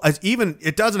people,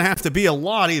 it doesn't have to be a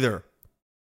lot either.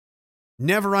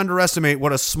 Never underestimate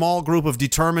what a small group of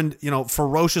determined,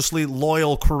 ferociously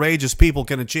loyal, courageous people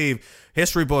can achieve.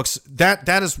 History books,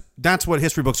 that's what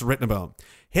history books are written about.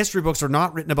 History books are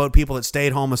not written about people that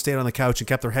stayed home and stayed on the couch and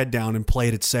kept their head down and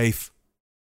played it safe.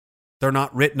 They're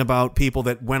not written about people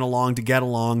that went along to get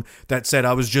along, that said,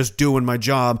 I was just doing my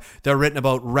job. They're written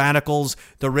about radicals.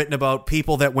 They're written about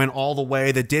people that went all the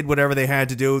way, that did whatever they had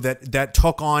to do, that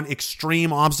took on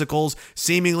extreme obstacles,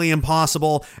 seemingly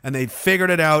impossible, and they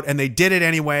figured it out, and they did it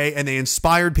anyway, and they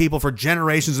inspired people for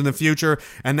generations in the future.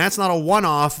 And that's not a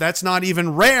one-off. That's not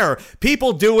even rare.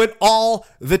 People do it all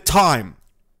the time.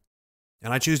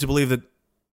 And I choose to believe that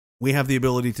we have the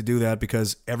ability to do that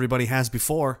because everybody has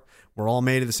before. We're all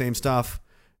made of the same stuff,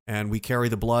 and we carry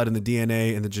the blood and the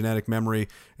DNA and the genetic memory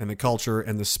and the culture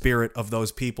and the spirit of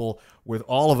those people with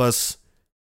all of us.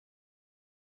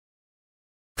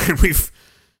 And we've,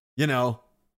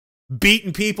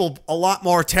 beaten people a lot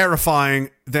more terrifying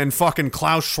than fucking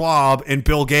Klaus Schwab and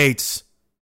Bill Gates.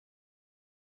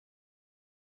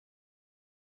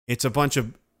 It's a bunch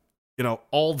of,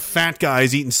 old fat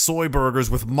guys eating soy burgers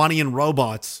with money and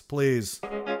robots. Please.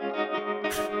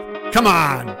 Come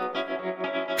on.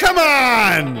 Come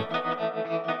on!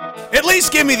 At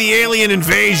least give me the alien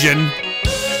invasion.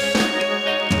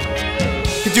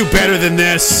 Could do better than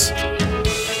this.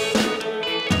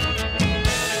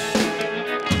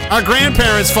 Our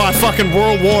grandparents fought fucking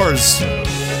world wars.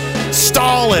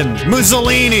 Stalin,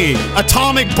 Mussolini,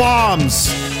 atomic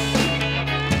bombs,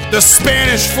 the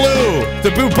Spanish flu, the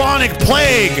bubonic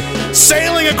plague,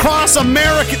 sailing across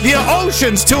America, the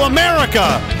oceans to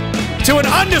America. To an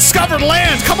undiscovered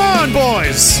land. Come on,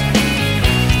 boys.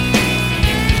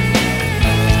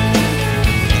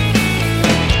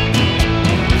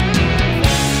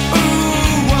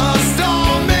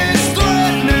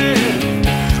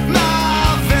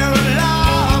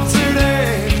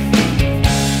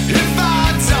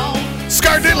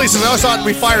 Scar Diddley says, I always thought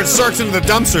we fired Cirques into the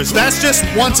dumpsters. That's just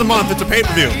once a month. It's a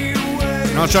pay-per-view. You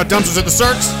don't shot dumpsters at the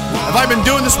Cirques? Have I been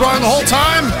doing this wrong the whole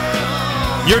time?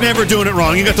 You're never doing it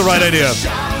wrong. You got the right idea.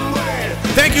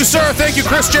 Thank you, sir. Thank you,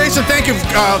 Chris Jason. Thank you,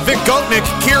 Vic Goatnick,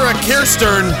 Kira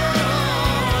Kirstern,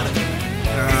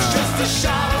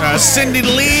 Cindy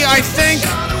Lee, I think.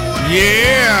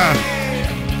 Yeah.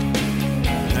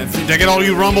 Did I get all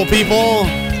you Rumble people?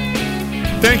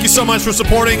 Thank you so much for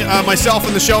supporting myself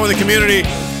and the show and the community.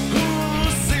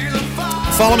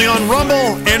 Follow me on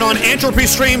Rumble and on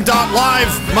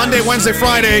EntropyStream.live Monday, Wednesday,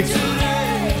 Friday,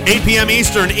 8 p.m.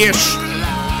 Eastern-ish.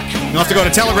 You'll have to go to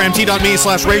Telegram,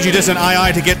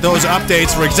 t.me/RageyDiscentII to get those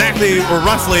updates for exactly or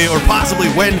roughly or possibly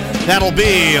when that'll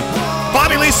be.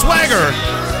 Bobby Lee Swagger.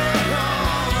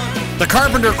 The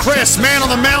Carpenter Chris, Man on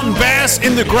the Mountain, Bass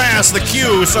in the Grass, The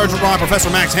Q, Sergeant Rock, Professor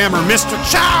Max Hammer, Mr.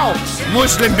 Chow,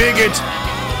 Muslim Bigot,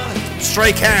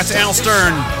 Stray Cats, Al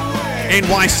Stern,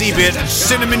 NYC Bit,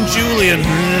 Cinnamon Julian,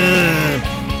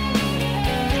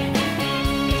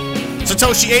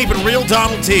 Satoshi Ape, and Real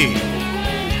Donald T.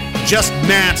 Just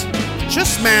Matt.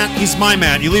 Just Matt. He's my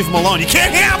Matt. You leave him alone. You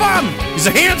can't have him! He's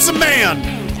a handsome man.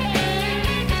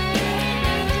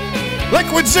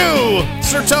 Liquid Zoo.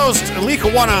 Sir Toast. Alika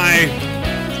One Eye.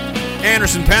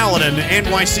 Anderson Paladin.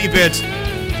 NYC Bit.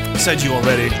 I said you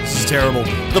already. This is terrible.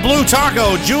 The Blue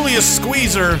Taco. Julius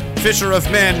Squeezer. Fisher of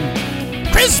Men.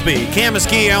 Crisby. Camus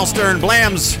Key. Al Stern.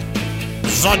 Blams.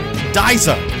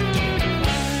 Zodiza.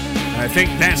 I think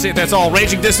that's it. That's all.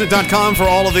 RagingDissident.com for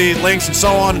all of the links and so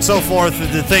on and so forth.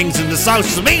 The things in the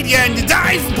social media and the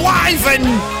dive, Blythe, and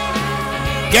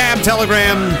Gab,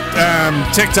 Telegram,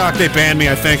 TikTok. They banned me,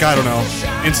 I think. I don't know.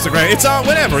 Instagram. It's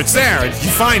whatever. It's there.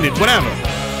 You find it. Whatever.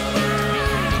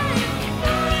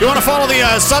 If you want to follow the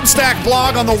Substack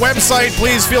blog on the website,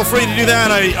 please feel free to do that.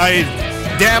 I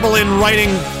dabble in writing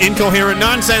incoherent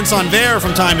nonsense on there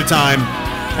from time to time,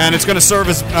 and it's going to serve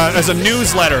as a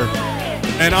newsletter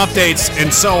and updates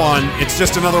and so on. It's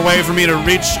just another way for me to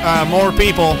reach more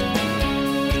people.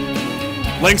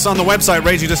 Links on the website,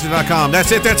 RagingDissident.com.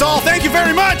 That's it. That's all. Thank you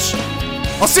very much.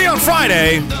 I'll see you on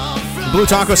Friday. Blue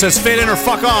Taco says, fit in or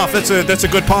fuck off. That's a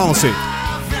good policy.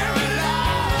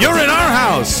 You're in our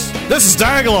house. This is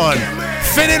Diagolon.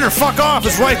 Fit in or fuck off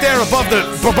is right there above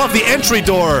the entry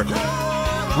door.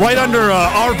 Right under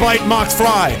Arbeit Macht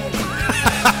Frei.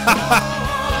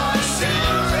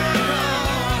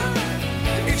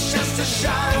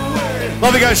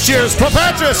 Love you guys. Cheers.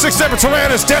 Propatra, 6 Separate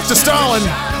Tyrannus, Death to Stalin.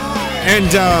 And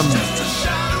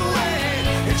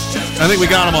I think we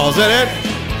got them all. Is that it?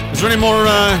 Is there any more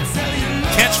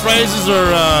catchphrases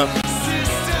or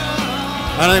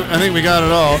I think we got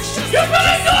it all. You've been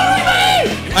ignoring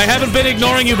me! I haven't been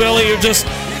ignoring you, Billy.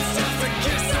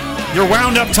 You're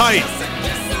wound up tight.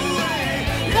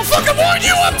 Well, fucking warn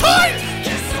you up tight!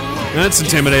 That's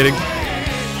intimidating.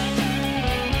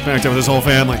 Backed up with this whole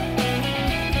family.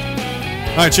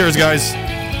 Alright, cheers, guys.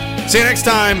 See you next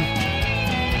time.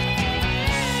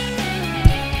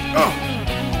 Oh.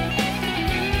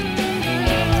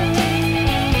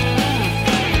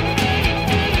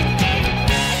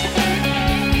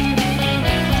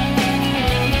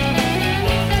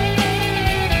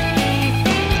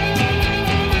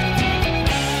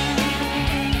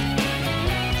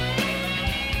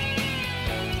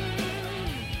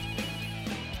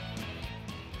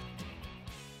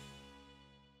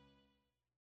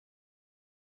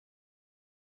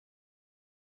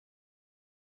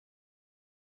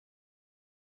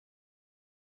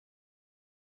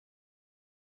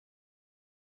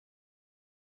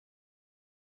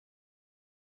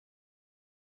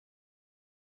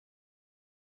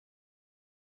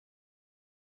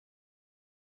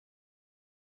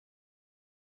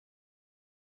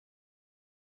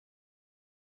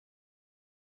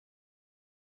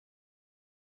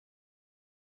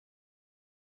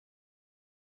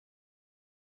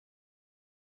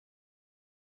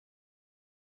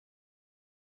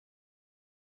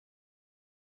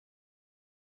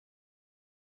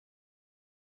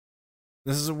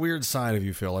 This is a weird side of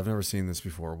you, Phil. I've never seen this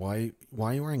before. Why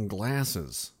are you wearing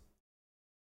glasses?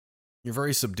 You're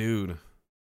very subdued.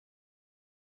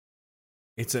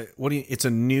 It's a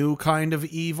new kind of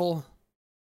evil?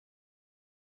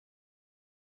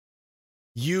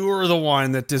 You are the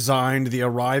one that designed the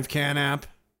ArriveCan app?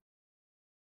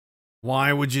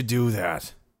 Why would you do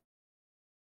that?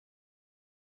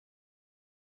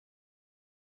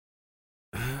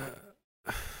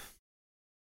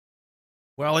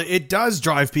 Well, it does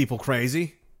drive people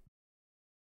crazy.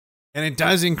 And it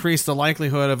does increase the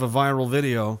likelihood of a viral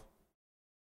video.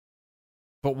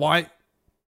 But why?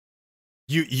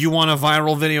 You want a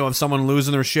viral video of someone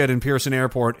losing their shit in Pearson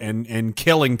Airport and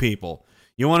killing people.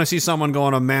 You want to see someone go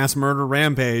on a mass murder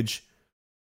rampage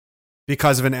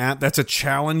because of an app? That's a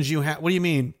challenge you have? What do you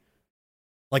mean?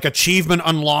 Like achievement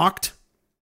unlocked?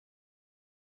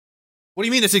 What do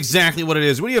you mean that's exactly what it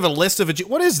is? What do you have a list of?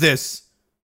 What is this?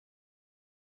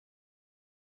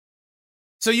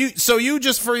 So you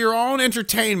just for your own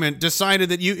entertainment decided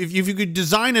that if you could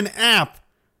design an app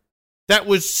that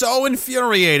was so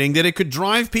infuriating that it could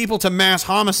drive people to mass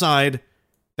homicide,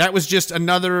 that was just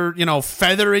another,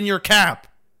 feather in your cap.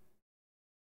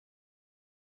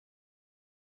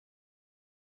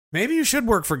 Maybe you should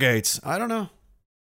work for Gates. I don't know.